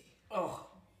sexy. Oh,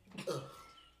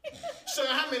 So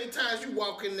how many times you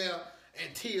walk in there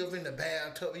and tears in the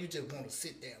bathtub and you just want to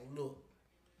sit there and look?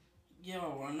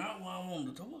 Yo, not while I'm on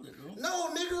the toilet, though.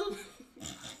 No, nigga.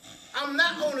 I'm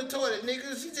not on the toilet,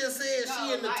 nigga. She just said No,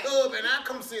 she in the like- tub and I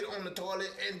come sit on the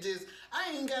toilet and just,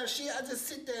 I ain't got shit. I just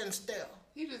sit there and stare.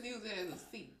 You just use it as a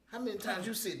seat. How many times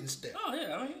you sit and stare? Oh,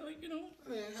 yeah, I mean, like, you know.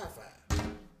 Man, high five.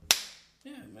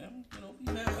 Yeah, man. You know,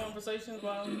 we have conversations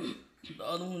while the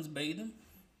other one's bathing.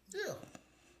 Yeah.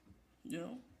 You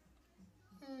know.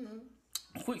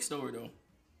 Quick story though.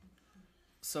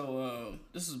 So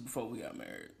this is before we got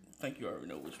married. I think you already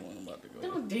know which one I'm about to go.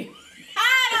 Don't do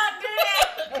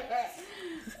that.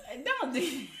 Don't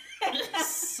do that.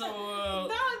 So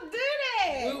Don't do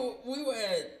that. we were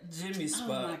at Jimmy's Oh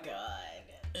spot. my god.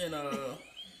 And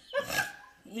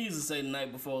needless to say, the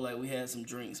night before, like, we had some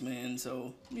drinks, man.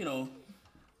 So, you know,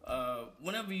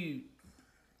 whenever you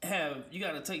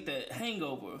gotta take that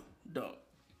hangover dump.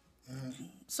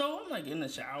 So I'm like in the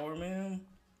shower, man.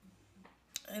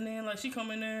 And then like she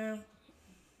come in there,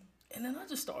 and then I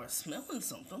just started smelling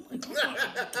something. I'm like, oh my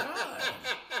god.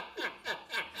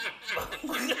 Like,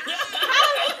 what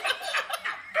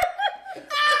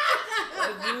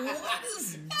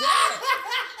is that?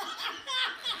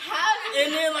 How did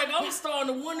And then like I'm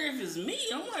starting to wonder if it's me.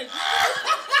 I'm like,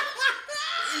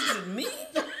 is it me?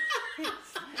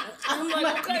 I'm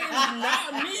like, okay, it's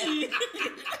not me.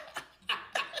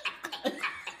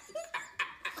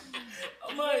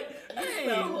 I'm like, hey.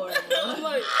 so horrible? I'm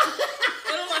like,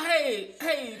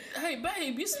 hey,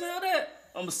 babe, you smell that?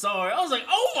 I'm sorry. I was like,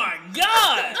 oh my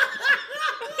god.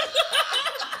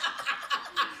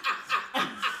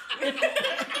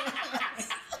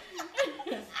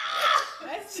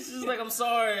 She's like, I'm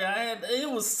sorry. It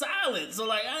was silent, so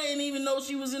like I didn't even know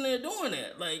she was in there doing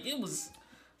that. Like it was,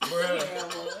 bruh.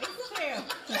 terrible. It's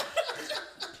terrible.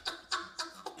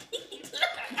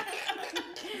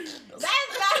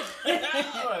 That's not.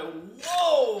 I'm like,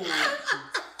 whoa.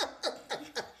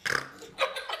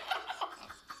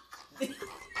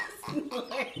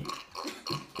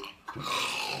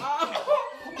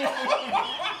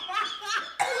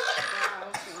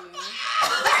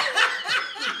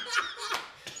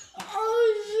 Oh,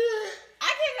 shit. I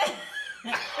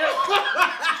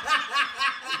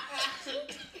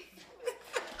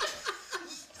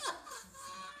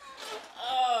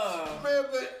Man,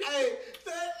 but hey,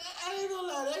 I ain't gonna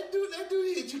lie, that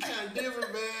dude hit you kind of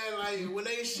different, man. Like when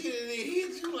they shit and it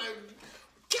hit you, like,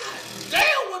 God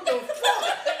damn, what the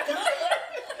fuck?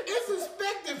 It's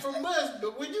expected from us,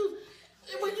 but when you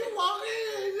walk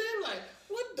in, they're like,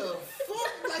 what the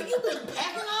fuck? Like you been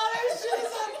packing all that shit or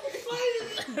something?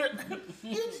 Like,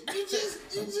 you just,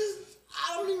 I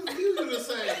don't even view you the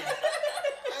same.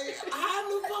 Like, how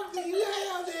the fuck do you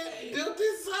have that built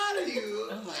inside of you?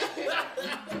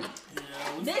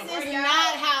 This is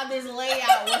not how this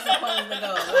layout was supposed to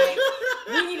go. Like,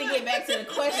 we need to get back to the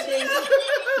questions.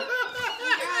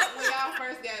 When y'all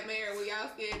first got married, were y'all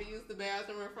scared to use the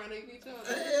bathroom in front of each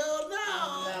other? Hell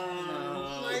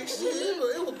no. Like shit, it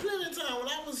was plenty of time when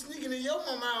I was sneaking in your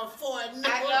mama out before I knew.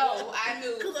 I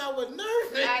knew. Cause I was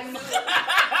nervous. I knew.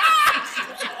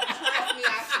 Trust me, I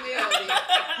smelled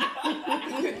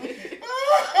it.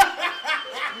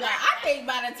 No, I think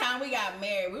by the time we got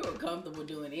married, we were comfortable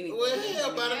doing anything. Well,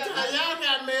 hell, by the time y'all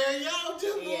got married, y'all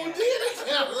just gonna did each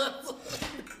other.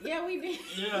 Yeah, we did.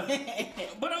 Yeah.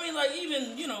 But I mean, like,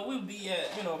 even, you know, we'd be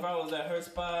at, you know, if I was at her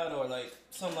spot or, like,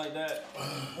 something like that,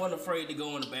 wasn't afraid to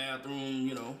go in the bathroom,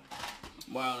 you know,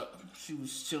 while she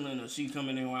was chilling or she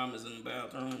coming in while I was in the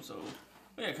bathroom. So,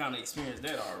 we had kind of experienced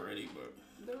that already, but.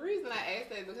 The reason I asked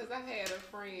that because I had a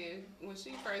friend, when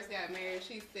she first got married,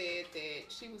 she said that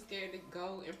she was scared to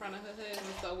go in front of her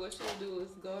husband. So what she'll do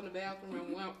is go in the bathroom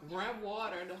and run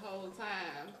water the whole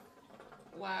time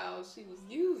while she was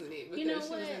using it because You know she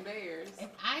what? was embarrassed.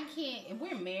 If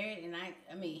we're married and I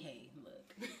mean, hey,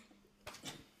 look.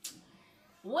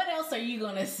 What else are you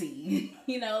going to see?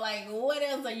 You know, like, what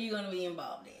else are you going to be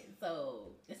involved in?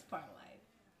 So, it's part of life.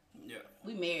 Yeah.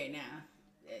 We married now.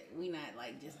 We not,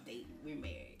 like, just dating. We're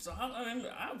married. So, I mean,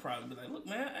 I'd probably be like, look,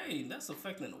 man, hey, that's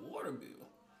affecting the water bill.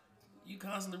 You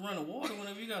constantly running water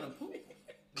whenever you got to poop.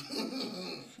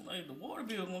 Like, the water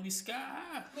bill going to be sky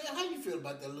high. Man, how you feel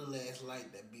about that little ass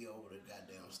light that be over the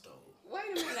goddamn stove? Wait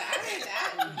a minute,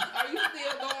 are you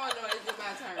still going or is it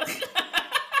my turn?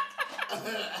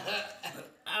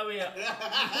 I mean,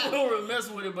 I don't really mess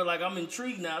with it, but, like, I'm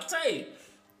intrigued now. I'll tell you,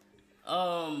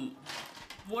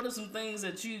 what are some things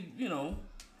that you know...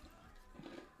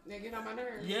 They get on my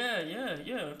nerves. Yeah.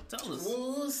 Tell us.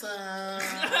 Woosah.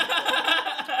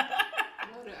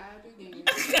 What do I begin?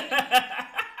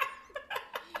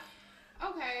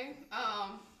 Okay,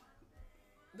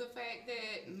 the fact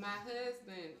that my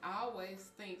husband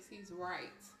always thinks he's right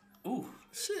Ooh.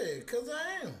 Shit, cause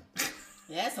I am.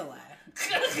 That's a lie.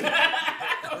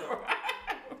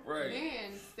 Right.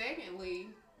 Then, secondly,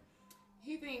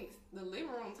 he thinks the living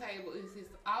room table is his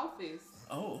office.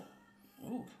 Oh.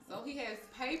 Ooh. So he has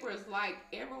papers like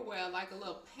everywhere, like a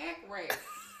little pack rat.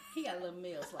 He got a little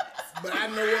meal slice. But I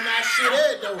know where my shit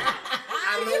at though.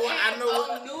 I know.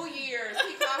 On New Year's,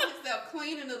 he called himself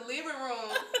cleaning the living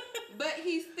room, but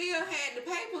he still had the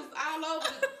papers all over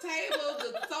the table,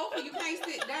 the sofa. You can't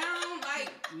sit down.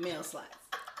 Like, Meal slice.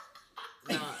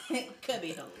 Nah,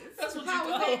 Cubby holes. That's what you how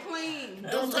was call. that clean?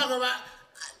 don't talk about.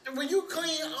 When you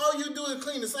clean, all you do is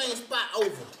clean the same spot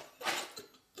over.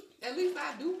 At least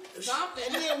I do something.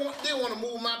 And they want to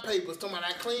move my papers. Talking about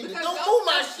I cleaned it. Because Don't your move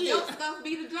my stuff- shit. Your stuff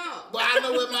be the junk. But I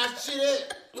know where my shit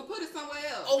at. We'll put it somewhere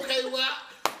else. Okay, well,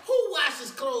 who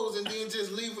washes clothes and then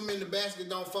just leave them in the basket,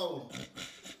 don't fold them?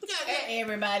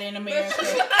 Everybody in America.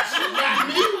 Not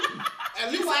me.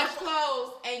 At You least wash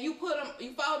clothes and you fold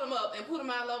them up and put them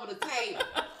all over the table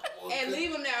and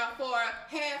leave them there for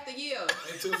half the year.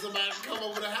 Until somebody come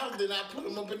over the house, then I put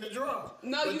them up in the drawer.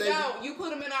 No, But you they don't. You put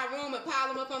them in our room and pile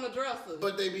them up on the dresser.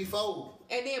 But they be folded.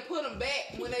 And then put them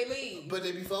back when they leave. But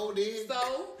they be folded.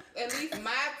 So, at least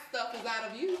my stuff is out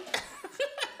of use.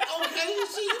 Okay, you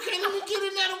see, you can't even get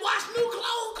in there to wash new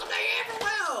clothes because they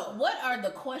everywhere. What are the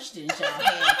questions y'all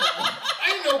have?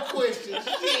 Ain't no question.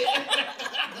 Shit.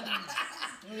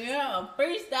 Yeah,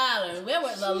 freestyling. Where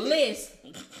was the list?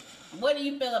 What do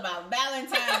you feel about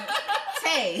Valentine's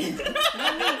Day?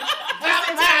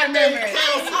 Valentine's Day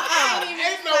counts.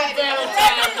 Ain't no Valentine's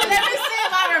Day. Let me see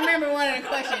if I remember one of the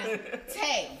questions.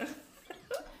 Tay,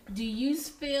 do you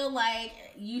feel like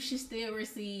you should still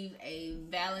receive a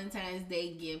Valentine's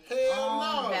Day gift Hell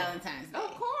on no. Valentine's Day?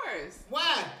 Of course.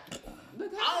 Why?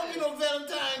 Because I don't get no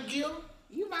Valentine's gift.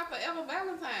 you my forever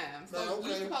Valentine. So No, okay.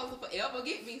 you're supposed to forever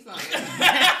get me something.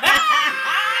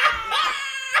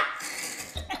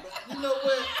 You know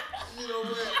what? You know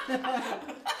what?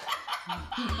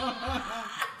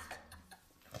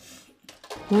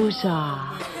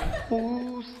 Woosah.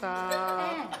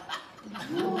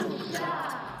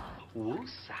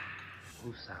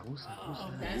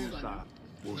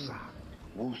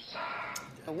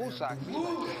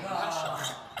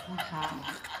 That's funny.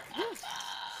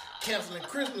 Canceling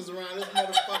Christmas around this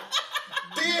motherfucker.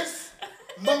 This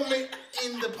moment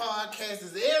in the podcast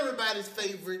is everybody's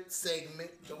favorite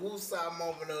segment, the Woosah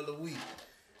moment of the week.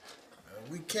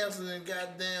 We canceling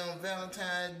goddamn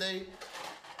Valentine's Day,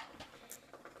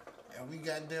 and we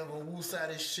goddamn gonna woosah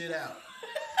this shit out.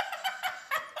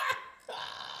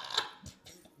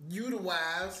 You the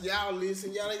wives, y'all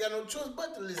listen. Y'all ain't got no choice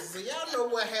but to listen. So y'all know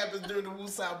what happens during the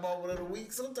woosah moment of the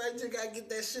week. Sometimes you gotta get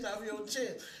that shit off your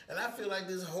chest. And I feel like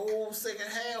this whole second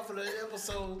half of the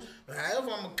episode, however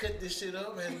I'm gonna cut this shit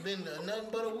up, has been nothing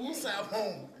but a woosah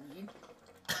moment. You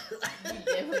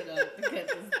definitely gonna cut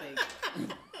this thing.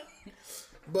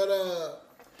 But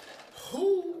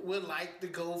who would like to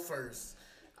go first?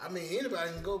 I mean,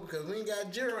 anybody can go because we ain't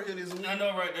got Gerald here this week. I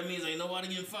know, right? That means ain't nobody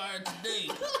getting fired today.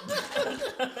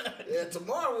 Yeah,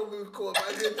 tomorrow when we record,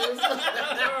 I get this. All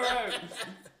right.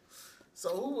 So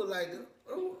who would like to?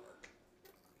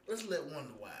 Let's let one of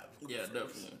the wives go Yeah, first.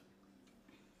 definitely.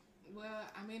 Well,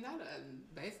 I mean, I done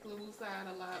basically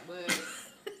woosah a lot, but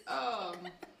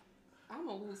I'm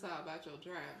a woosah about your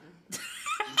driving.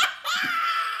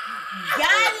 Got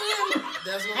him!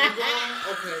 That's what we're going?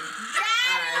 Okay.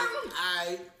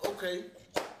 Alright, okay.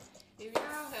 If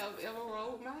y'all have ever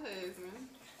rode with my husband,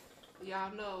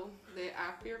 y'all know that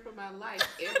I fear for my life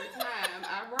every time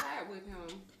I ride with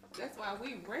him. That's why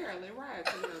we rarely ride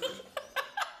together.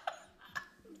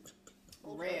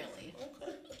 Rarely.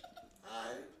 Okay.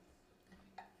 Alright.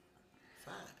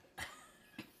 Fine.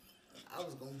 I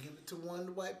was gonna give it to one of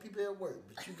the white people at work,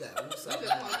 but you got You what's just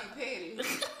up? want to be petty.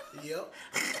 Yep.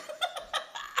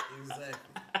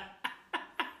 Exactly.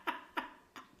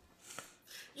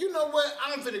 You know what?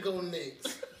 I'm finna go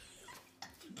next.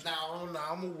 No, I'm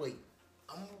gonna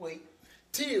wait.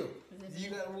 Till you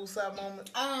got a woosah moment.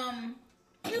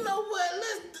 You know what?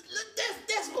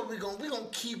 That's what we're gonna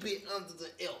keep it under the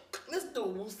elk. Let's do a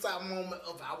woosah moment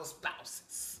of our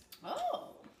spouses. Oh.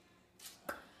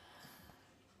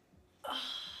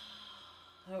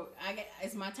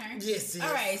 It's my turn? Yes, yes.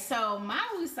 All right, so my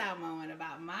woosah moment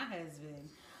about my husband,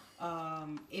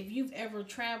 if you've ever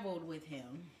traveled with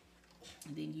him,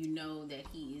 then you know that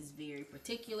he is very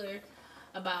particular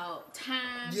about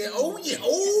time. Yeah. Oh yeah.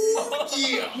 Oh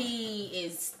yeah. He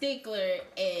is stickler,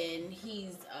 and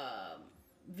he's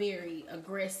very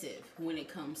aggressive when it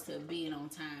comes to being on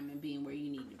time and being where you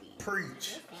need to be.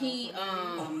 Preach. He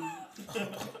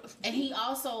and he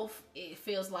also it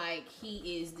feels like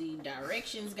he is the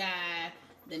directions guy,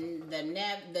 the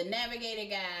navigator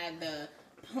guy, the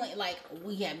plan, like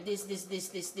we have this,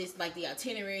 like the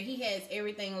itinerary. He has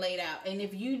everything laid out, and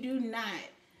if you do not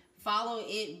follow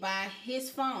it by his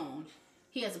phone,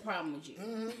 he has a problem with you.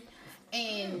 Mm-hmm.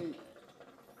 And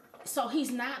so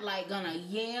he's not like gonna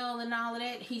yell and all of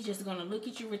that. He's just gonna look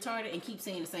at you retarded and keep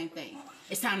saying the same thing.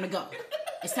 It's time to go.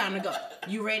 It's time to go.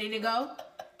 You ready to go?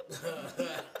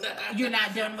 You're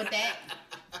not done with that?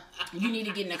 You need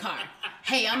to get in the car.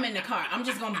 Hey, I'm in the car. I'm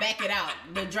just gonna back it out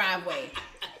the driveway.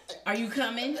 Are you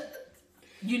coming?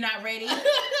 You not ready?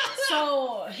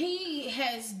 So he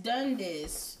has done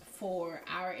this for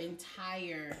our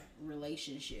entire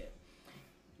relationship.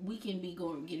 We can be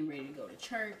getting ready to go to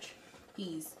church.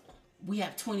 We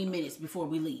have 20 minutes before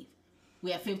we leave.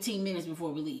 We have 15 minutes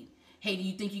before we leave. Hey, do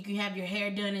you think you can have your hair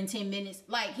done in 10 minutes?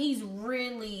 Like, he's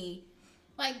really,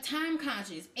 like, time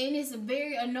conscious. And it's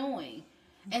very annoying.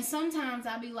 And sometimes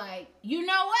I'll be like, you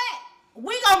know what?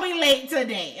 We gonna be late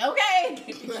today, okay?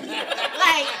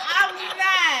 Like, I'm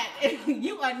not,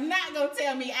 you are not gonna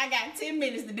tell me I got 10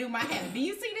 minutes to do my hair. Do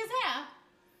you see this hair?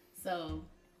 So,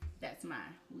 that's my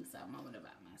woosah moment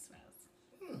about my spouse.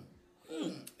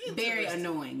 Very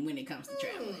annoying when it comes to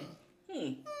traveling.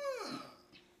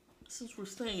 Since we're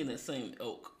staying in that same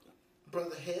ilk,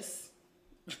 Brother Hess.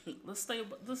 let's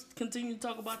continue to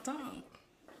talk about time,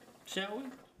 shall we?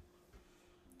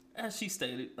 As she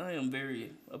stated, I am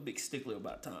a big stickler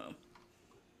about time.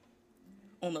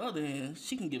 On the other hand,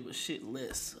 she can give a shit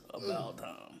less about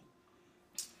time.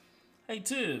 Hey,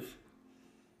 Tiv,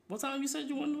 what time you said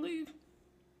you wanted to leave?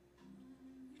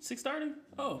 6:30?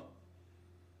 Oh.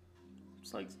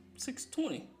 It's like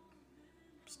 6:20.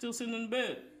 Still sitting in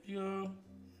bed.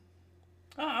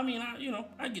 I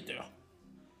get there.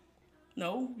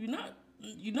 No, you're not.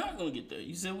 You're not gonna get there.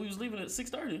 You said we was leaving at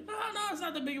 6:30. No, it's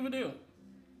not that big of a deal.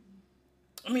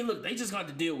 I mean, look, they just got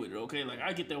to deal with it, okay? Like,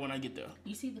 I get there when I get there.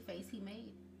 You see the face he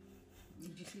made?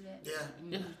 Did you see that? Yeah.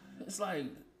 Yeah. It's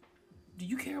like, do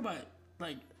you care about,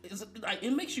 like,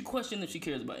 it makes you question if she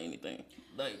cares about anything.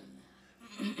 Like,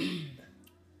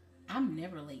 I'm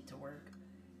never late to work,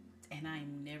 and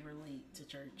I'm never late to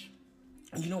church.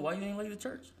 you know why you ain't late to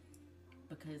church?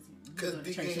 Because you Because go to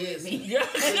Deacon church with Hess. me. Yeah.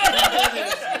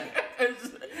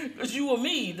 Because you or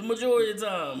me, the majority of the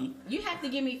time. You have to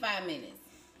give me 5 minutes.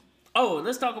 Oh,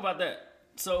 let's talk about that.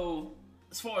 So,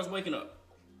 as far as waking up,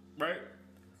 right?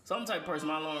 So I'm the type of person,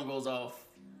 my alarm goes off,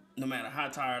 no matter how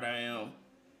tired I am,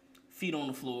 feet on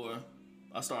the floor,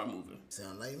 I start moving.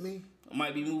 Sound like me. I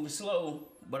might be moving slow,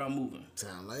 but I'm moving.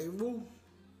 Sound like Boo.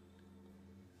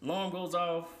 Alarm goes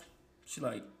off, she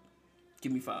like,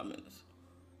 give me 5 minutes.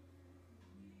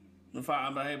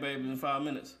 I'm like, hey baby, in 5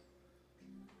 minutes.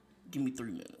 Give me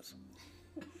 3 minutes.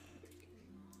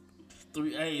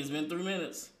 Hey, it's been 3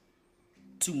 minutes.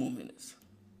 2 more minutes.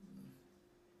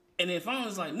 And then finally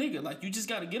it's like, nigga, like, you just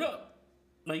gotta get up.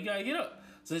 Like, you gotta get up.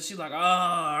 So then she's like, all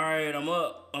right, I'm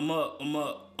up.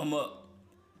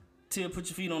 Tia, put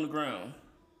your feet on the ground.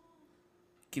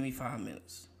 Give me 5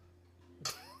 minutes.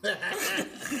 It's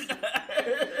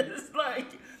like,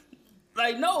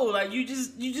 no, like, you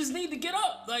just need to get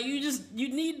up. Like, you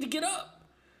need to get up.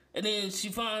 And then she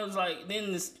finds, like,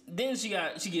 then she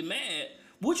get mad.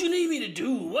 What you need me to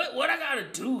do? What I gotta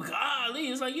do? Golly.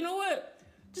 It's like, you know what?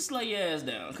 Just lay your ass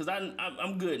down, because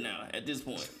I'm good now at this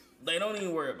point. Like, don't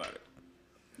even worry about it.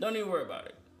 Don't even worry about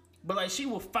it. But, like, she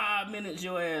will 5 minutes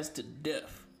your ass to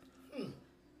death.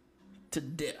 To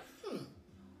death. There's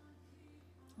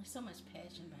so much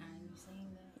passion behind you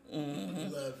saying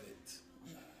that. Love it.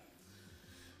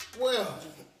 Well,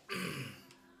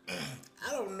 I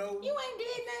don't know. You ain't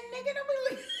did nothing, nigga. Don't be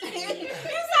looking. You saw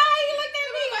how he looked at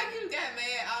me. Like you got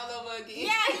mad all over again.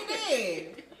 Yeah, he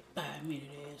did. 5 minute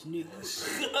ass niggas.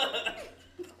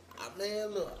 Man,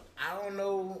 look, I don't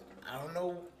know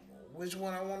which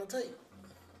one I want to take.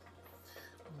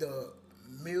 The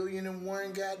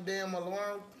 1,000,001 goddamn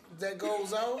alarm that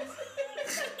goes off.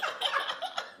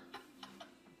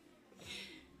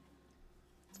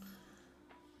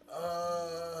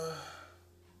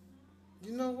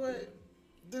 You know what?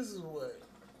 This is what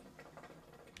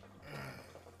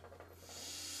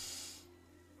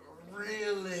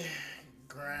really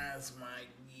grinds my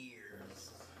gears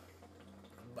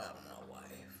about my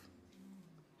wife.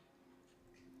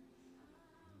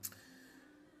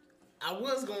 I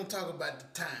was gonna talk about the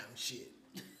time shit,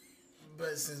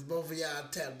 but since both of y'all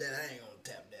tapped that, I ain't gonna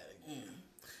tap that again.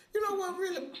 You know what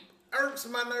really irks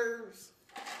my nerves?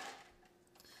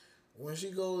 when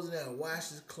she goes in there and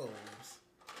washes clothes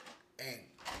and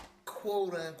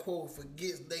quote unquote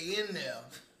forgets they in there.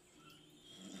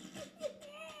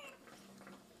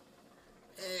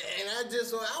 And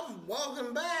I'm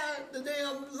walking by the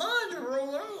damn laundry room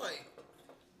and I'm like,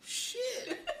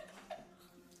 shit,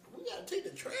 we gotta take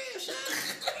the trash out.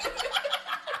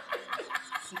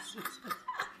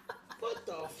 What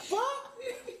the fuck?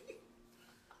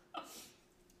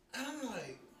 And I'm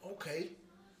like, okay.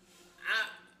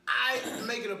 I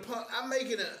make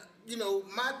it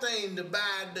my thing to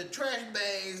buy the trash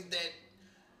bags that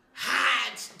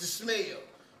hides the smell.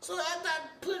 So after I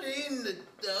put it in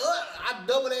I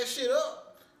double that shit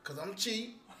up, cause I'm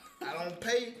cheap. I don't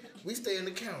pay. We stay in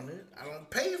the counter. I don't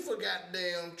pay for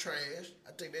goddamn trash.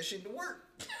 I take that shit to work.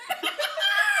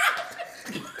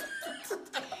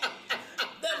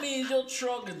 That means your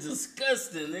truck is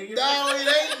disgusting, nigga. No, it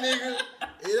ain't, nigga.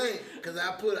 It ain't, cause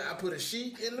I put a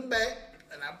sheet in the back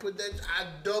and I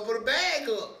double the bag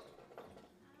up,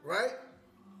 right?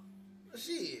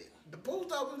 Shit. The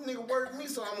post office nigga work me,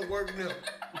 so I'ma work them.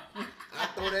 I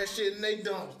throw that shit in they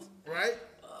dumpster, right?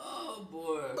 Oh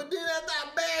boy. But then after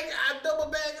I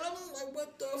double bag it up, I'm like,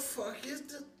 what the fuck is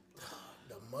this?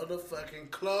 The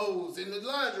motherfucking clothes in the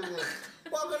laundry room.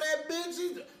 Walking that bitch,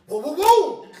 he's whoa, whoa,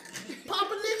 whoa! Pop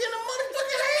a nigga in the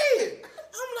motherfucking head.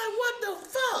 I'm like, what the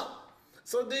fuck?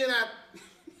 So then I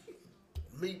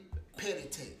meet Petty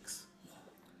Tex.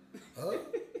 Huh?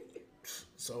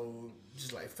 So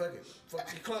just like, fuck it.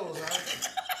 Fuck your clothes, huh?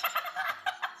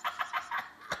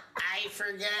 I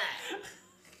forgot.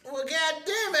 Well,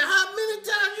 goddamn it, how many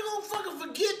times you gonna fucking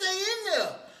forget they in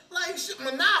there? Like shit,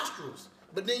 my nostrils.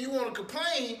 But then you wanna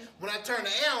complain when I turn the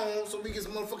air on so we get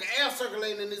some motherfucking air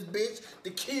circulating in this bitch to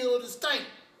kill the stink.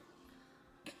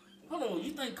 Hold on,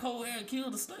 you think cold air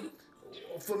kill the stink?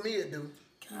 For me, it do.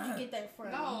 Where'd you get that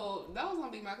from? No, those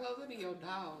won't be my clothes. It'll be your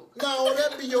dog. No,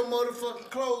 that be your motherfucking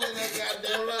clothes in that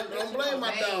goddamn leather. Don't blame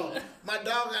my dog. My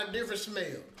dog got a different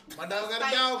smell. My dog got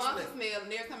a dog smell.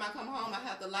 And every time I come home, I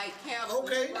have to light candles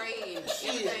okay. and spray and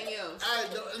everything else.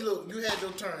 Look, you had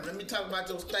your turn. Let me talk about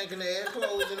your stinking ass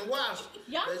clothes in the wash.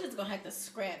 Y'all just gonna have to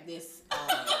scrap this.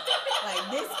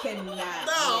 Like, this cannot.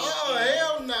 No,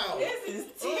 hell no. This is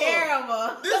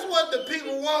terrible. This is what the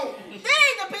people want. Dang,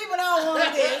 the people don't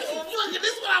want this. Fuck it,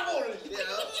 this is what I wanted. Yeah.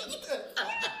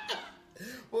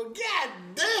 Well, god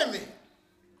damn it.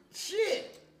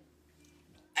 Shit.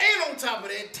 And on top of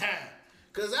that time.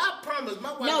 Cause I promise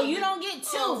my wife. No, you don't get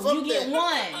two. You get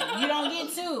one. You don't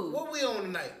get two. What we on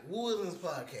tonight? Wooisms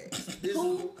podcast. This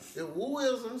is the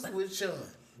Wooisms with Sean.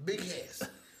 Big ass.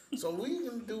 So we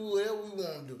can do whatever we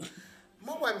want to do.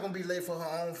 My wife gonna be late for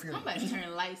her own funeral. I'm about to turn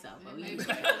the lights off.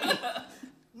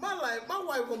 My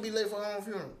wife gonna be late for her own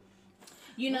funeral.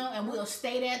 You know, and we'll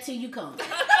stay there till you come.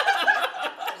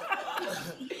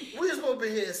 We're supposed to be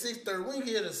here at 6:30. We can get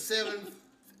here at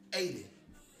 7:80.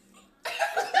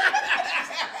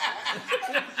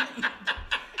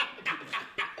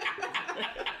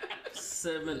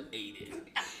 $7.80.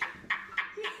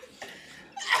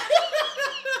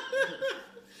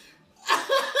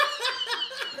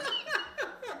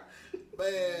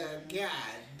 Man, god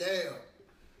damn.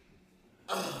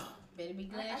 Better be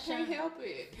glad. I can't help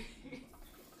it.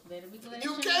 Better be glad.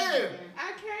 You can.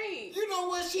 I can't. You know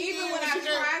what she Even did when I she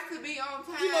try to be on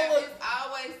time, You know what? it's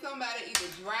always somebody either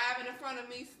driving in front of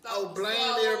me,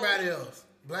 blame everybody else.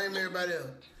 Blame everybody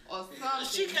else. or something.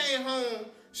 She came home,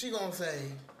 she gonna say,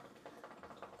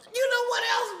 you know what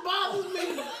else bothers me?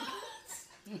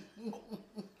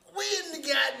 We in the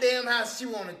goddamn house, she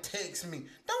wanna text me.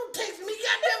 Don't text me,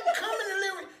 goddamn, come in the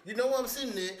living. You know what I'm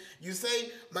sitting there, you say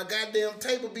my goddamn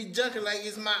table be junking like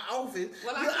it's my office.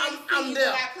 Well, I'm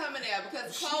there. I come in there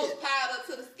because clothes piled up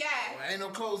to the sky. Well, ain't no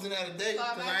clothes in there today So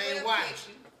because I ain't washed.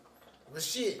 But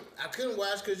shit, I couldn't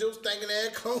wash because your stinking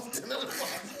ass clothes in the wash.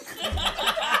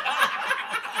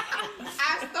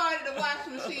 I started the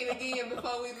washing machine again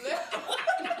before we left.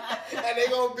 And they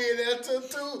gonna be in there till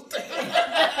Tuesday.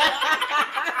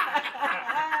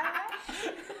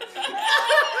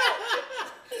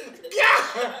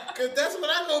 Yeah, cause that's when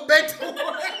I go back to work.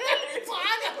 So I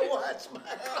gotta watch my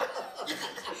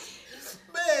clothes.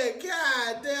 Man,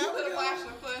 god damn. You could have washed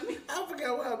them for me. I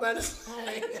forgot what I was about to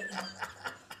say.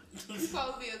 You're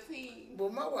supposed to be a team. Well,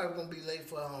 my wife gonna be late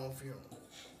for her own funeral.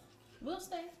 We'll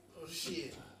stay. Oh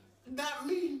shit. Not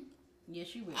me.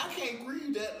 Yes, you will. I can't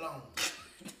grieve that long.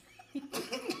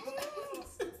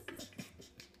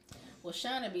 Well,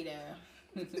 Shauna be there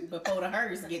before the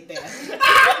hearse get there.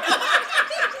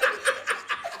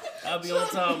 I'll be on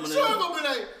time with Sean that. gonna be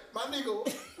like, my nigga,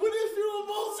 when this funeral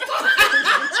boat start?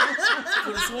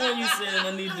 Could have sworn you said I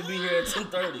needed to be here at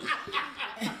 10:30.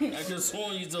 I just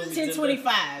sworn you told me 10:25.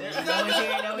 Nigga,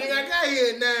 I got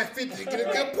here at 9:50 to get a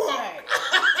good park.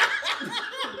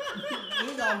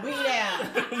 He's gonna be down.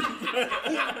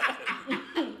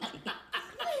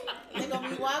 They gonna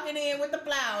be walking in with the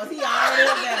flowers. He already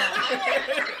up there.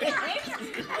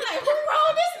 I'm like, who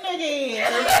rolled this nigga in?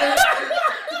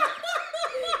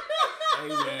 Hey,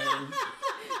 man.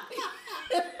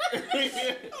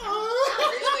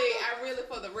 I really,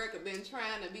 for the record, been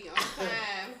trying to be on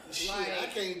time. Shit, Like, I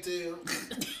can't tell.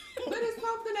 but it's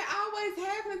something that always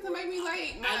happens to make me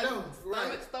like my I know, right.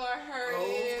 stomach start hurting.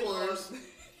 Oh, of course.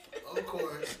 Of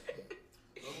course.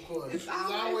 Of course. It's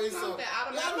always something out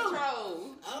of my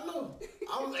control. I know.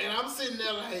 I'm sitting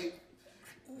there like,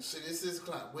 shit, it's 6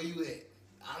 o'clock. Where you at?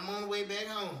 I'm on the way back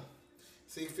home.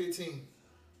 6:15.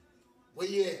 Where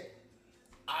you at?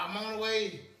 I'm on the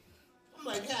way. I'm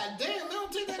like, God damn, it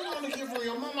don't take that long to get from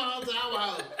your mama house to our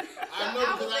house. I know I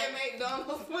because was at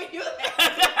McDonald's when you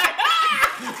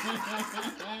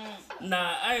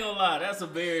Nah, I ain't gonna lie. That's a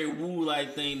very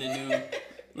woo-like thing to do.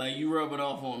 Like, you rub it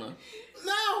off on her.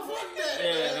 No, fuck that.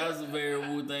 Yeah, man. that's a very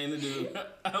woo thing to do.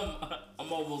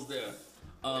 I'm almost there.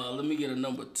 Let me get a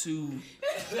number 2.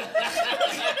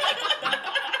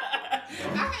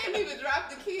 I can't even drop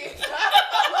the kids.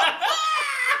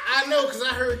 I know because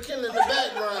I heard Ken in the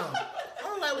background.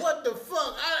 I'm like, what the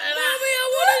fuck? I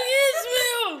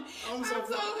want I'm I so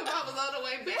told him I was on the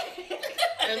way back.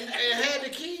 and had the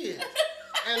kids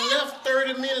and left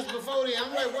 30 minutes before then.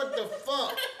 I'm like, what the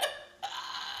fuck?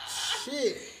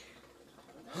 Shit.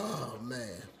 Oh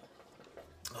man.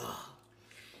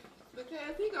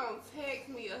 Because he gonna text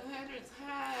me 100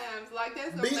 times. Like,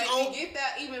 that's gonna Be make on- me get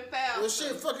that even faster. Well,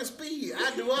 shit, fucking speed.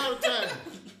 I do all the time.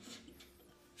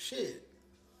 Shit.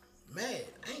 Mad,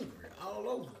 angry, all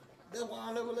over. That's why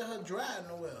I never let her drive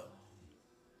nowhere.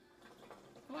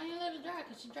 Why you let her drive?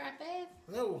 Cause she drive fast?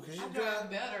 No, because I you drive drive.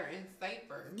 better and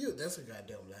safer. You, that's a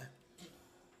goddamn lie.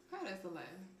 How that's a lie?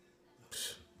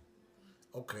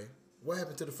 Okay. What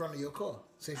happened to the front of your car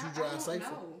since you I drive don't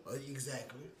safer? know.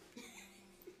 Exactly.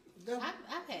 I've had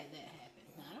that happen.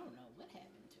 I don't know what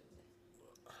happened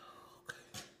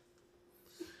to it.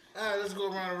 All right, let's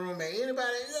go around the room, man. Anybody?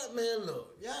 Yeah, man,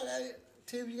 look. Y'all got it.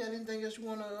 Tiff, you got anything else you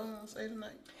want to say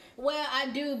tonight? Well, I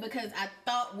do because I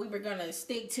thought we were gonna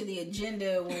stick to the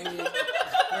agenda when we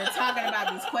were talking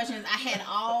about these questions. I had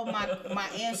all my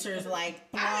answers like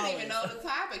I didn't even know flawless. the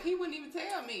topic. He wouldn't even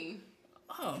tell me.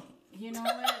 Oh, You know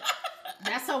what?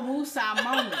 That's a woosah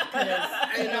moment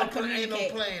because you don't Ain't no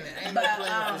communicate. playing it. Ain't But, no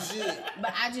playing for shit.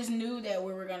 But I just knew that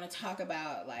we were gonna talk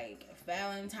about like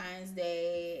Valentine's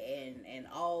Day and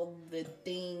all the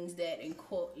things that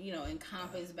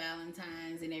encompass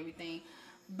Valentine's and everything.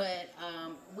 But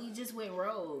we just went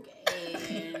rogue,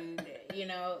 and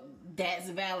that's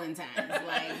Valentine's.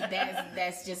 Like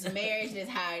that's just marriage. That's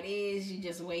how it is. You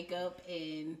just wake up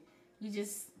and you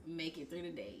just make it through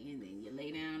the day, and then you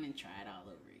lay down and try it all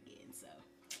over again. So.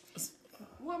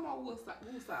 One more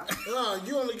woosah. No,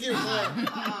 you only get one.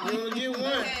 You only get one.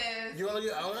 Yes. You only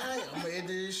get. All right, I'm gonna edit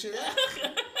this shit out.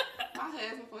 My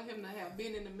husband, for him to have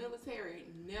been in the military,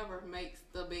 never makes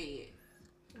the bed.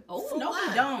 Oh For no, what?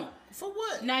 we don't. For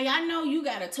what? Now y'all know you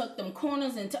gotta tuck them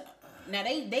corners and now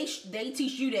they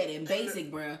teach you that in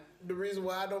basic, bruh. The reason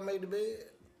why I don't make the bed,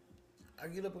 I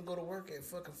get up and go to work at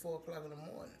fucking 4 o'clock in the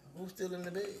morning. Who's still in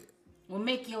the bed? Well,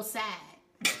 make your side.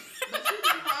 But you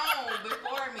was home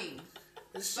before me.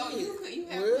 So Shit. you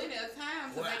have Well, plenty of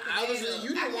time to well, make the I was bed saying, up. you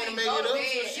didn't I wanna can't make go it to up, bed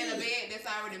so in a shit. bed that's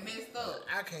already messed up.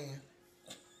 I can.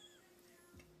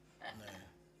 Man.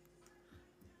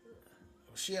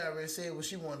 She already said what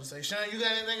she wanted to say. Sean, you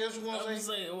got anything else you want to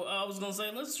say? I was gonna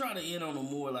say, let's try to end on a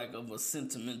more like of a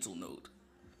sentimental note.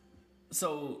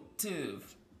 So,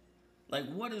 Tiv, like,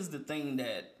 what is the thing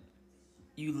that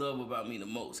you love about me the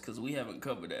most? Because we haven't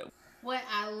covered that. What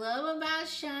I love about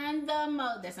Sean the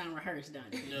most. That's unrehearsed, done.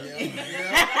 Yeah.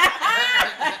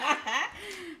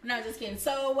 No, just kidding.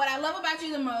 So what I love about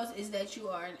you the most is that you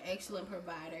are an excellent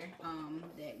provider.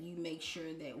 That you make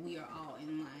sure that we are all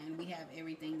in line. We have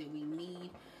everything that we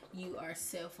need. You are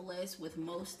selfless with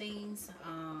most things,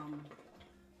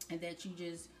 and that you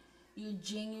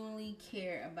genuinely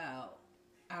care about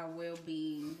our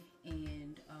well-being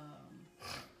and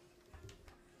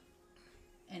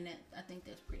that I think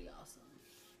that's pretty awesome.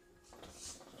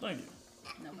 Thank you.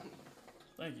 No problem.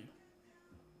 Thank you.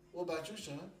 What about you,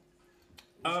 Sean?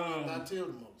 What you love about Till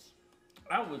the most?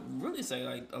 I would really say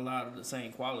like a lot of the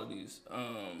same qualities.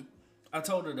 I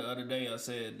told her the other day, I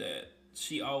said that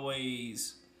she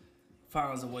always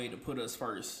finds a way to put us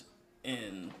first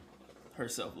and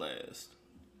herself last.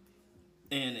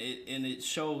 And it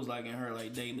shows like in her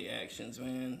like daily actions,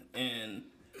 man. And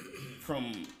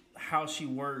from how she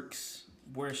works,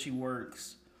 where she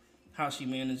works, how she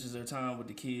manages her time with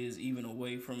the kids, even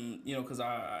away from, because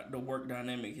the work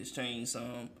dynamic has changed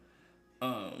some.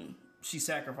 She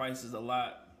sacrifices a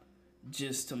lot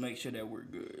just to make sure that we're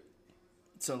good.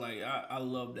 So, like, I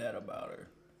love that about her.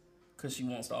 Because she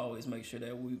wants to always make sure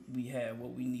that we have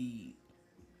what we need.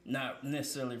 Not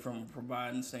necessarily from a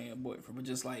providing standpoint, but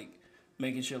just, like,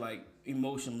 making sure, like,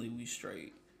 emotionally we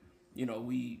straight.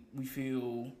 We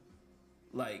feel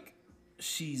like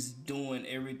she's doing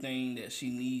everything that she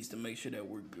needs to make sure that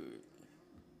we're good.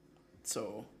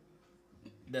 So,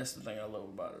 that's the thing I love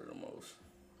about her the most.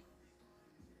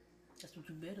 That's what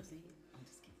you better say. I'm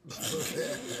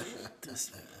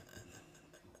just kidding.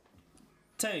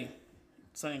 Tay,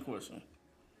 same question.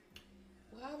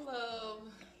 Well, I love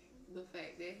the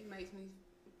fact that he makes me,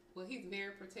 he's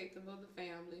very protective of the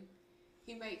family.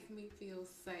 He makes me feel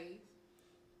safe.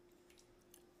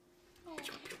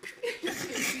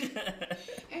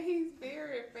 And he's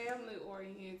very family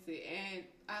oriented, and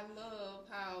I love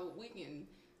how we can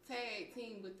tag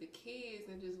team with the kids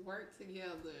and just work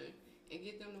together and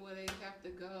get them to where they have to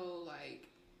go. Like,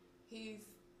 he's,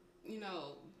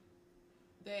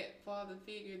 that father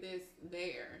figure that's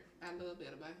there. I love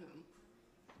that about him.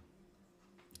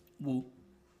 Woo.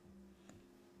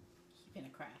 He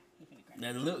finna cry.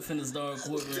 That lip finna start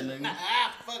quivering, nigga.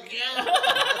 Fuck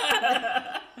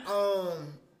yeah.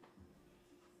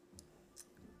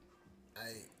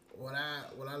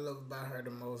 What I love about her the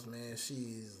most, man,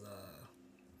 she's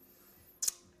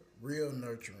real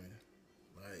nurturing.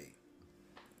 Like,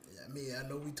 I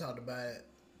know we talked about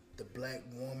the black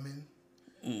woman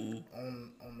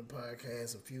on the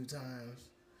podcast a few times.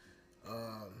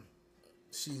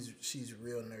 She's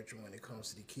real nurturing when it comes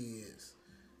to the kids.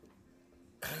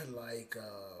 Like,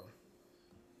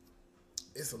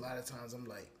 it's a lot of times I'm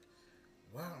like,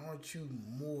 why aren't you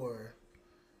more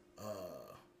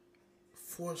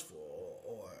forceful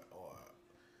or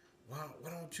why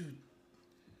don't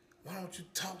you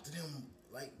talk to them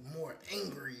like more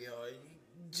angry, or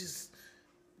just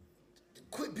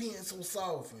quit being so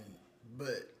soft?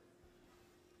 But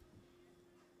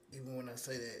even when I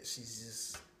say that, she's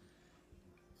just,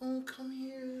 oh, come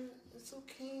here, it's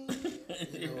okay.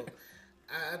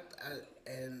 I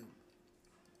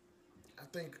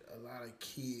think a lot of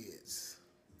kids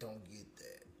don't get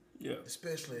that. Yeah.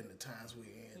 Especially in the times we're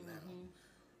in now.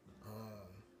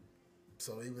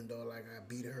 So even though, like, I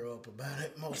beat her up about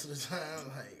it most of the time,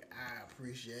 like, I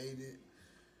appreciate it.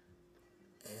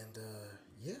 And,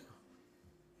 yeah.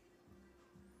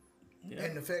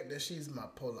 And the fact that she's my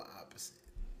polar opposite.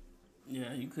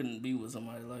 Yeah, you couldn't be with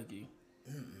somebody like you.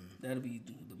 That'd be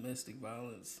domestic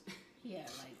violence. Yeah,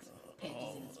 like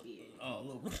patches in his beard.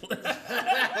 All over the place.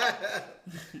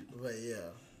 But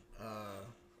yeah,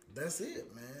 that's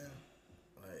it, man.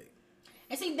 Like,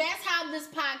 and see, that's how this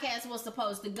podcast was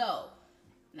supposed to go.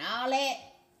 And all that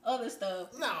other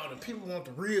stuff. No, the people want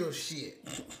the real shit.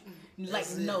 Like,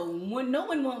 no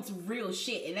one wants real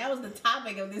shit, and that was the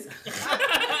topic of this.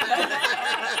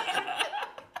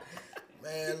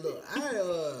 Man, look,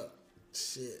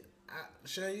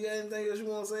 Sean, you got anything else you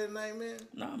want to say tonight, man?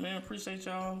 Nah, man, appreciate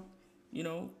y'all,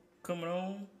 coming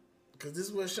on. Cause this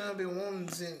is what Sean been wanting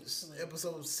since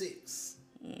episode 6.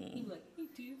 He like, hey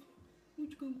Tiff, when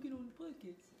you gonna get on the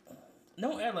podcast?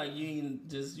 Don't act like you ain't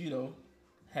just,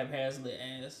 haphazardly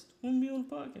asked, when be on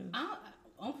the podcast?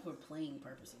 I'm for playing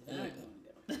purposes. I don't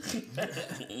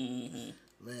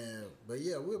Man, but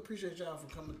yeah, we appreciate y'all for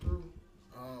coming through.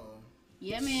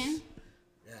 Yeah, man.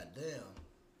 God damn.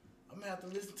 I'm gonna have to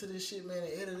listen to this shit, man,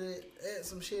 and edit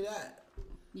some shit out.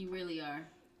 You really are.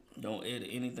 Don't edit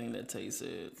anything that Tay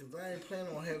said. Cause I ain't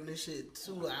planning on having this shit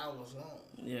 2 hours long.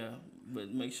 Yeah,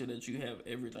 but make sure that you have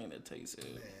everything that Tay said.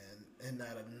 Man, and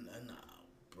not nah,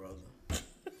 brother.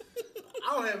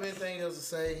 I don't have anything else to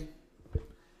say.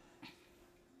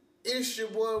 It's your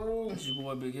boy Woo. It's your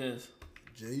boy Big S.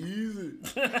 Jay-Easy.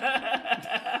 And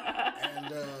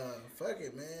fuck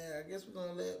it, man. I guess we're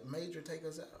gonna let Major take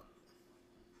us out.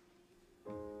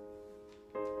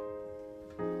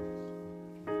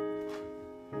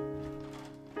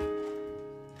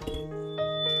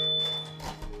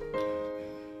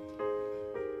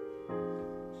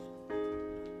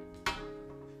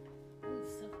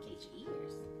 Suffocate your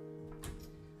ears.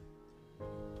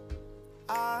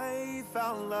 I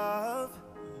found love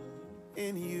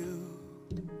in you,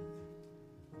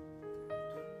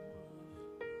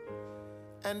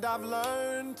 and I've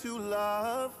learned to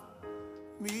love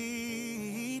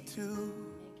me too.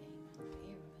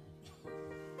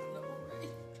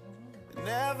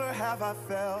 Never have I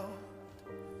felt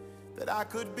that I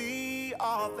could be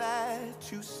all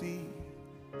that you see.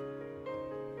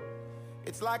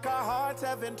 It's like our hearts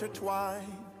have intertwined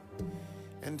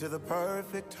into the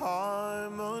perfect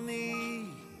harmony.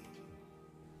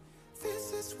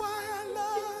 This is why I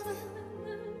love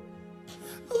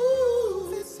you.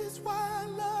 Ooh, this is why I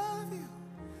love you.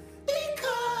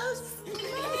 Because you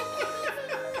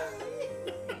love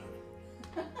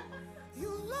me. You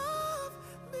love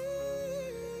me.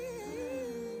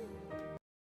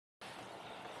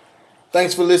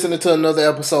 Thanks for listening to another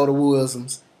episode of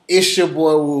Wooisms. It's your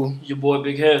boy Woo. Your boy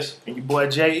Big Hess. And your boy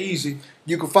Jay Easy.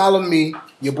 You can follow me,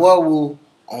 your boy Woo,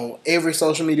 on every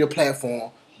social media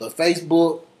platform. But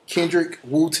Facebook, Kendrick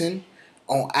Wooten.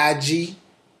 On IG,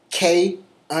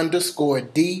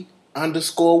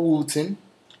 K_D_Wooten.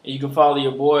 And you can follow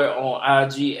your boy on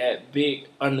IG at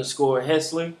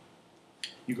Big_Hessling.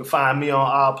 You can find me on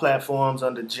all platforms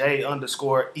under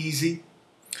J_Easy.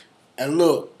 And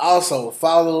look, also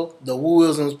follow the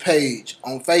Wooisms page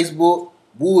on Facebook,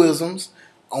 Wooisms,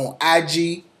 on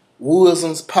IG,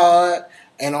 Wooisms Pod,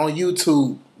 and on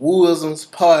YouTube, Wooisms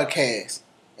Podcast.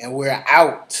 And we're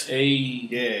out. Hey.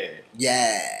 Yeah.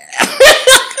 Yeah.